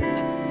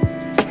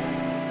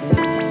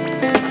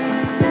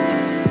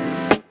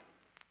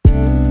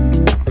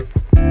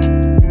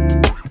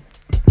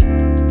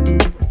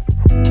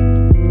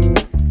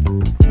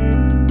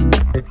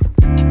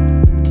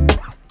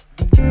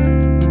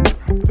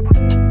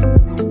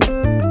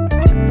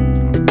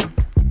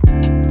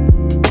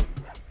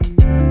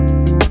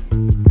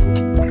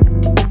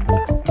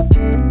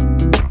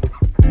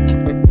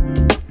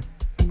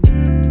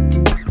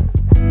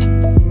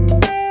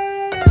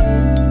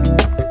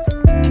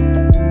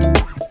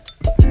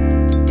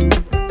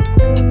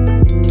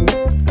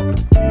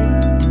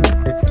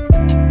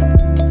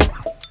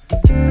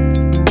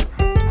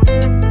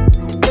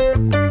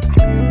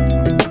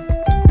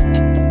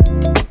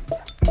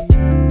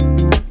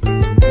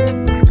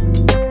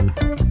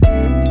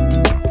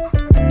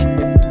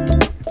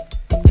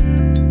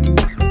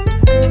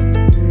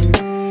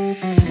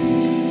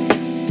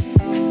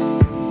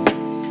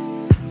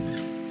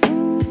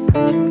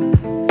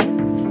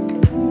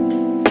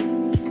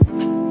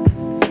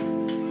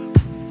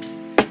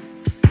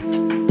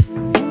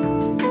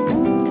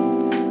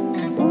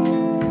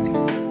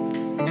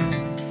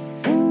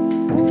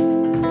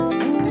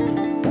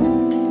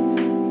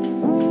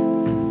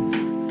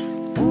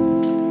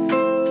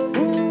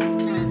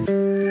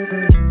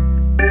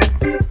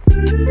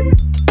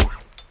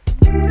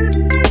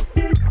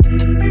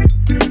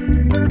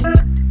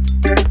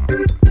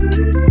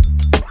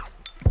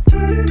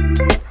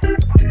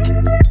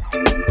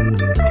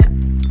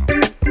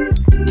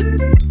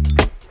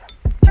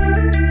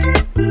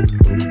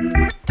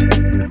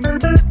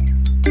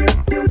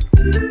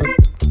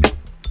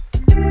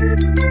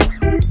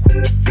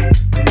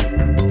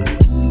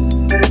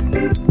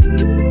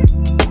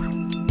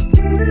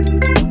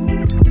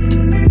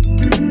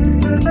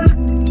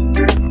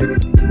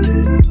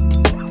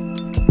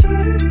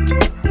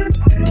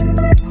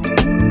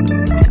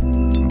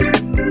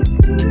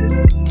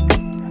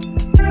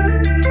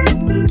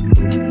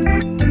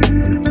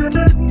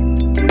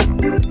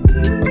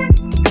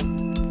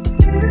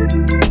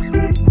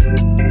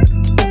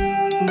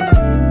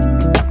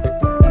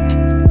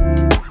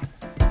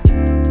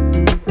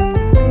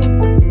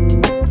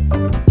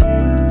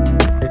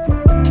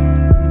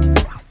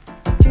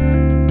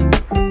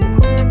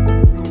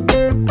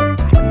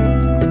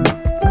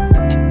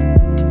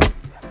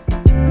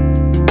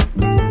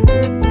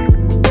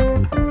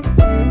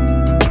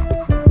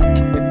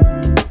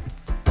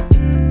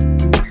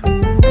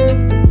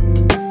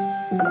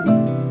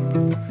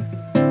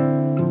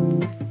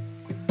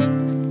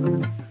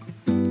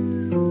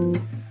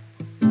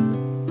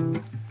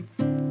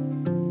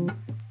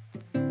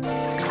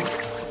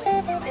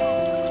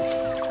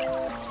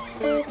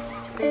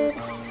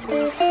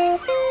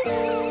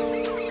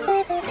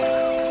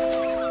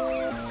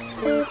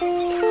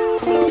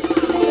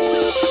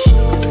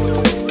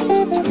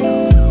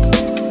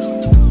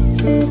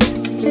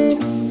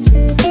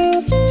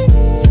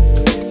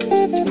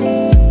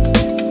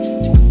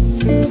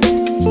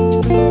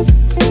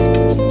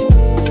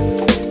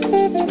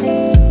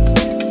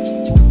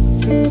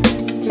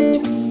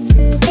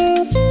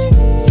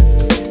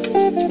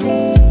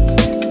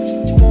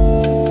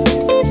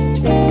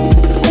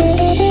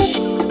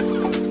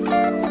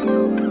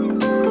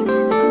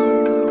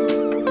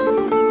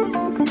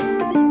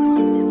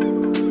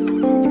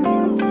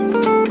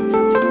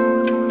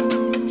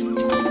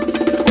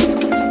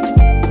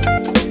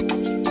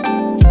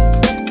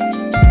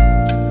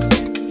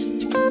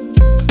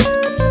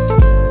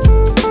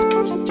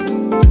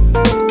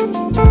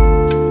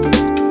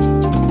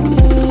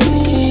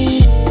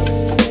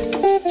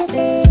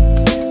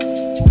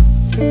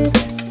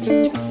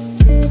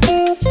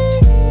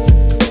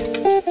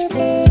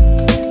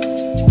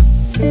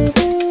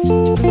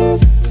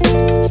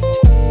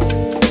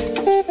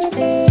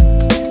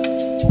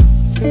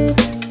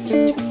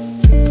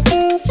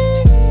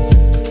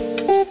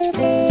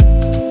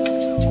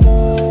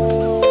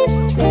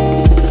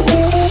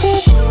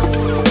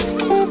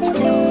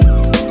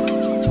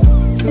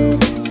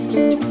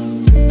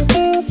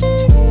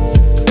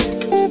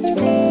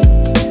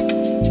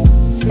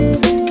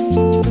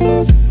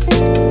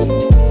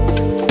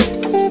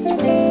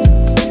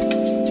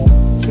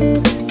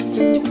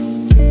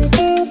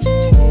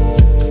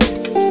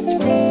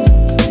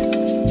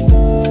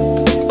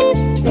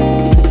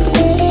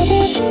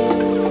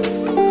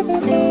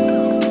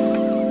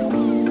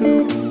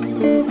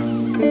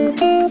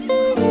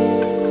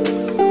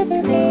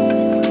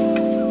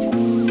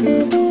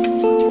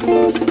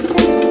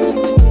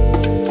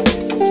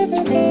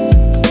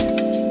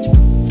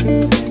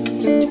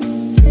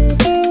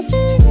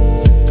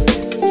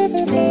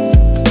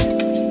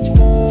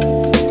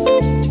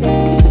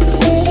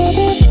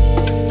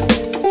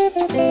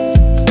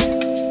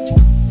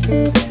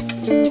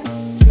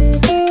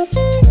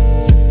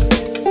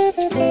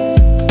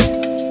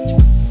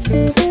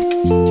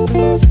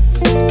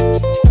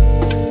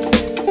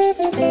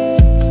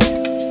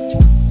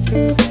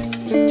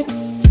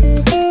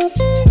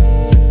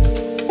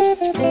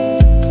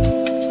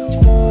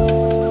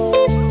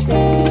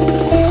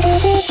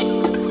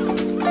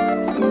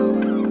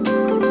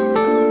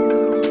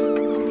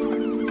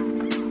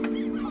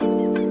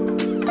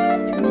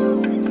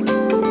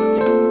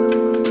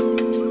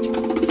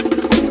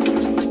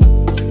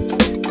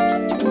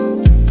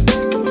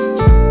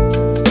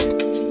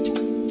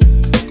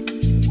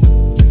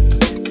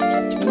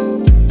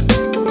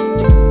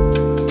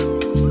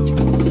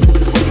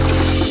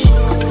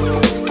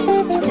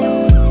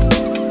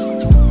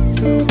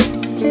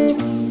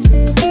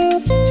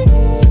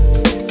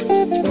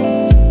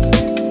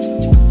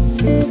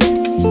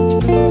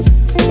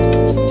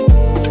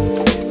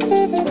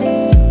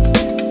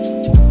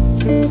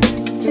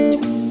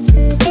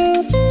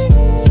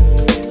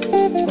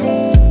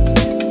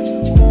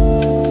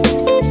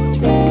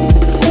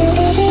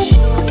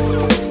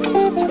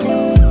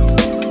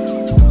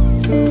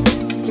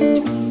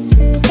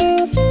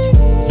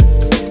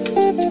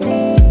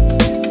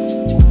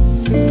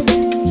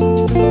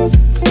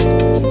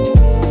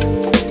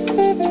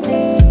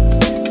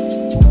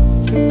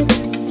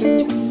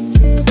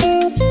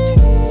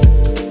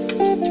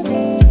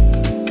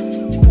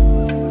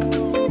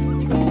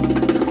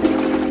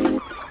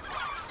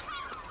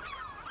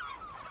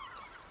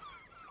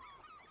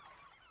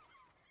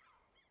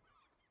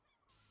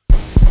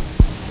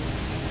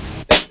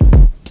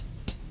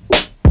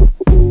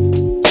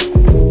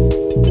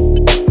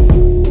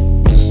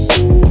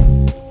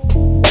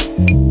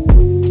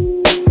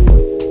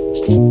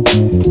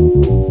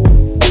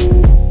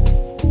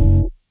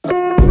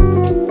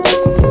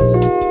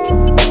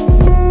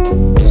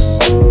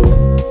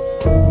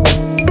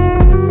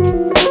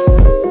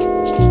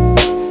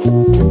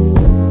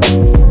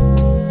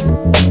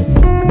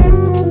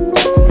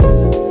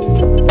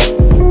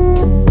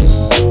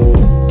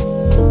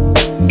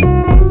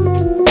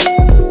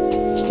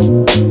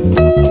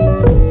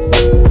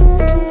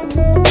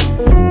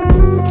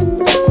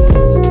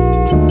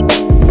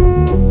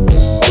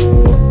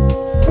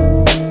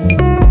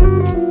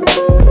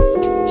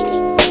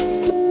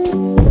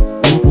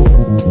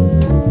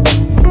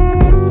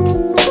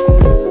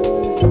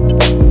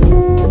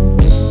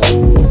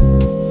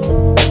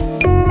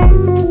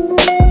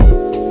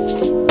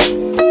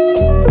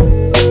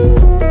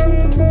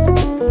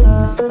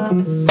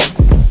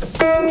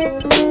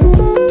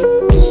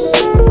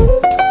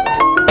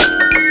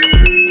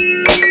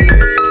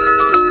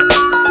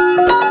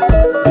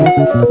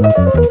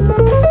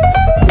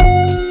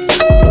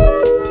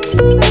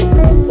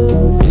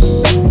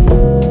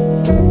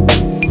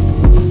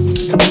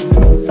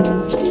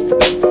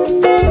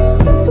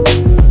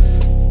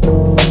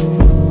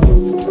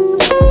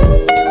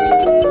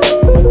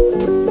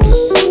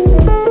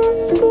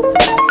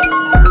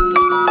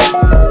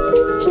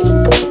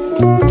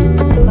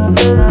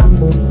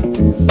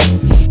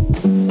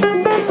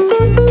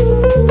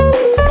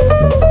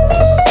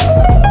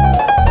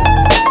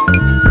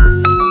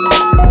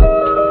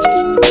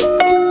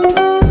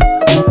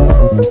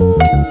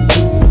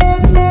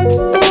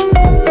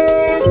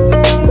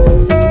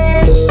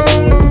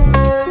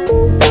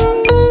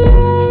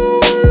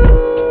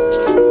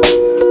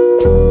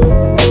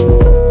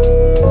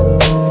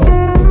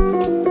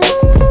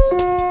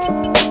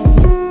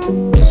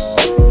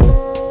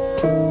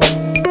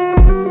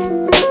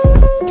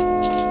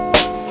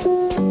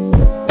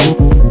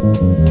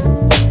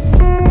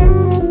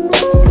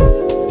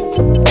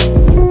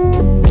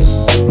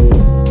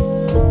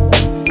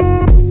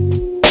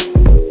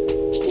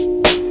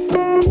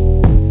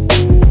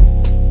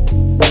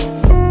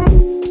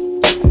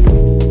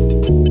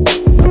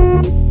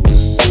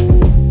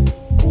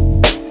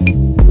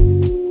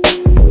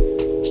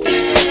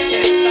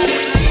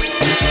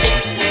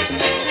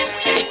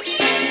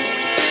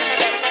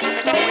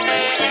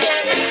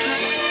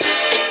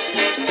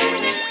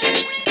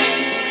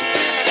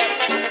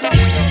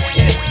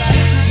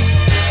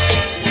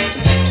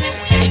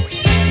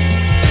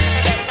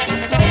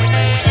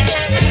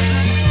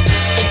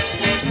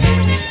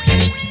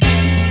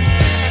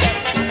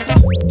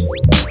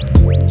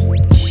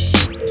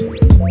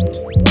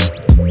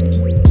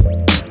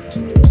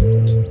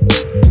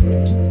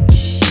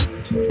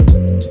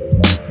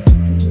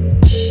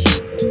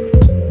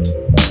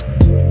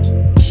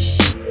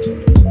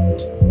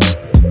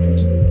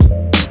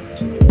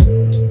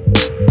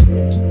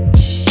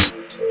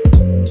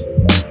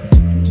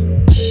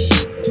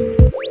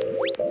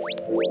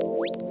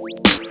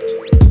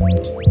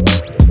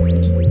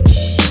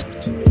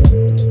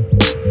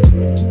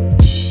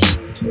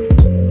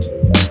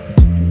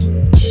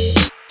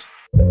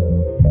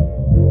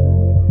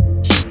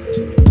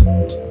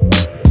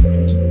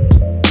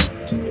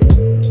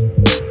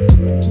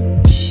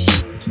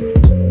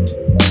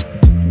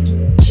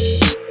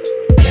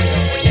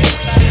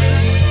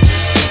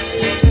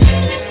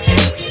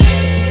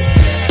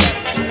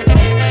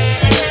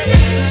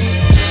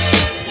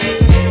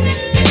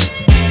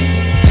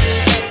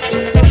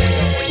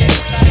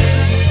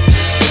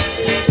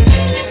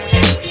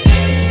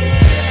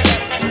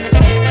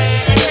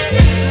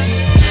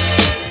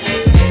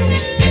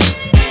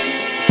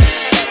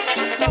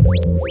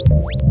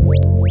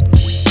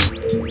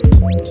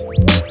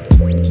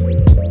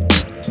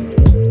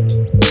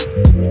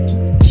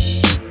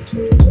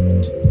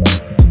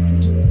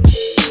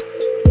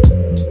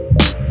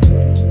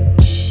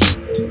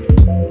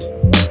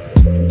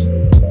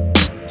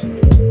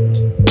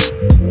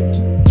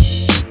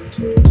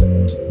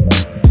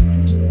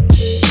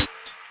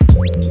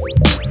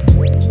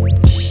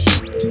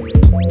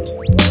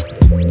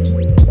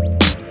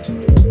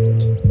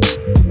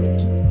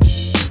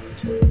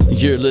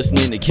 You're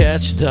listening to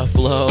Catch the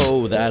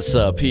Flow. That's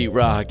Pete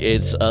Rock.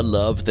 It's a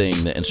Love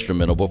Thing, the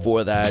instrumental.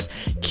 Before that,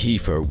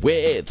 Kiefer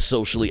with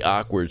Socially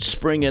Awkward,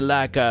 Spring and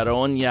La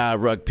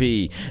Caronia,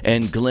 Rugby,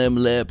 and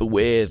Glimlip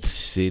with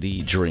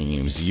City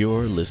Dreams.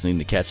 You're listening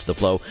to Catch the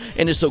Flow,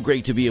 and it's so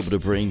great to be able to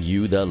bring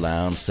you the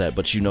lounge set.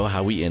 But you know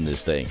how we end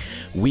this thing.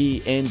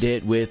 We end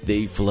it with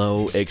the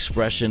flow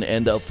expression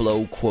and the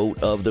flow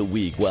quote of the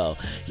week. Well,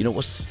 you know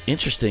what's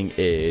interesting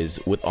is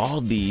with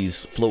all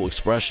these flow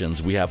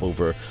expressions, we have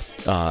over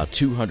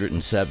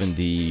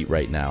 270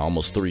 right now,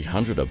 almost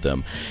 300 of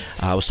them.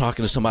 I was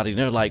talking to somebody and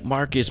they're like,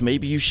 Marcus,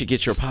 maybe you should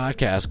get your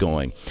podcast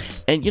going.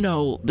 And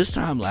this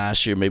time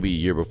last year, maybe a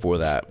year before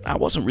that, I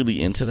wasn't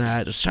really into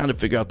that. Just trying to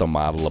figure out the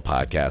model of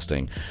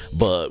podcasting,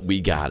 but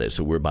we got it.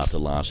 So we're about to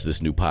launch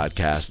this new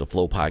podcast, the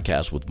Flow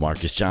Podcast with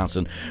Marcus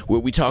Johnson, where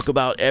we talk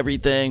about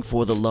everything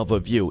for the love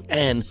of you.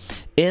 And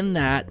in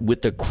that,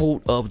 with the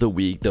quote of the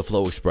week, the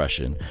flow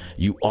expression,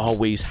 you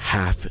always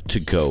have to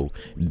go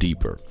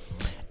deeper.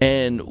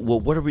 And, well,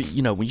 what are we,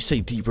 when you say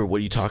deeper, what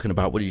are you talking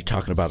about? What are you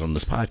talking about on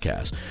this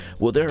podcast?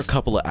 Well, there are a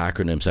couple of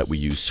acronyms that we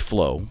use.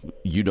 Flow,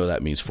 that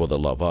means for the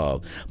love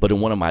of. But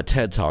in one of my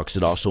TED Talks,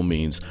 it also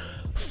means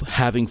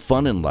having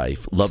fun in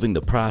life, loving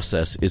the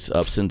process, its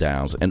ups and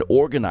downs, and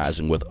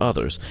organizing with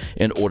others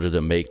in order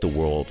to make the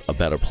world a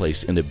better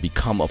place and to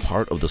become a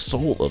part of the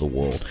soul of the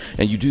world.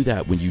 And you do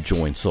that when you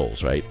join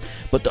souls, right?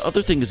 But the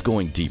other thing is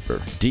going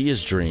deeper. D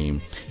is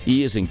dream,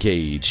 E is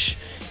engage,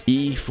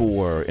 E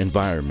for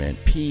environment,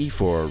 P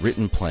for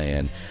written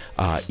plan,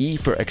 E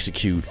for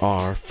execute,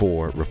 R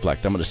for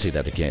reflect. I'm going to say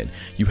that again.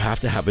 You have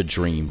to have a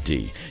dream,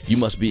 D. You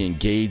must be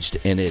engaged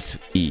in it,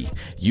 E.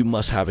 You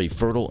must have a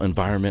fertile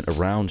environment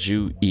around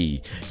you, E.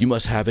 You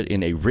must have it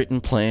in a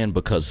written plan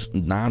because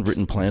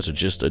non-written plans are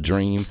just a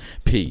dream,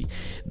 P.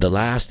 The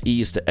last E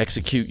is to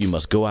execute. You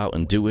must go out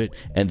and do it.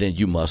 And then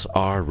you must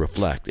R,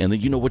 reflect. And then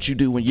you know what you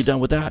do when you're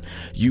done with that?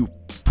 You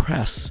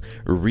press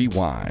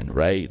rewind,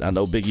 right? I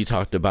know Biggie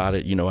talked about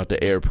it, at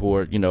the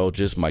airport,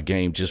 just my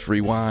game just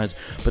rewinds,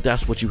 but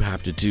that's what you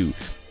have to do.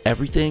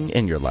 Everything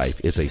in your life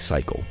is a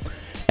cycle.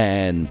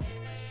 And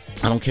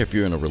I don't care if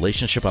you're in a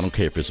relationship. I don't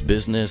care if it's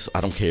business. I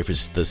don't care if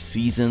it's the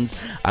seasons.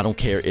 I don't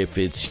care if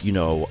it's,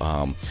 your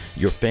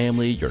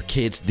family, your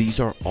kids. These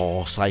are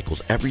all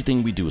cycles.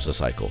 Everything we do is a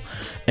cycle.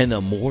 And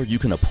the more you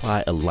can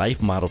apply a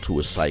life model to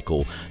a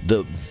cycle,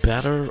 the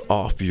better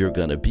off you're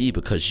going to be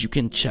because you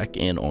can check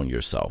in on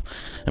yourself.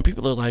 And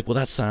people are like, well,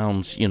 that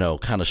sounds,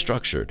 kind of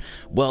structured.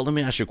 Well, let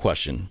me ask you a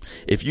question.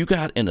 If you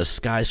got in a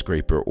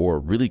skyscraper or a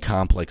really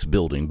complex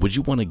building, would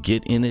you want to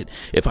get in it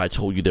if I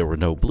told you there were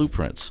no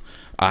blueprints?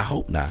 I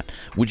hope not.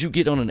 Would you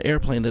get on an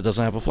airplane that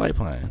doesn't have a flight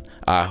plan?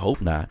 I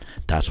hope not.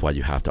 That's why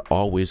you have to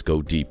always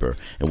go deeper.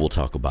 And we'll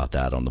talk about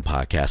that on the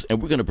podcast.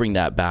 And we're going to bring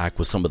that back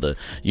with some of the,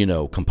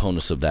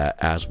 components of that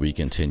as we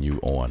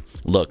continue on.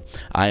 Look,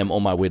 I am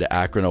on my way to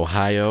Akron,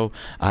 Ohio.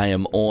 I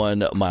am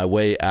on my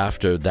way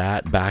after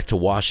that back to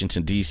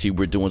Washington, D.C.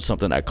 We're doing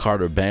something at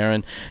Carter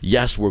Barron.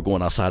 Yes, we're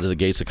going outside of the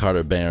gates of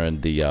Carter Barron,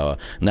 the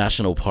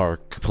National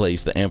Park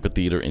place, the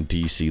amphitheater in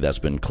D.C. that's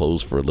been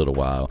closed for a little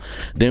while.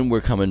 Then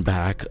we're coming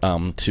back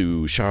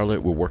to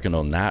Charlotte. We're working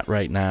on that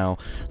right now.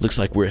 Looks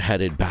like we're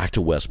headed back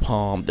to West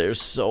Palm.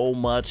 There's so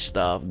much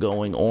stuff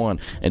going on.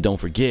 And don't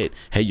forget,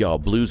 hey y'all,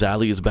 Blues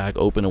Alley is back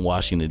open in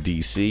Washington,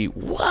 D.C.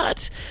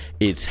 What?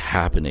 It's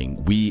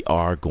happening. We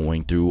are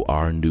going through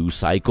our new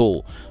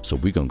cycle. So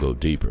we're going to go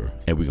deeper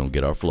and we're going to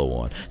get our flow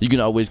on. You can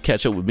always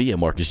catch up with me at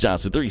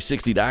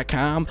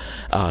MarcusJohnson360.com,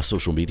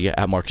 social media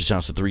at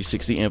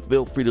MarcusJohnson360, and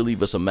feel free to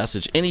leave us a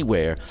message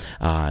anywhere,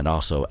 and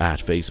also at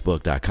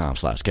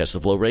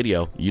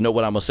Facebook.com/CatchTheFlowRadio. You know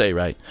what I'm going to say,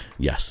 right?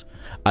 Yes.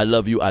 I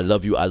love you, I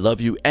love you, I love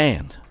you,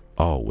 and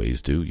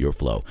always do your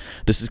flow.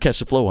 This is Catch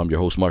the Flow. I'm your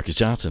host, Marcus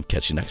Johnson.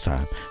 Catch you next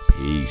time.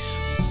 Peace.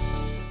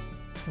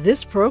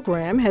 This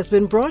program has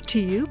been brought to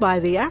you by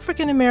the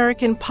African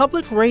American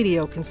Public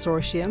Radio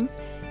Consortium,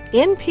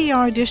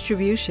 NPR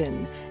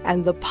Distribution,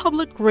 and the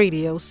Public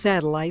Radio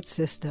Satellite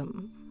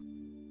System.